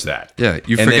didn't notice that. Yeah,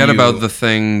 you And forget then about the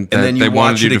thing that and then they you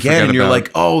wanted watch you it to again forget and you're about.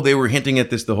 like, oh, they were hinting at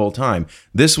this the whole time.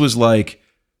 This was like,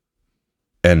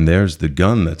 and there's the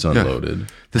gun that's unloaded.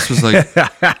 This was like,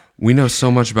 we know so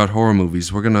much about horror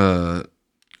movies. We're going to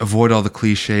avoid all the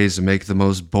cliches and make the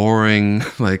most boring,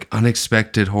 like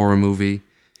unexpected horror movie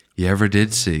you ever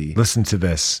did see. Listen to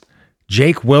this.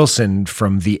 Jake Wilson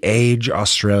from The Age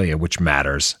Australia, which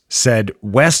matters, said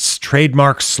West's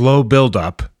trademark slow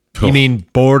buildup, you mean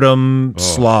boredom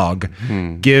slog,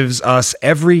 gives us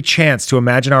every chance to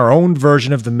imagine our own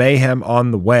version of the mayhem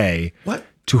on the way. What?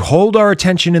 To hold our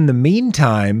attention in the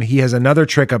meantime, he has another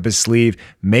trick up his sleeve,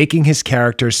 making his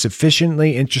characters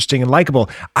sufficiently interesting and likable.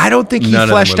 I don't think he None of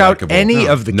them fleshed were out likable. any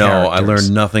of the characters. No, I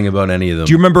learned nothing about any of them.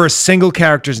 Do you remember a single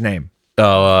character's name?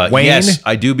 Wayne? Yes,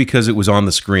 I do, because it was on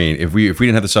the screen. If we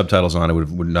didn't have the subtitles on, I would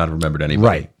not have remembered anybody.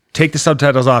 Right. Take the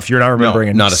subtitles off. You're not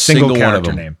remembering not a single single one of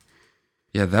character them. name.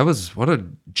 Yeah, that was, what a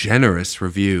generous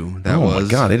review that Oh was. my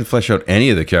god, they didn't flesh out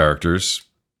any of the characters.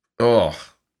 Oh,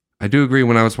 I do agree.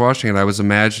 When I was watching it, I was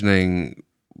imagining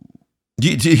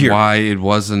why it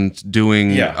wasn't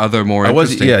doing other more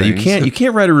interesting things. You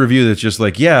can't write a review that's just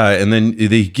like, and then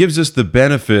it gives us the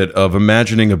benefit of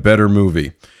imagining a better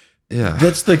movie. Yeah.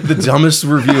 That's like the dumbest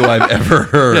review I've ever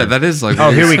heard. Yeah, that is like.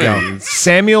 Oh, here we go.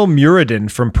 Samuel Muradin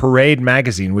from Parade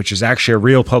Magazine, which is actually a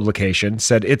real publication,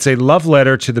 said it's a love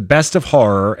letter to the best of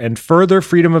horror and further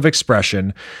freedom of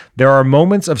expression. There are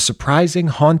moments of surprising,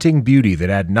 haunting beauty that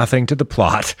add nothing to the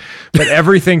plot, but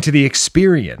everything to the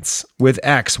experience. With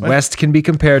X, West can be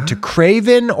compared to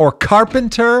Craven or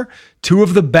Carpenter, two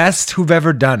of the best who've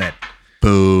ever done it.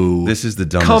 Boo. This is the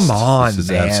dumbest. Come on, This is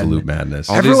man. absolute madness.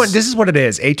 Everyone, this is what it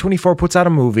is. A24 puts out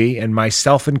a movie, and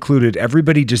myself included,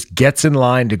 everybody just gets in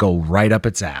line to go right up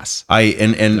its ass.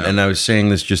 And I was saying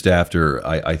this just after.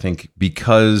 I think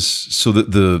because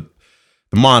the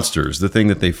monsters, the thing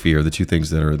that they fear, the two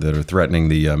things that are threatening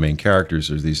the main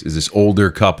characters is this older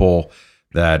couple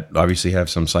that obviously have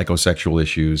some psychosexual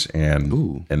issues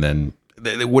and then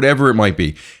whatever it might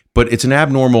be, but it's an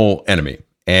abnormal enemy.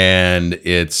 And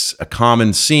it's a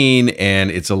common scene, and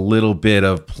it's a little bit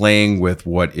of playing with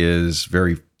what is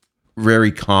very,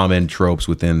 very common tropes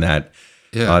within that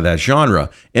that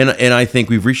genre. And I think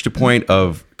we've reached a point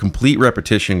of complete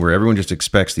repetition where everyone just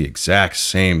expects the exact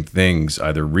same things,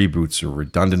 either reboots or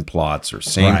redundant plots or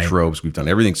same tropes. We've done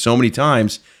everything so many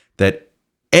times that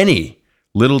any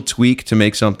little tweak to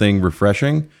make something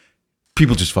refreshing,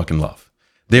 people just fucking love.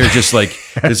 They're just like,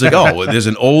 it's like, oh, there's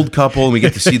an old couple and we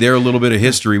get to see their little bit of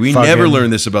history. We never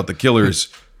learned this about the killers.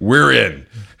 We're in.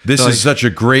 This Like- is such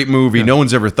a great movie. No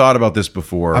one's ever thought about this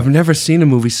before. I've never seen a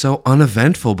movie so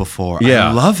uneventful before. Yeah.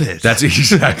 I love it. That's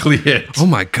exactly it. Oh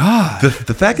my God.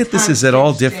 The fact that this is at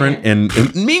all different, and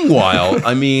meanwhile,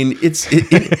 I mean, it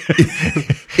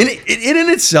in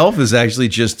itself is actually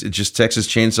just Texas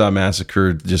Chainsaw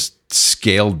Massacre just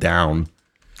scaled down.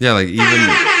 Yeah, like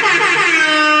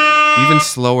even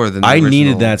slower than the I original.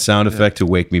 needed that sound effect to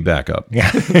wake me back up. Yeah.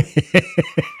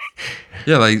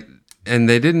 Yeah, like, and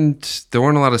there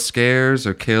weren't a lot of scares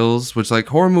or kills, which, like,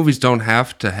 horror movies don't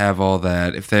have to have all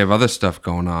that if they have other stuff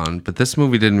going on. But this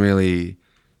movie didn't really,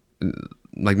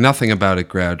 like, nothing about it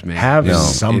grabbed me.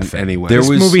 something. In any way. This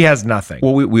movie has nothing.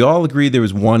 Well, we all agreed there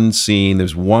was one scene,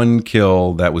 there's one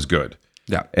kill that was good.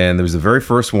 Yeah. And there was the very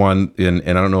first one, and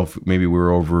I don't know if maybe we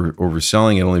were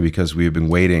overselling it only because we had been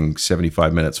waiting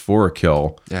 75 minutes for a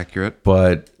kill. Accurate.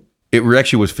 But it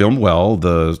actually was filmed well.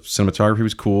 The cinematography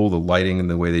was cool, the lighting and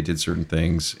the way they did certain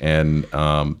things. And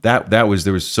of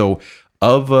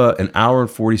an hour and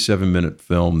 47-minute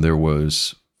film, there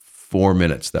was 4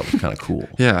 minutes that was kind of cool.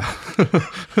 Yeah.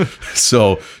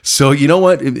 So you know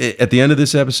what? At the end of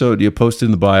this episode, you posted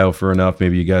in the bio for enough.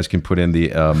 Maybe you guys can put in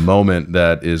the moment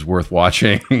that is worth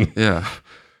watching. Yeah.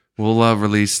 We'll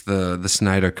release the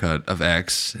Snyder cut of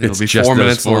X. It'll It's be just 4 those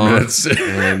minutes 4 long, minutes.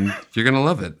 and you're gonna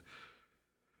love it.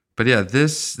 But yeah,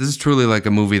 this is truly like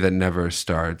a movie that never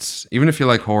starts. Even if you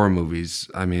like horror movies,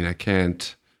 I mean, I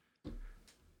can't.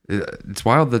 It's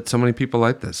wild that so many people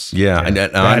like this. Yeah, and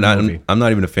movie. I'm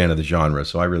not even a fan of the genre,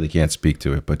 so I really can't speak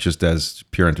to it. But just as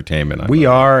pure entertainment, We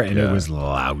are, and it was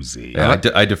lousy. Yeah,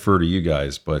 I defer to you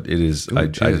guys, but it is. I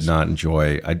did not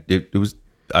enjoy.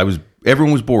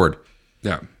 Everyone was bored.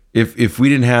 Yeah. If we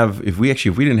didn't have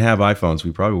iPhones,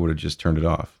 we probably would have just turned it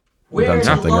off. Or done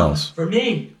something else. For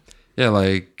me. Yeah,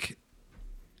 like,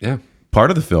 yeah.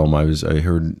 Part of the film, I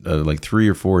heard like 3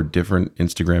 or 4 different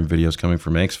Instagram videos coming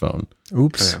from Hank's phone.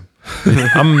 Oops.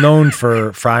 I'm known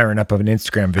for firing up of an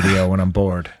Instagram video when I'm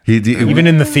bored. Even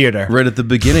in the theater. Right at the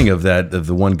beginning of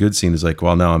the one good scene is like,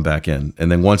 well, now I'm back in.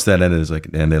 And then once that ended, it's like,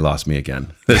 and they lost me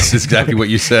again. That's exactly what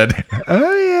you said.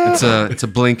 Oh, yeah. It's a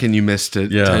blink and you missed it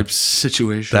type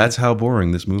situation. That's how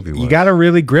boring this movie was. You got to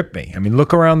really grip me. I mean,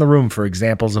 look around the room for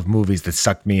examples of movies that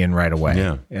sucked me in right away.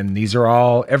 Yeah. And these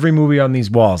are every movie on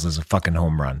these walls is a fucking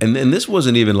home run. And this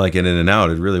wasn't even like an in and out.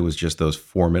 It really was just those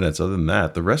 4 minutes. Other than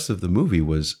that, the rest of the movie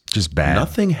was just bad.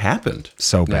 Nothing happened.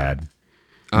 So bad.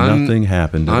 Nothing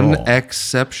happened at all.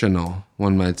 Unexceptional,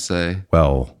 one might say.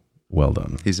 Well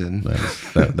done. He's in.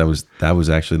 That was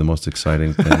actually the most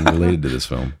exciting thing related to this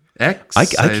film. I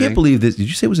Exciting. can't believe this. Did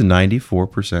you say it was a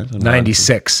 94%?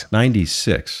 96.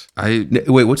 96.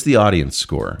 Wait, what's the audience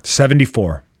score?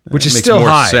 74. Which is makes still more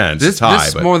high. sense. This It's high,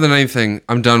 but more than anything,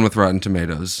 I'm done with Rotten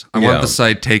Tomatoes. I want the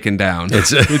site taken down.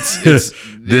 this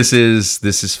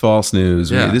is false news.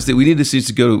 Yeah. We need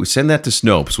to go to send that to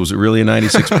Snopes. Was it really a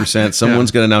 96%? Someone's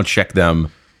going to now check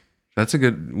them. That's a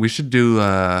good. We should do.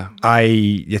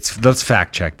 Let's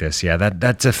fact check this. Yeah,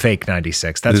 that's a fake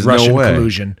 96. That's There's no Russian way.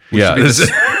 collusion. Yeah.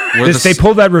 They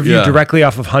pulled that review directly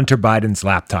off of Hunter Biden's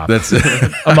laptop. That's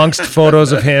amongst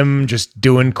photos of him just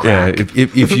doing crack. Yeah,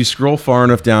 if you scroll far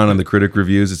enough down on the critic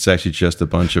reviews, it's actually just a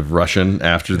bunch of Russian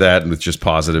after that with just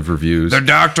positive reviews. They're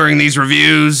doctoring these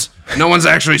reviews. No one's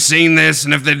actually seen this,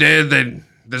 and if they did,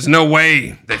 there's no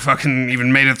way they fucking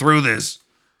even made it through this.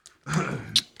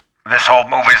 This whole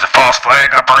movie's a false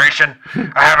flag operation.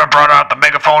 I haven't brought out the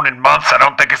megaphone in months. I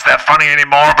don't think it's that funny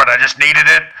anymore, but I just needed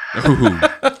it.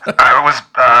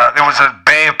 There was a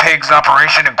Bay of Pigs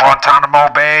operation in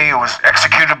Guantanamo Bay. It was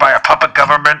executed by a puppet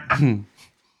government.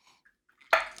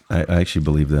 I actually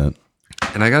believe that.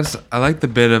 And I like the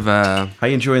bit of How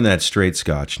you enjoying that straight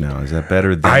scotch now? Is that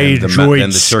better than I enjoyed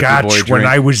than the Turkey scotch Boy when drink?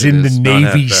 I was in the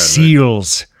Navy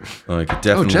SEALs. Like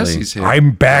definitely. Jesse's here.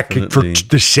 I'm back for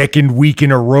the second week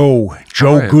in a row.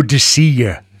 Joe, right. good to see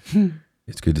you.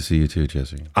 It's good to see you too,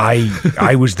 Jesse.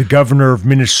 I was the governor of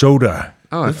Minnesota.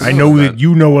 Oh, I know that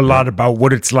you know a lot about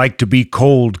what it's like to be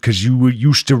cold because you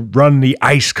used to run the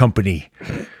ice company.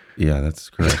 Yeah, that's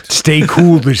correct. Stay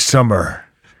cool this summer.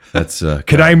 That's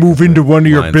Can I move into one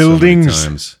of your line so many buildings?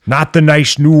 times. Not the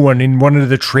nice new one, in one of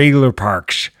the trailer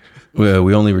parks. Well,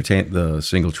 we only retain the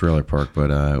single trailer park,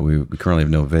 but we currently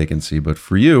have no vacancy. But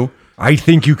for you, I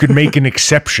think you could make an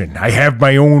exception. I have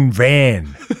my own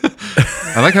van.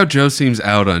 I like how Joe seems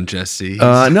out on Jesse. no,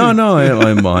 I'm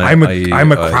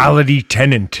a quality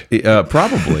tenant.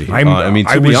 Probably. I mean,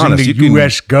 to I be was honest, in the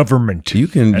U.S. government.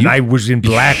 and I was in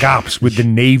Black Ops with the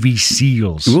Navy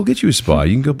SEALs. We'll get you a spot.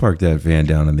 You can go park that van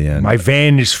down in the end. My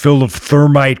van is full of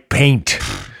thermite paint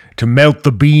to melt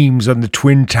the beams on the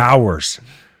Twin Towers.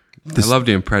 I love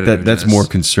doing Predator. That's more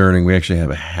concerning. We actually have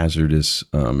a hazardous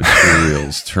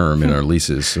materials term in our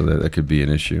leases, so that could be an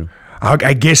issue.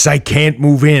 I guess I can't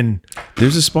move in.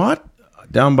 There's a spot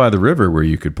down by the river where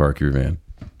you could park your van.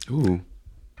 Ooh.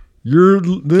 You're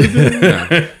living.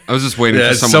 Yeah. I was just waiting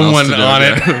for someone else to do on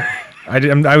it.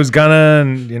 I was gonna,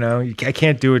 and I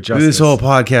can't do it justice. This whole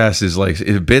podcast is like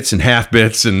bits and half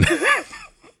bits and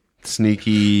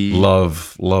sneaky.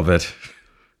 Love it.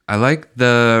 I like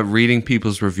the reading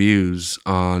people's reviews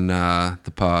on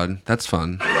the pod. That's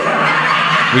fun.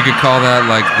 We could call that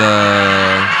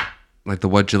like the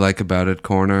 "What'd you like about it"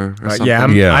 corner or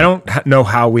something. Yeah, I don't know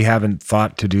how we haven't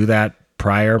thought to do that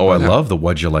prior. Oh, I love the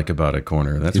 "What'd you like about it"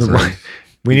 corner. That's right.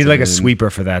 We need like a sweeper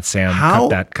for that, Sam.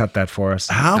 Cut that for us.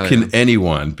 How can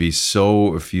anyone be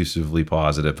so effusively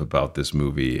positive about this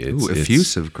movie? It's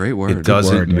effusive, great word. It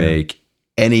doesn't make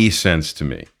any sense to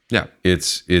me. Yeah,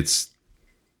 it's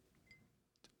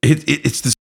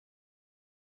the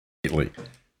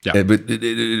yeah. But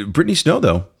Brittany Snow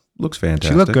though looks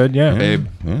fantastic. She looked good, yeah. Babe.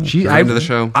 Yeah. She into the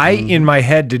show. I in my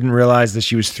head didn't realize that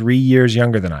she was 3 years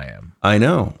younger than I am. I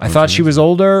know. I thought she was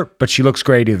older, but she looks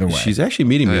great either way. She's actually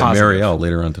meeting me at Marielle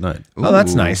later on tonight. Ooh. Oh,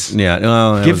 that's nice.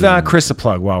 Yeah. Give Chris a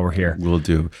plug while we're here. We'll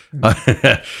do.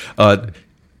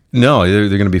 No, they're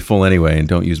going to be full anyway, and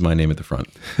don't use my name at the front.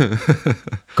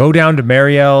 Go down to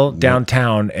Marielle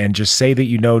downtown and just say that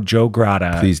you know Joe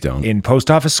Grata. Please don't. In Post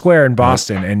Office Square in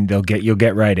Boston, and you'll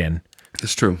get right in.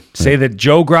 It's true. Say that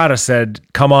Joe Grata said,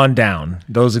 "Come on down."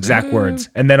 Those exact words,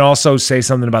 and then also say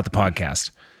something about the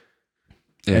podcast.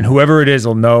 Yeah. And whoever it is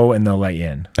will know, and they'll let you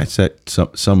in. I said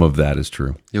some of that is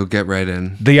true. You'll get right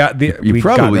in. We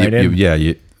probably got right in.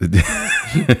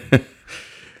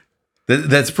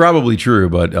 That's probably true,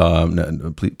 but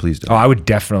no, please don't. Oh, I would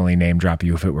definitely name drop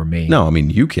you if it were me. No, I mean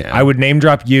you can. I would name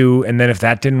drop you, and then if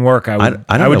that didn't work, I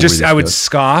would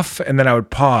scoff, and then I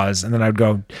would pause, and then I would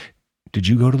go, "Did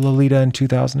you go to Lolita in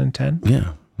 2010?"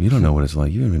 Yeah. You don't know what it's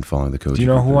like. You haven't been following the coach. Do you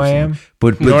know who I am?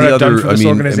 But you know what I've done for this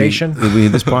organization? I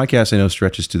mean, this podcast I know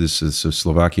stretches to this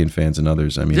Slovakian fans and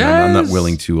others. I mean, yes. I'm not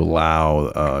willing to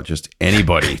allow just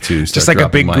anybody to start just like a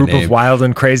big group name. of wild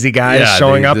and crazy guys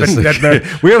showing up and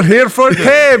we're here for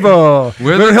table.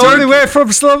 We're all the way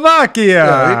from Slovakia.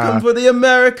 Yeah, we come for the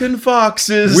American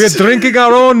foxes. We're drinking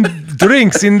our own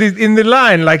drinks in the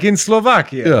line, like in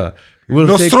Slovakia. Yeah. We'll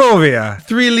Nostrovia.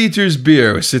 3 liters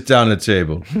beer. We'll sit down at a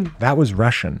table. That was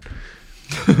Russian.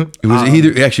 It was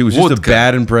just a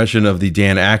bad impression of the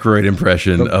Dan Aykroyd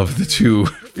impression of the two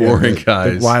foreign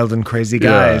guys. The wild and crazy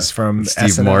guys from Steve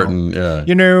SNL. Martin. Yeah.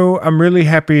 I'm really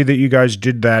happy that you guys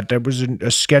did that. That was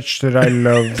a sketch that I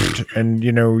loved. And,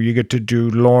 you get to do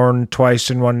Lorne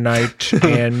twice in one night.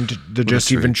 And the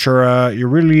Jesse Ventura. You're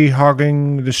really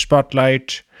hogging the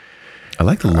spotlight. I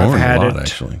like the Lorne a lot,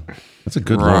 actually. That's a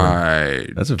good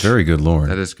Lorne. That's a very good Lorne.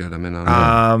 That is good. I'm in on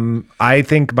that. I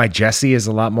think my Jesse is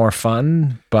a lot more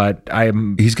fun, but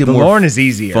he's good. Lorne is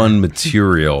easier. Fun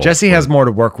material. Jesse has more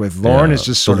to work with. Lorne is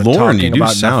just sort of Lorne, talking you do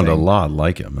about sound nothing. a lot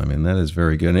like him. I mean, that is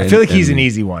very good. I feel like he's an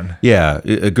easy one. Yeah,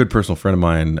 a good personal friend of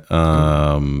mine.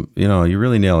 You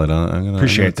really nail it. I'm gonna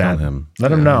appreciate that. Tell him.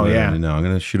 Let him know. I'm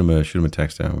gonna shoot him a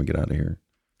text out when we get out of here.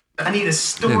 I need a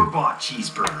store-bought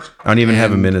cheeseburger. I don't even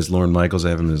have him in as Lorne Michaels.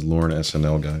 I have him as Lorne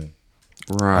SNL guy.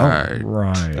 Right. Oh,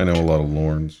 right. I know a lot of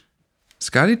Lornes.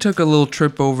 Scotty took a little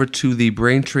trip over to the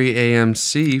Braintree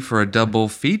AMC for a double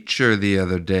feature the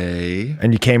other day.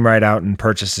 And you came right out and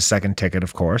purchased a second ticket,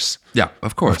 of course. Yeah,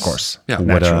 of course. Of course. Yeah,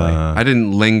 naturally. I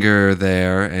didn't linger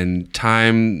there and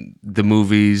time the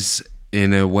movies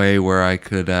in a way where I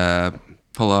could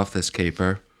pull off this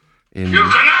caper in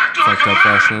fucked up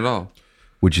fashion at all.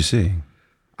 What'd you see?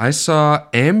 I saw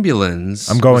Ambulance.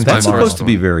 I'm going That's supposed to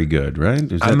be very good, right?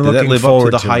 Did that live up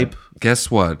to the hype? Guess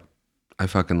what? I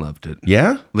fucking loved it.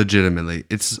 Yeah? Legitimately.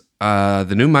 It's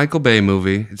the new Michael Bay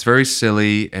movie. It's very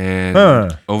silly and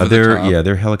over the top. Yeah,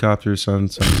 they're helicopter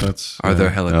sunsets. Are there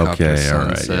helicopter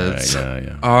sunsets?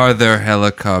 Yeah. Are there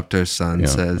helicopter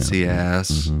sunsets? He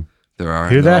asks. Mm-hmm. There are.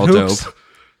 Hear They're that, all Hoops? dope.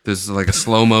 There's like a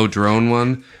slow-mo drone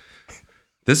one.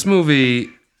 This movie,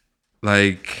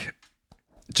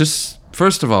 just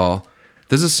first of all,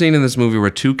 there's a scene in this movie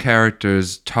where two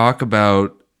characters talk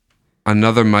about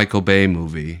another Michael Bay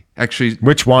movie. Actually,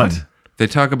 which one? They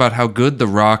talk about how good The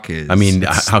Rock is. I mean,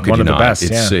 how could one you of the not?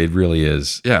 best, It really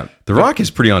is. Yeah. The Rock is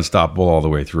pretty unstoppable all the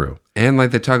way through. And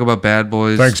like they talk about Bad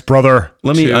Boys. Thanks, brother.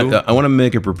 Let me. Two. I want to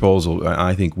make a proposal.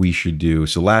 I think we should do.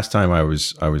 So last time I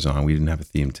was on, we didn't have a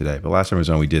theme today, but last time I was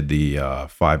on, we did the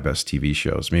 5 best TV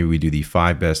shows. Maybe we do the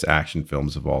 5 best action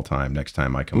films of all time next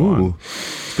time I come on.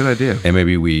 It's a good idea. And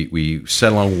maybe we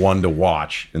settle on one to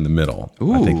watch in the middle.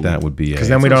 I think that would be Because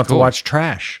then we don't have cool. to watch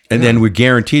trash. And then we're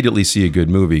guaranteed to at least see a good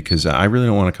movie. Because I really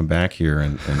don't want to come back here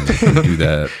and do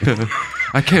that.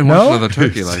 I can't watch another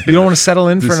turkey like You don't want to settle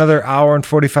in for another hour and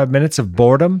 45 minutes of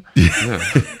boredom? Yeah.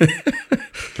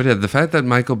 But yeah, the fact that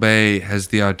Michael Bay has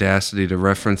the audacity to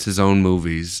reference his own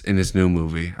movies in his new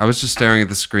movie. I was just staring at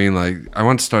the screen like, I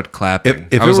want to start clapping.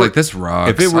 If I it was were- like, this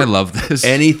rocks. if it were I love this.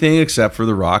 Anything except for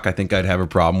The Rock, I think I'd have a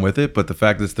problem with it. But the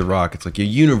fact that it's The Rock, it's like you're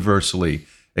universally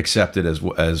accepted as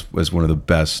one of the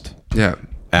best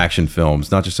action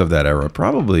films, not just of that era,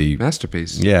 probably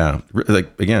masterpiece. Yeah,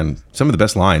 like again, some of the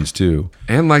best lines too.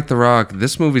 And like The Rock,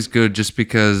 this movie's good just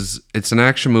because it's an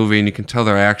action movie and you can tell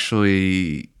they're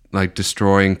actually like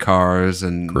destroying cars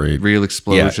and real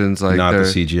explosions. Yeah, like not the they're-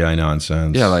 CGI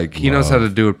nonsense. Yeah, like he knows how to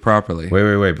do it properly.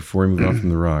 Wait! Before we move on from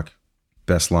The Rock,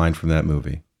 best line from that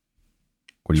movie.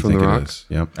 What do you From think The it Rock? is?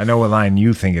 Yep. I know what line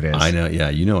you think it is. I know. Yeah,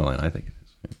 you know what line I think it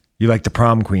is. You like the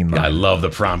prom queen line. I love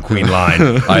the prom queen line.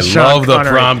 I Sean love the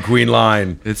Connery. prom queen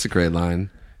line. It's a great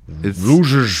line.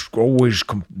 Losers always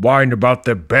whine about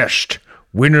their best.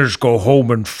 Winners go home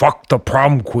and fuck the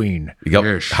prom queen.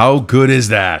 How good is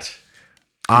that?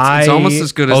 It's almost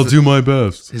as good as I'll do my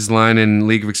best. His line in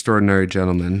League of Extraordinary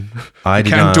Gentlemen. I You did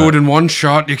can't not- do it in one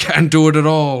shot. You can't do it at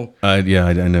all. I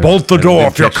know. Bolt the I door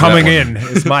didn't if you're catch that coming one. in.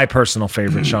 Is my personal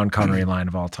favorite Sean Connery line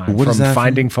of all time. What is From that from?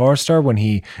 Finding Forrester when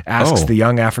he asks Oh. the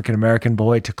young African American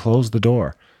boy to close the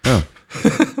door. Oh.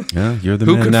 Yeah, you're the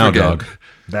Who man could now, forget? dog.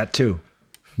 That too.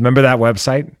 Remember that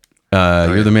website?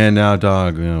 You're the man now,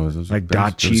 dog. You know, it was, Like it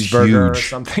Dot was Cheeseburger or huge.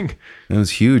 something. It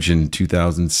was huge in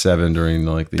 2007 during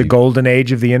like The golden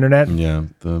age of the internet. Yeah,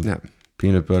 the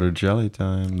peanut butter jelly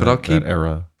time. But I'll keep that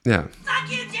era. Yeah.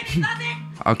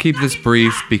 I'll keep this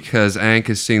brief because Ank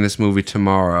is seeing this movie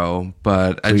tomorrow.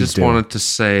 But I Please just do. wanted to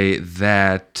say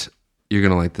that you're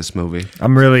gonna like this movie.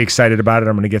 I'm really excited about it.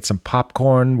 I'm going to get some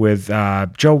popcorn with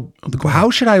Joe. How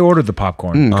should I order the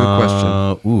popcorn? Good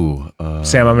question.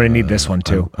 Sam, I'm going to need this one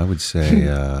too. I would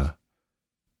say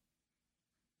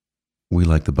we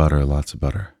like the butter, lots of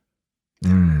butter.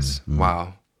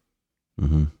 Wow.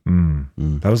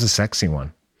 Mm-hmm. That was a sexy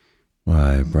one. Well,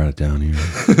 I brought it down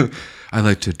here. I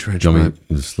like to drench Do you my want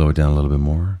me to slow it down a little bit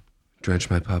more?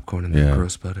 drench my popcorn in that Yeah.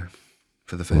 gross butter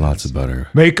for the fans. Lots of butter.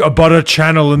 Make a butter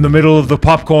channel in the middle of the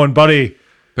popcorn, buddy.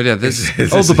 But yeah, this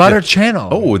is Oh, the butter channel.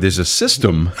 Oh, there's a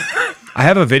system. I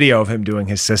have a video of him doing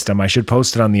his system. I should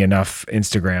post it on the Enough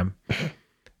Instagram.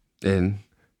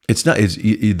 It's not. It's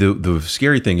the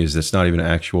scary thing is it's not even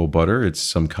actual butter. It's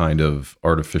some kind of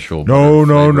artificial. No,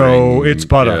 butter no, flavoring. no. It's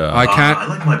butter. Yeah. I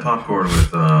like my popcorn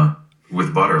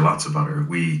with butter, lots of butter.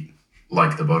 We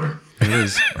like the butter. It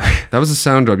is. That was a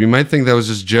sound drop. You might think that was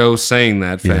just Joe saying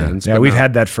that, fans. Yeah, but we've no.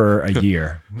 had that for a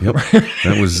year. Yep.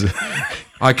 That was.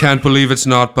 I can't believe it's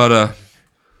not butter.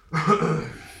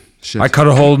 Shit. I cut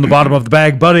a hole in the bottom of the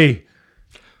bag, buddy.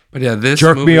 But yeah, this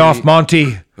Jerk movie, me off,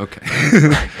 Monty. Okay.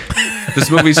 This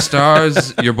movie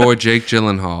stars your boy Jake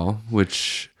Gyllenhaal,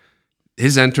 which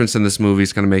his entrance in this movie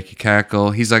is going to make you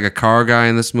cackle. He's like a car guy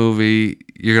in this movie.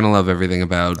 You're going to love everything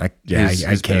about I his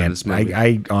bit in can't. this movie.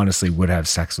 I honestly would have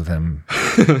sex with him.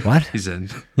 What? He's in.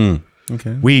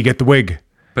 Okay. We get the wig.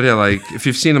 But yeah, like if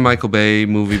you've seen a Michael Bay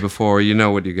movie before, you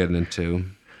know what you're getting into.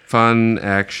 Fun,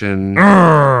 action.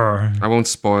 I won't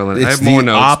spoil it. I It's have more the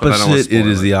notes, but I don't want to opposite. spoil It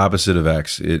is the opposite of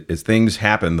X. It's things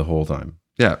happen the whole time.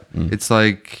 Yeah. It's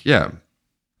like, yeah.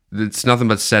 It's nothing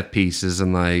but set pieces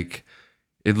and like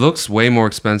it looks way more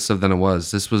expensive than it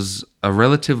was. This was a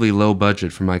relatively low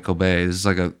budget for Michael Bay. This is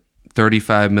like a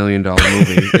 $35 million movie.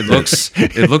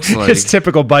 It looks like His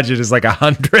typical budget is like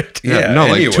 100. Yeah, no,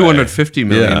 anyway. like 250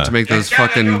 million Yeah. to make those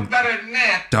fucking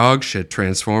dog shit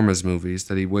Transformers movies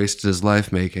that he wasted his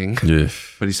life making. Yeah.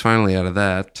 But he's finally out of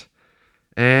that.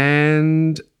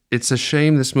 And it's a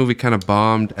shame this movie kind of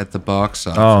bombed at the box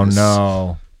office. Oh,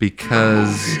 no.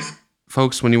 Because,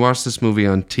 folks, when you watch this movie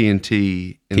on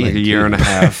TNT in like a TNT. year and a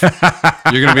half,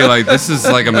 you're going to be like, this is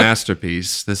like a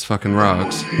masterpiece. This fucking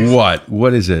rocks. What?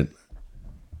 What is it?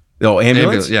 Oh,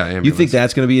 ambulance. Yeah, ambulance. You think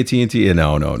that's going to be a TNT?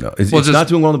 No. It's Well, not just-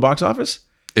 doing well in the box office.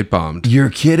 It bombed. You're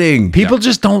kidding. People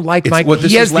just don't like It's- Michael. what,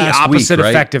 this He was has the last opposite week, right?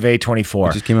 effect of A24.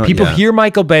 It just came out, People yeah. hear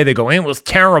Michael Bay, they go, "It was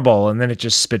terrible," and then it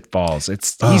just spitballs.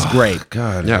 He's great.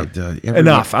 God, Yeah.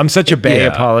 Enough. I'm such a Bay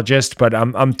Yeah. apologist, but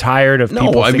I'm tired of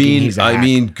people No, I thinking mean, he's a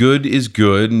hack. good is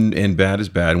good and bad is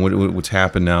bad. And what's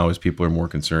happened now is people are more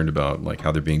concerned about like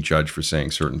how they're being judged for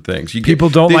saying certain things. People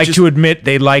don't they like just- to admit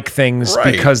they like things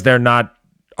Right. because they're not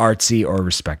artsy or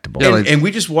respectable. And we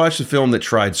just watched a film that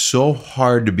tried so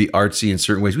hard to be artsy in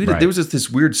certain ways. Right. There was this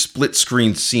weird split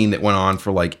screen scene that went on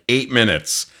for like 8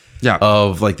 minutes Yeah.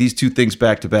 of like these two things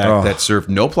back to back Oh. that served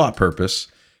no plot purpose,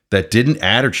 that didn't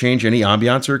add or change any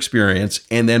ambiance or experience.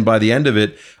 And then by the end of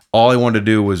it, all I wanted to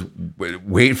do was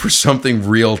wait for something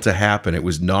real to happen. It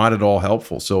was not at all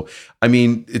helpful. So, I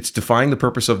mean, it's defying the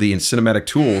purpose of the cinematic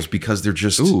tools because they're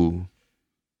just,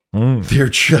 they're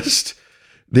just,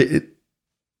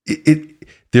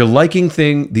 they're liking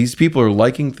these people are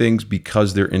liking things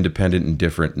because they're independent and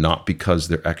different, not because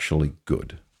they're actually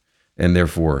good. And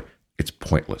therefore, it's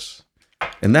pointless.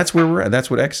 And that's where we're at. That's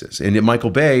what X is. And in Michael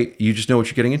Bay, you just know what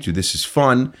you're getting into. This is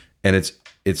fun, and it's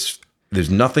there's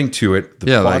nothing to it.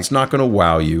 The plot's not going to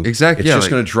wow you. Exactly. It's just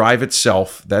going to drive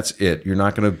itself. That's it. You're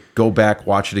not going to go back,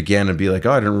 watch it again, and be like,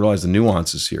 "Oh, I didn't realize the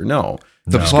nuances here." No,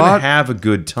 The you're just plot- going to have a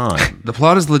good time. The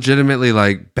plot is legitimately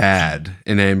like bad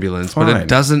in Ambulance, but Fine. it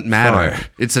doesn't matter. Fine.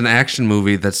 It's an action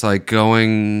movie that's like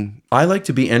going. I like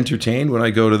to be entertained when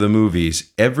I go to the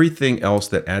movies. Everything else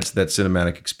that adds to that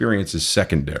cinematic experience is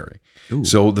secondary.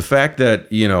 So the fact that,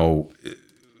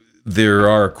 there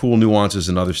are cool nuances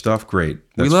and other stuff, great.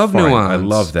 We That's love fine. nuance. I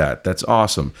love that. That's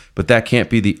awesome. But that can't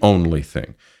be the only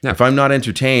thing. Yeah. If I'm not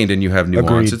entertained and you have nuance,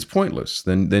 Agreed. it's pointless.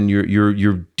 Then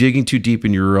you're digging too deep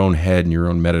in your own head and your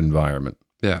own meta environment.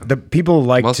 Yeah. The people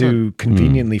like Well to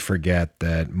conveniently forget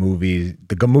that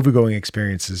the movie-going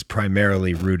experience is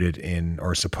primarily rooted in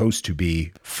or supposed to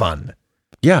be fun.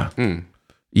 Yeah.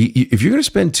 If you're going to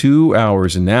spend 2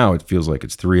 hours, and now it feels like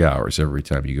it's 3 hours every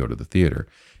time you go to the theater.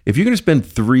 If you're going to spend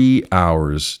 3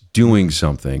 hours doing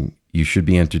something, you should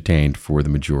be entertained for the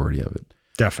majority of it.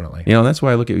 Definitely. That's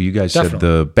why I look at what you guys said.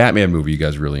 The Batman movie you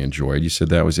guys really enjoyed. You said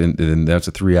that was and that's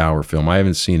a 3 hour film. I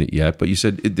haven't seen it yet, but you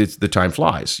said it's the time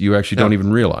flies. You actually don't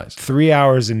even realize. 3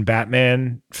 hours in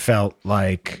Batman felt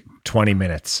like 20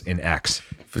 minutes in X.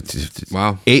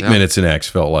 Wow. 8 minutes in X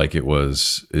felt like it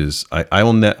was.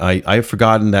 I've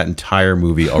forgotten that entire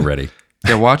movie already.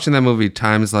 Yeah, watching that movie,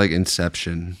 time is like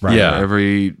Inception. Right. Yeah.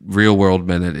 Every real world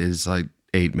minute is like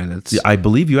 8 minutes. I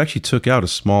believe you actually took out a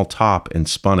small top and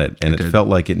spun it, and it did. felt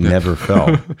like it never fell.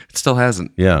 It still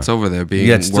hasn't. Yeah. It's over there being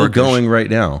it's still workers. going right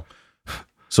now.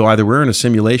 So either we're in a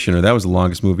simulation or that was the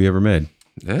longest movie ever made.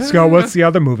 Yeah. Scott, what's the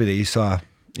other movie that you saw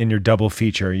in your double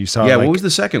feature? You saw What was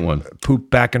the second one? Poop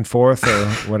Back and Forth or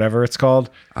whatever it's called?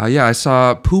 Yeah, I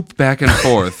saw Poop Back and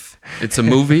Forth. It's a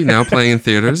movie now playing in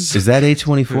theaters. Is that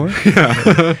A24?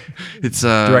 Yeah. It's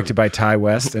Directed by Ty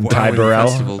West and Wow, Ty in Burrell,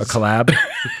 festivals. a collab.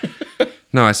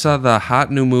 No, I saw the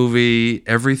hot new movie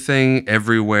Everything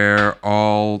Everywhere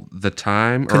All the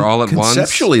Time or All at Once.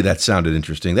 Conceptually, that sounded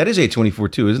interesting. That is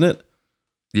A24 too, isn't it?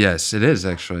 Yes, it is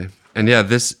actually. And yeah,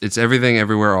 it's Everything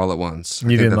Everywhere All at Once. I You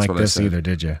think didn't that's like what I this said. either,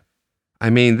 did you? I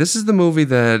mean, this is the movie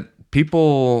that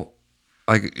people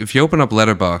like. If you open up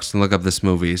Letterboxd and look up this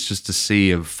movie, it's just a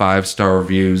sea of 5-star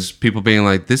reviews. People being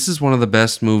like, "This is one of the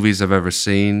best movies I've ever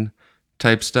seen,"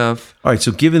 type stuff. All right.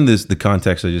 So, given the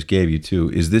context I just gave you too,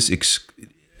 is this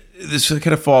this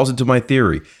kind of falls into my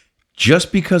theory?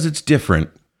 Just because it's different,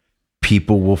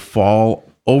 people will fall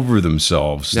over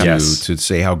themselves to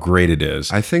say how great it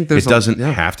is. I think it doesn't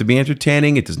have to be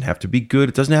entertaining. It doesn't have to be good.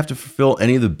 It doesn't have to fulfill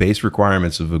any of the base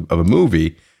requirements of a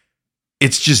movie.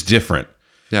 It's just different.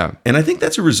 Yeah. And I think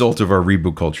that's a result of our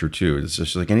reboot culture too. It's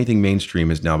just like anything mainstream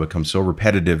has now become so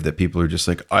repetitive that people are just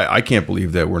like, I can't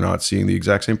believe that we're not seeing the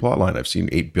exact same plot line I've seen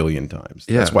 8 billion times.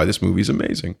 Yeah. That's why this movie's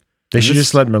amazing. They should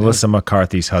just let Melissa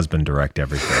McCarthy's husband direct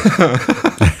everything.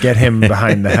 Get him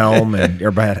behind the helm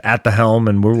or at the helm,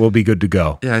 and we'll be good to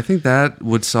go. Yeah, I think that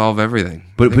would solve everything.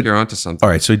 But you're onto something. All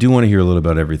right, so I do want to hear a little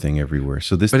about Everything Everywhere.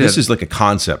 So this is like a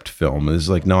concept film. It's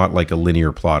like not like a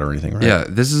linear plot or anything, right? Yeah,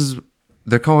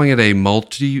 they're calling it a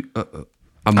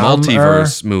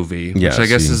multiverse movie, which I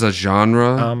guess is a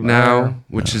genre now,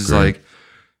 which is like,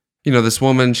 this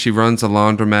woman, she runs a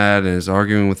laundromat and is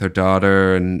arguing with her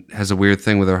daughter and has a weird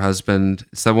thing with her husband.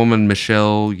 It's that woman,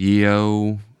 Michelle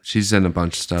Yeoh. She's in a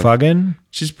bunch of stuff. Fuggin'?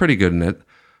 She's pretty good in it.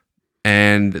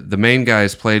 And the main guy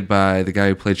is played by the guy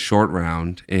who played Short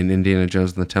Round in Indiana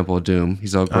Jones and the Temple of Doom.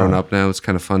 He's all grown up now. It's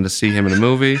kind of fun to see him in a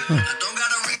movie.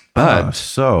 But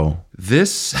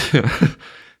this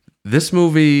this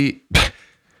movie,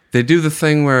 they do the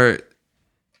thing where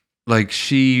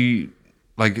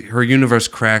like her universe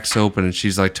cracks open and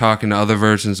she's like talking to other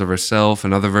versions of herself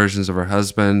and other versions of her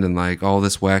husband and like all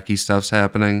this wacky stuff's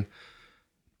happening.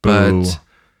 Boo. But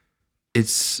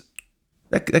it's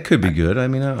That could be good. I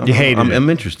mean, You hated it. I'm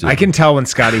interested. I can tell when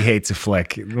Scotty hates a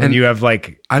flick when And you have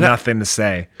like I don't- nothing to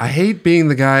say. I hate being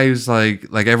the guy who's like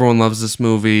everyone loves this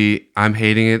movie. I'm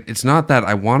hating it. It's not that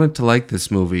I wanted to like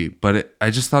this movie, but I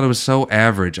just thought it was so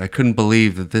average. I couldn't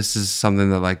believe that this is something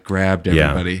that like grabbed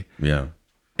everybody. Yeah.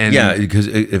 And Yeah, because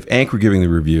if Ank were giving the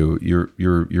review,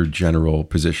 your general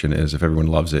position is if everyone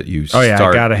loves it, you I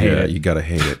gotta hate it. You gotta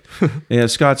hate it. Yeah,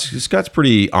 Scott's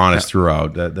pretty honest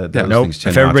throughout. Those Nope. things tend If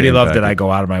not to everybody loved it, impact I go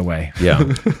out of my way. Yeah.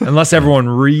 Unless everyone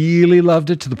really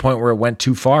loved it to the point where it went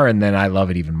too far, and then I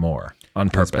love it even more on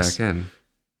Goes purpose. back in.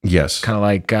 Yes. Kind of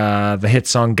like the hit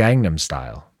song Gangnam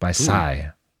Style by Psy.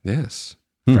 Yes.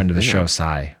 Friend of the show,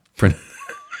 Psy.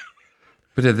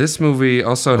 But yeah, this movie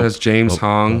also has James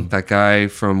Hong, that guy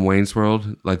from Wayne's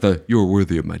World, like the "You're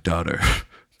worthy of my daughter."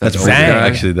 That's Zang. Zang.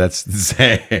 Actually, that's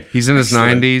Zang. He's in his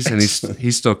Excellent. 90s and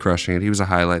he's still crushing it. He was a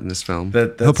highlight in this film.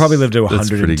 He'll probably live to that's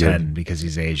pretty 110 good. because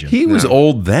he's Asian. He was Yeah.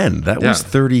 old then. That was Yeah.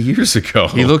 30 years ago.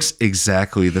 He looks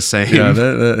exactly the same. Yeah,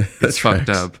 that It's fucked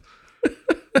up.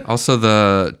 Also,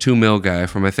 the 2 Mil guy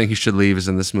from I Think You Should Leave is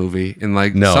in this movie in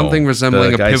like No, something resembling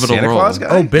the a guy pivotal Santa role. Claus guy?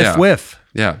 Oh, Biff Yeah. Whiff.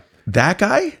 Yeah, That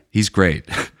guy? he's great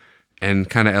and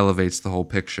kind of elevates the whole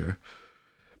picture.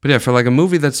 But yeah, for like a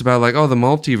movie that's about like, oh, the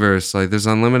multiverse, like there's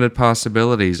unlimited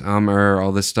possibilities,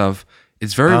 all this stuff.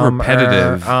 It's very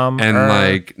repetitive and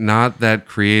like not that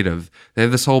creative. They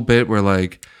have this whole bit where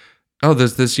like, oh,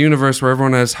 there's this universe where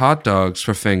everyone has hot dogs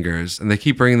for fingers, and they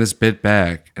keep bringing this bit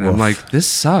back, and I'm like, this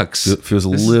sucks. It feels a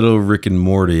This- little Rick and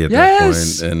Morty at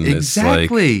Yes, that point, and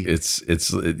exactly. it's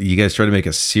you guys try to make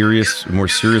a more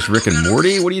serious Rick and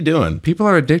Morty. What are you doing? People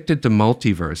are addicted to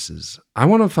multiverses. I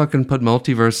want to fucking put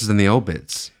multiverses in the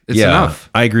obits. It's enough.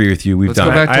 I agree with you. We've Let's done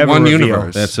go it. back I to have a one reveal.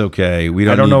 universe. That's okay. We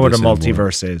don't. I don't need know what a this anymore.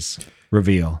 multiverse is.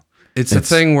 Reveal. It's a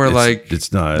thing where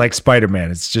It's not Like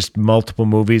Spider-Man. It's just multiple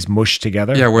movies mushed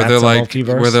together. yeah, where That's they're a like,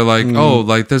 multiverse? oh,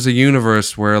 like there's a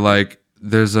universe where like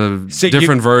there's a So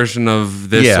different version of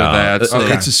this or that. So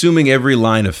It's assuming every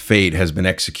line of fate has been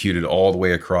executed all the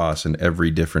way across in every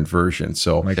different version.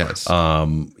 So, Yes.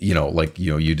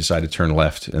 you decide to turn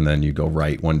left and then you go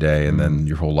right one day and then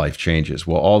your whole life changes.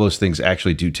 Well, all those things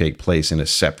actually do take place in a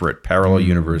separate parallel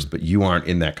universe, but you aren't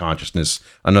in that consciousness.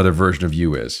 Another version of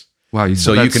you is. wow, you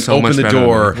So said you that can so open much the better than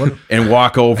door me. and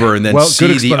walk over and then Well, see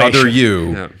good the other explanation.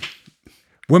 you. Yeah.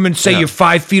 Women say you're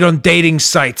 5 feet on dating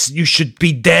sites. You should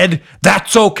be dead.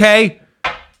 That's okay.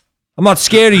 I'm not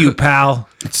scared of you, pal.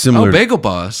 It's similar. Oh, Bagel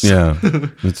Boss. Yeah.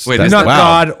 Wait, You're is not wow.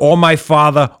 God or my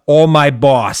father or my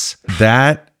boss.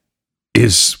 That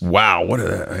is wow.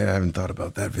 I haven't thought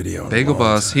about that video. in a Bagel long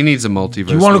Boss. time. He needs a multiverse.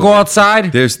 Do you want to go movie.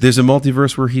 outside? There's a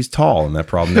multiverse where he's tall and that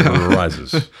problem never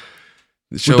arises.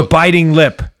 With the biting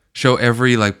lip. Show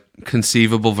every like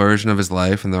conceivable version of his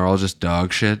life, and they're all just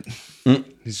dog shit.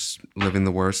 He's just living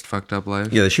the worst fucked up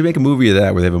life. Yeah, they should make a movie of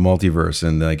that where they have a multiverse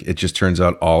and like it just turns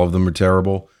out all of them are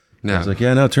terrible. Yeah. It's like,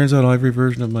 yeah, no, it turns out every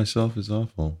version of myself is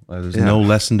awful. There's no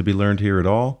lesson to be learned here at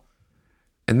all.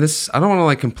 And this, I don't want to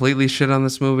like completely shit on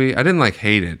this movie. I didn't like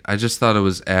hate it. I just thought it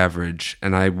was average,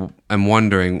 and I'm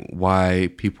wondering why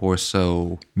people were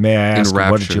so. May I ask,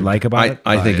 what did you enraptured like about it?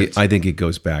 I think it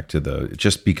goes back to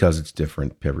just because it's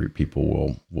different,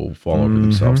 people will fall over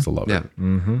themselves to love Yeah.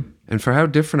 it. And for how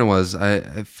different it was,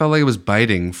 I felt like it was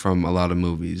biting from a lot of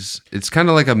movies. It's kind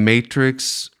of like a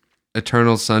Matrix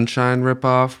Eternal Sunshine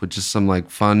ripoff with just some like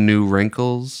fun new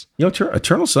wrinkles. You know,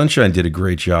 Eternal Sunshine did a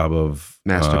great job of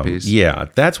Masterpiece. Yeah,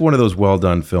 that's one of those well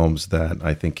done films that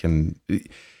I think can.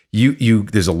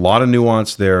 There's a lot of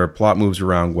nuance there. Plot moves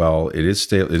around well. It is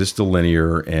still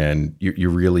linear, and you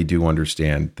really do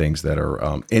understand things that are.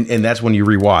 And that's when you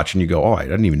rewatch and you go, oh, I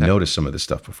didn't even notice some of this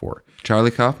stuff before.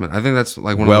 Charlie Kaufman. I think that's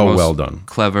like one of the most well done,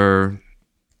 clever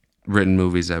written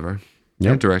movies ever.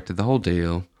 Yep. And directed the whole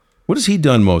deal. What has he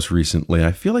done most recently?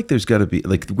 I feel like there's got to be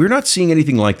like we're not seeing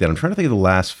anything like that. I'm trying to think of the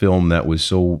last film that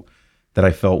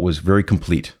I felt was very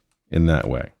complete in that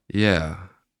way. Yeah.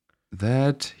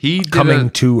 That he did Coming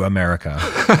to America,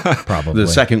 probably. The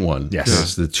second one,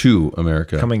 Yes. the To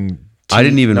America. Coming. I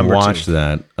didn't even number watch 2.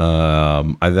 that.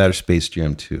 Either that or Space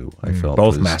Jam 2. I felt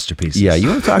both was- masterpieces. Yeah, you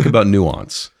want to talk about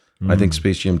nuance? I think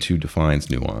Space Jam 2 defines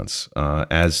nuance,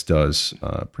 as does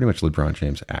pretty much LeBron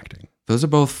James acting. Those are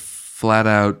both flat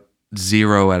out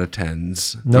 0 out of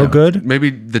 10s. No good? Maybe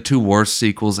the 2 worst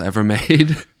sequels ever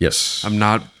made. Yes, I'm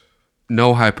not,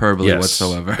 no hyperbole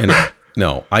whatsoever. And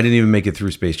no, I didn't even make it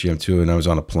through Space Jam 2, and I was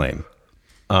on a plane.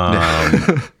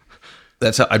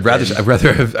 That's how I'd rather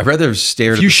have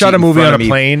stared. If you at the shut seat a in movie front on a of me.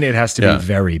 plane, it has to Yeah. be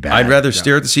very bad. I'd rather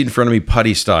stare at the seat in front of me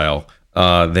putty style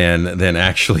than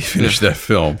actually finish that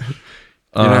film.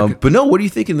 But no, what do you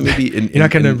think in the movie? You're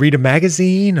not going to read a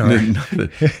magazine? Or?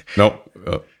 Nope.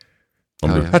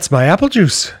 That's my apple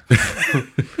juice.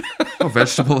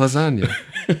 Vegetable lasagna.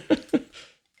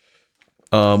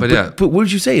 But what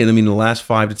did you say? I mean, the last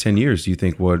 5 to 10 years, do you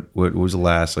think what was the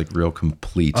last like real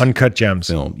complete Uncut Gems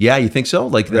film? Yeah, you think so?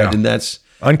 Like that, and that's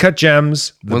Uncut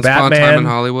Gems, the Once Batman, Upon a Time in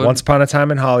Hollywood. Once Upon a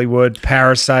Time in Hollywood,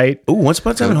 Parasite. Oh, Once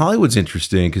Upon a Time in Hollywood's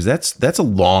interesting because that's a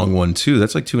long one too.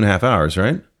 That's like 2.5 hours,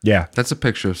 right? Yeah, That's a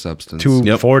picture of substance.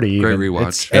 240. Great even. rewatch.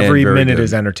 It's, every And very minute good.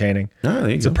 is entertaining. Oh, there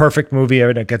you It's go. a perfect movie,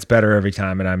 and it gets better every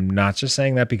time. And I'm not just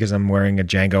saying that because I'm wearing a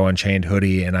Django Unchained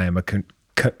hoodie, and I am like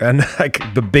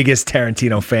the biggest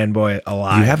Tarantino fanboy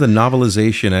alive. You have the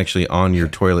novelization actually on your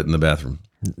toilet in the bathroom.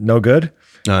 No good.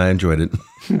 I enjoyed it.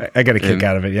 I got a kick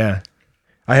out of it. Yeah,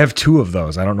 I have 2 of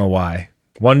those. I don't know why.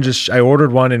 I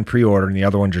ordered one in pre-order, and the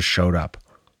other one just showed up.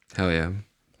 Hell yeah.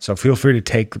 So feel free to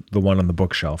take the one on the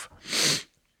bookshelf.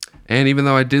 And even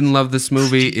though I didn't love this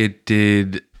movie, it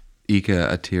did eke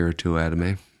a tear or two out of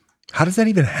me. How does that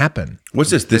even happen? What's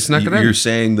this? This Snuck it in. you're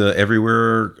saying the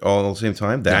everywhere all at the same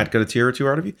time? That got a tear or two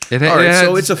out of you? It all right,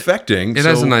 so has- it's affecting. It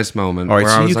has a nice moment. All right,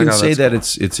 where I so was you like, can oh, say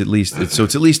that's that cool.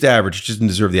 it's at least average. It just didn't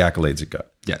deserve the accolades it got.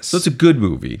 Yes. So it's a good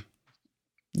movie.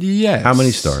 Yes. How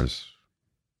many stars?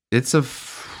 It's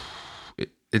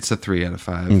a 3 out of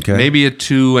 5. Okay. Maybe a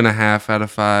 2.5 out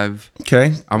of 5.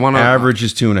 Okay. I want to Average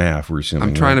is 2.5. We're assuming.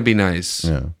 I'm trying to be nice.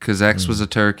 Yeah. Because X was a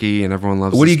turkey and everyone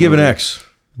loves What do you this give an movie. X?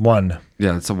 1.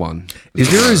 Yeah, it's a 1. Is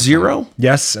there a 0?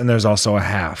 Yes, and there's also a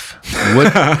half.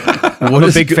 What? I'm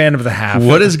a big fan of the half.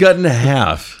 What has gotten a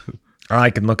half? I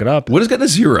can look it up. What has gotten a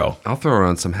 0? I'll throw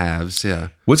around some halves, yeah.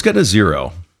 What's gotten a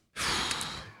 0?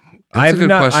 That's a good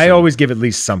question. I always give at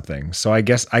least something. So I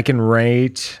guess I can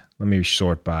rate. Let me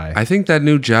sort by. I think that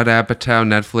new Judd Apatow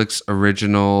Netflix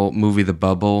original movie, The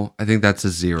Bubble, I think that's a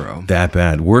 0. That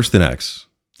bad. Worse than X.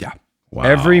 Yeah. Wow.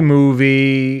 Every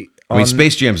movie. I mean,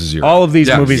 Space Jam's a 0. All of these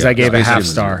Yeah, movies yeah, I gave a Space half Jam's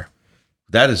a 0. star.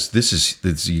 This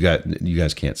is you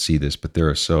guys can't see this, but there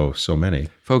are so many.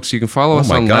 Folks, you can follow Oh us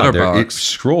my on God! It Letterboxd.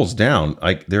 scrolls down.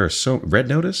 There are so Red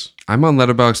Notice I'm on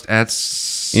Letterboxd at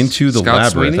Into the Scott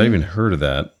Labyrinth. Sweeney. I haven't even heard of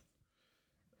that.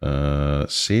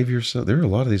 Save Yourself. There are a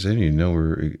lot of these I didn't even know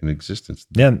were in existence.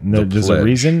 Yeah, The there's Pledge. a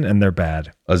reason, and they're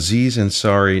bad. Aziz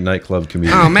Ansari, nightclub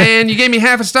comedian. Oh man, you gave me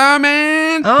half a star,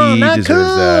 man. Oh, He not deserves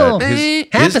cool. that.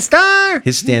 Half a star.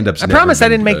 His stand-up's I never promise I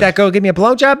been didn't make good. that go. Give me a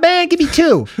blowjob, man. Give me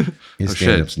 2. His Oh,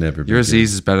 stand-up's shit. never been Your good.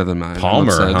 Aziz is better than mine. I'm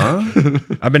Palmer, upset. huh?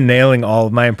 I've been nailing all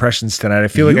of my impressions tonight. I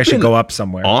feel like You've I should been go up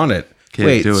somewhere. On it. Kid,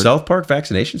 Wait, do it. South Park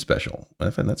vaccination special. I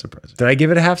find that surprising. Did I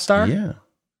give it a half star? Yeah.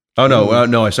 Oh no,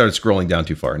 no! I started scrolling down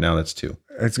too far. Now that's 2.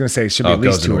 I was going to say it should be Oh, at it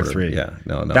least goes in 2 or order. 3. Yeah,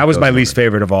 no. That was it my goes in least order.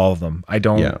 favorite of all of them. I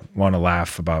don't Yeah. want to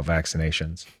laugh about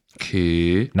vaccinations.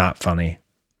 Okay. Not funny.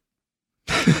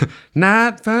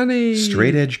 Not funny.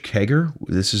 Straight Edge Kegger.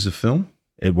 This is a film.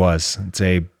 It was. It's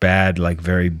a bad, like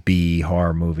very B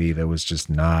horror movie that was just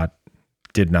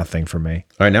did nothing for me.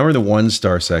 All right, now we're in the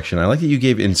 1-star section. I like that you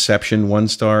gave Inception 1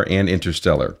 star and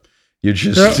Interstellar. You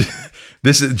just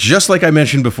this is just like I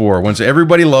mentioned before. Once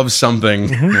everybody loves something,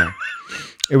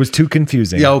 It was too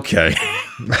confusing. yeah, okay.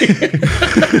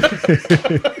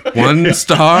 1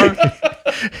 star.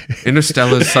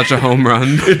 Interstellar is such a home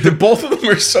run. Both of them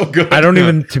are so good. I don't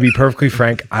even, to be perfectly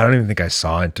frank, I don't even think I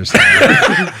saw Interstellar.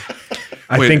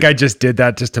 I Wait. think I just did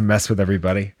that just to mess with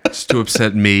everybody. Just to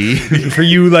upset me. For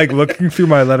you, like looking through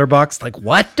my letterbox, like,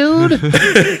 what, dude?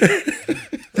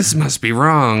 This must be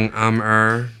wrong.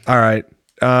 All right.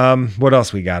 What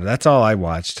else we got? That's all I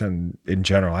watched. And in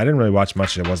general, I didn't really watch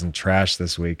much that wasn't trash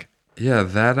this week. Yeah,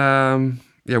 that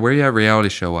yeah, where you at reality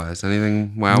show wise?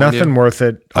 Anything wow? Nothing worth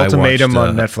it. I Ultimatum watched,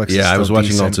 on Netflix. is Yeah, I was still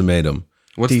watching decent. Ultimatum.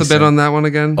 What's the Decent. bit on that one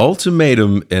again?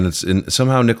 Ultimatum, and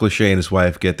somehow Nick Lachey and his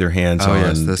wife get their hands Oh, on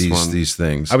yes, this one. these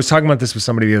things. I was talking about this with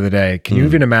somebody the other day. Can Hmm. you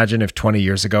even imagine if 20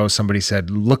 years ago somebody said,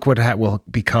 look what will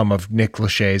become of Nick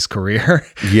Lachey's career?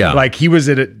 Yeah. Like he was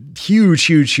a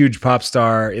huge pop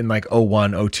star in like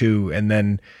 01, 02. And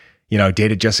then,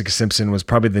 dated Jessica Simpson, was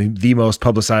probably the most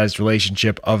publicized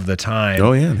relationship of the time.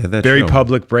 Oh, yeah, that Very show.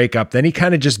 public breakup. Then he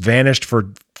kind of just vanished for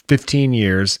 15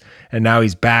 years. And now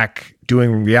he's back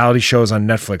doing reality shows on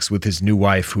Netflix with his new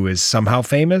wife, who is somehow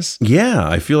famous. Yeah,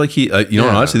 I feel like he, Yeah.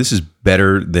 honestly, this is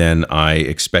better than I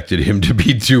expected him to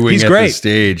be doing He's at great. this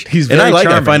stage. He's and very I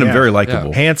charming, find him yeah. very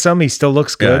likable. Handsome. He still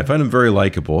looks Yeah, good. I find him very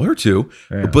likable. Her too.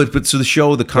 Yeah. But so the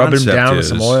show, the Rub concept him down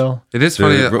is with some oil. It is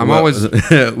funny. That I'm always Keep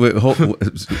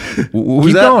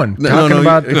going. Talking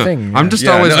about the thing. I'm just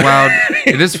always wowed.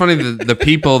 It is funny the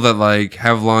people that like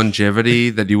have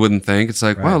longevity that you wouldn't think. It's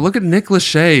like, wow, look at Nick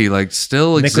Lachey, like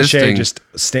still Nick existing. Lachey just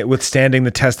withstanding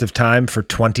the test of time for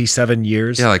 27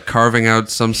 years. Yeah, like carving out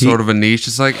some sort of a niche.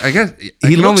 It's like, I guess I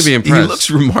can looks, only be impressed. He looks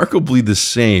remarkably the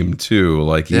same too.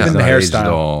 Like he's Even the not aged at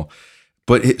hairstyle. all.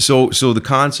 But so the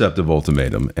concept of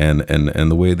Ultimatum and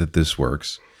the way that this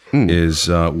works is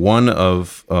one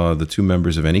of the two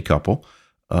members of any couple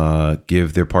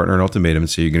give their partner an ultimatum and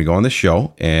say, you're going to go on this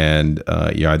show and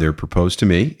you either propose to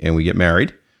me and we get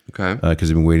married. Okay. Because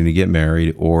they've been waiting to get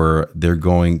married, or you're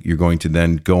going to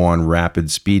then go on rapid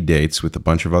speed dates with a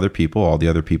bunch of other people, all the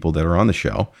other people that are on the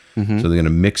show. So they're going to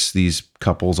mix these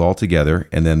couples all together,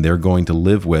 and then they're going to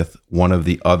live with one of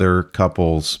the other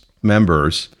couple's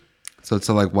members. So it's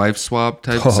a like wife swap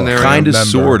type scenario. Kind of,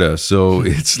 sorta. So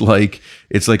it's like,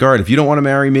 all right, if you don't want to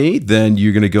marry me, then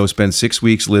you're going to go spend 6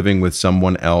 weeks living with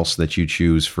someone else that you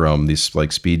choose from this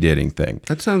like speed dating thing.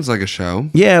 That sounds like a show.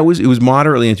 Yeah, it was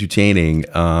moderately entertaining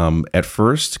at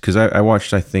first because I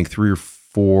watched, I think, 3 or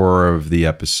 4 of the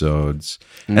episodes,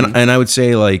 and I would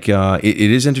say like it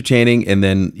is entertaining, and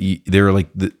then they're like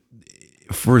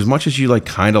for as much as you like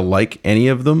kind of like any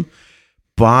of them,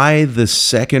 by the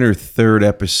second or third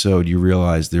episode, you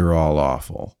realize they're all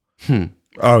awful.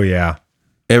 Oh yeah,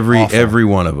 every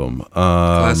one of them.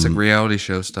 Classic reality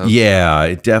show stuff. Yeah,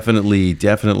 it definitely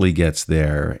gets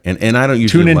there. And I don't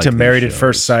usually tune into like Married these at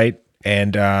First Sight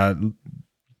and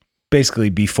basically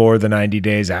before the 90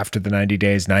 days, after the 90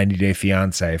 days, 90 Day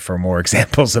Fiance for more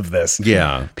examples of this.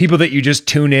 Yeah. People that you just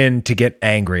tune in to get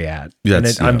angry at.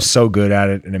 I'm so good at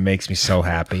it and it makes me so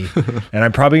happy. And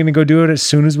I'm probably going to go do it as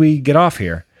soon as we get off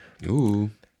here.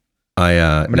 Ooh.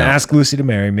 I'm going to ask Lucy to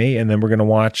marry me, and then we're going to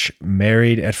watch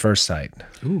Married at First Sight.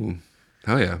 Ooh.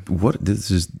 Hell yeah. This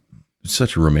is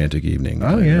such a romantic evening.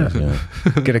 Oh, yeah.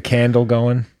 Get a candle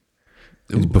going.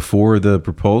 Before the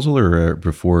proposal or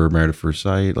before Married at First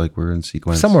Sight? Like we're in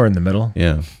sequence? Somewhere in the middle.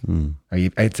 Yeah.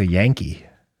 It's a Yankee.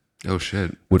 Oh,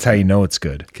 shit. That's how you know it's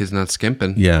good. Kid's not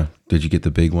skimping. Yeah. Did you get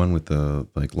the big one with the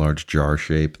like large jar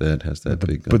shape that has that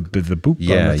big... the boop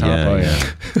yeah, on the top? yeah, Oh,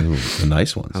 yeah. Ooh, the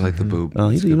nice ones. I like the boob. Oh,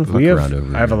 you don't fuck around over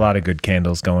there. I have a lot of good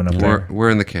candles going up there. We're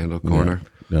in the candle corner.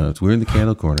 No, we're in the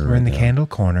candle corner. We're in the candle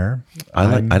corner.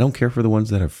 I don't care for the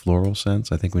ones that have floral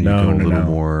scents. I think when you go a little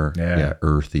more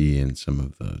earthy in some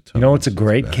of the tones. You know what's a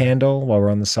great candle while we're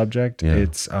on the subject? Yeah.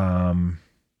 It's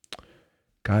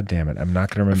God damn it. I'm not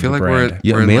going to remember I feel the like brand.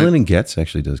 Yeah, Malin and Getz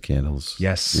actually does candles.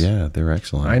 Yes. Yeah, they're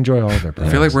excellent. I enjoy all their brands.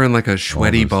 I feel like we're in like a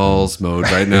sweaty balls mode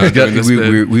right now.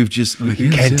 We've just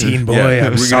Canteen boy,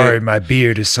 I'm sorry, my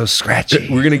beard is so scratchy.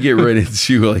 We're gonna get right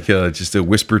into like just a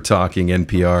whisper talking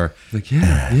NPR. Like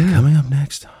Coming up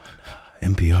next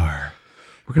on NPR,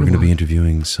 we're gonna be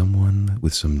interviewing someone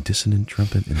with some dissonant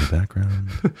trumpet in the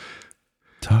background,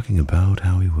 talking about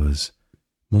how he was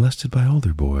molested by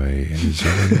older boy in his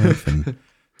young life and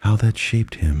how that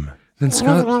shaped him. Then It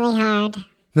was really hard.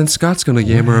 Then Scott's gonna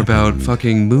yammer about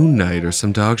fucking Moon Knight or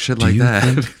some dog shit like that. Do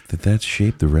you think that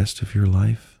shaped the rest of your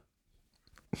life?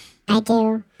 I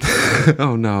do.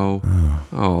 Oh no.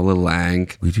 Oh, little Ang.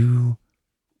 We do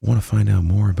want to find out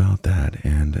more about that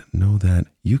and know that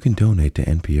you can donate to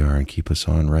NPR and keep us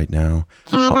on right now.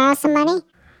 Can I borrow some money?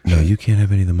 No, you can't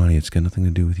have any of the money. It's got nothing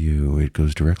to do with you. It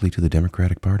goes directly to the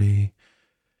Democratic Party.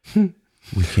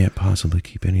 We can't possibly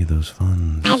keep any of those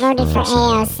funds. I voted for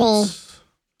AOC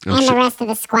and the rest of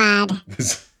the squad.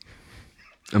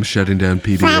 I'm shutting down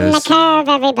Flatten the PBS. curve,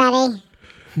 everybody.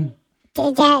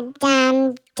 Damn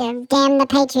the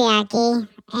patriarchy.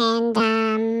 And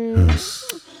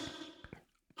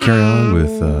Carry on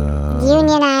with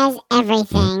unionize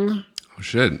everything. Oh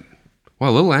shit.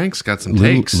 Well, Little Ank's got some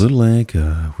takes. Little Ank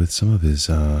with some of his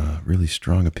really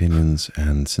strong opinions,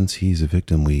 and since he's a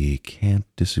victim, we can't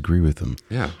disagree with him.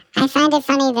 Yeah. I find it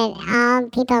funny that all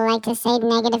people like to say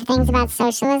negative things about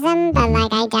socialism, but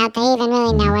like I doubt they even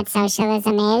really know what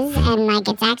socialism is, and like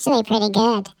it's actually pretty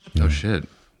good. Oh shit.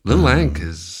 Little Ank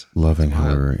is loving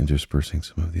how we're interspersing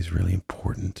some of these really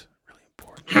important.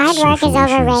 Hard work is social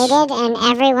issues. overrated, and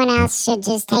everyone else should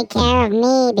just take care of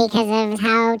me because of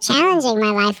how challenging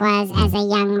my life was as a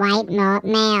young white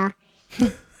male.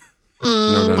 And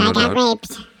no I got doubt.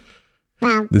 raped.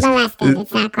 Well, molested.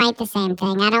 It's not quite the same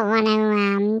thing. I don't want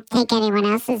to take anyone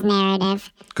else's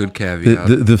narrative. Good caveat.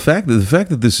 The fact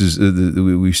that this is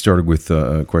we started with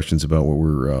questions about what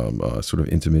were sort of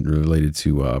intimate and related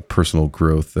to personal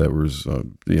growth that was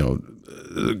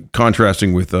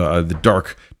contrasting with the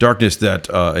darkness that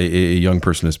a young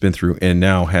person has been through, and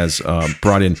now has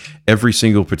brought in every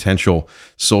single potential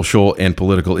social and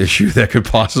political issue that could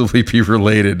possibly be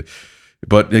related.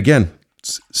 But again,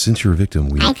 since you're a victim,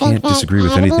 we can't disagree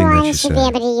with anything that you should said. be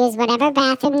able to use whatever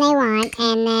bathroom they want,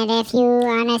 and that if you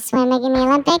want to swim in the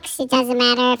Olympics, it doesn't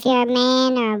matter if you're a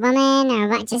man or a woman or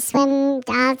what, just swim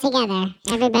all together,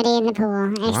 everybody in the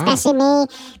pool, especially me,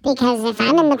 because if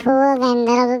I'm in the pool, then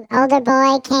little older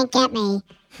boy can't get me.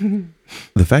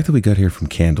 The fact that we got here from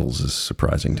candles is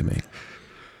surprising to me.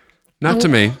 Not to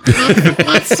me.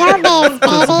 That's showbiz,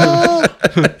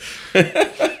 baby.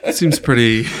 It seems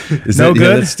pretty. Is No that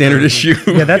good? that's standard issue?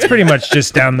 Yeah, that's pretty much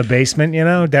just down the basement,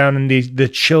 down in the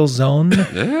chill zone.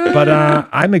 But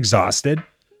I'm exhausted.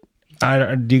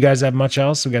 Do you guys have much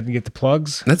else? We got to get the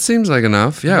plugs. That seems like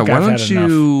enough. Yeah. I think Why I've don't had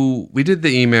you? We did the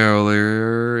email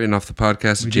earlier in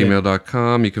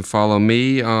offthepodcast@gmail.com. You can follow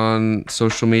me on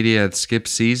social media at Skip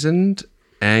Seasoned.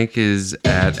 Ank is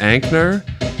at Ankner.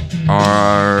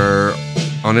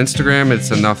 On Instagram, it's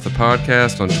Enough the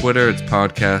Podcast. On Twitter, it's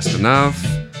Podcast Enough.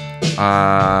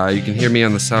 You can hear me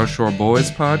on the South Shore Boys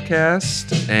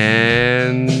podcast.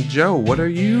 And Joe, what are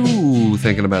you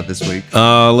thinking about this week?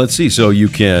 Let's see. So you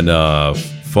can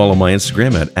follow my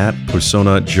Instagram at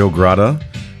Persona Joe Grata.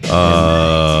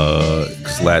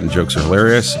 Because Latin jokes are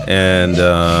hilarious. And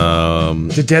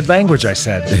The dead language, I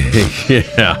said.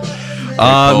 yeah.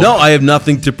 No, I have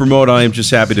nothing to promote. I am just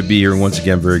happy to be here. And once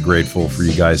again, very grateful for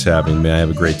you guys having me. I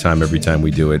have a great time every time we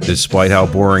do it. Despite how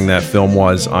boring that film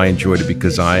was, I enjoyed it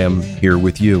because I am here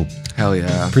with you. Hell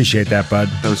yeah. Appreciate that, bud.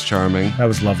 That was charming. That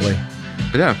was lovely.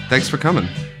 But yeah, thanks for coming.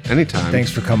 Anytime. Thanks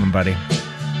for coming, buddy.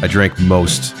 I drank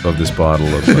most of this bottle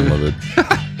of Glenlivet.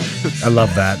 I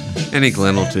love that. Any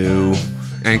Glen will do.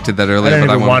 Ank did that I earlier, didn't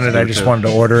but even I want it. to I do just too. wanted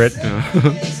to order it.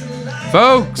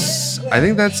 Folks, I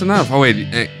think that's enough. Oh, wait.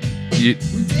 You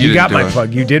You got didn't my do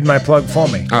plug. You did my plug for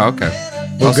me. Oh, okay.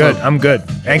 We're Also, good. I'm good.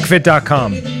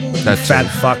 Ankfit.com. That's Fat it.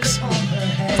 fucks.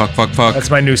 Fuck. That's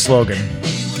my new slogan.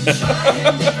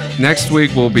 Next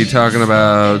week, we'll be talking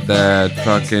about that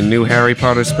fucking new Harry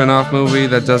Potter spin-off movie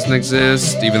that doesn't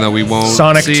exist, even though we won't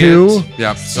Sonic see 2? it.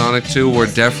 Yep, Sonic 2. We're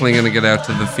definitely going to get out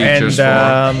to the features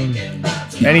And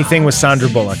anything with Sandra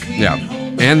Bullock. for. Yeah.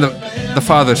 And the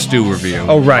Father Stew review.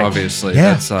 Oh, right. Obviously.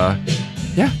 Yeah. That's,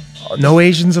 No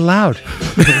Asians allowed.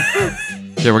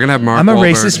 yeah, we're going to have Mark I'm a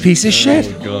Wahlberg. racist piece of shit.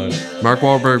 Mark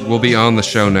Wahlberg will be on the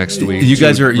show next week. You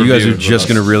guys to are review with just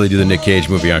us. going to really do the Nick Cage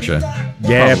movie, aren't you?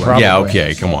 Yeah, probably. Yeah,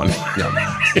 okay, come on.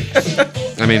 Yeah.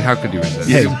 I mean, how could you resist?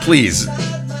 Hey. Please.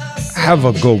 Have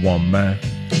a good one, man.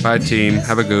 Bye, team.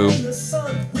 Have a goo. Wait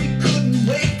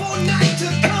for night to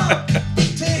come.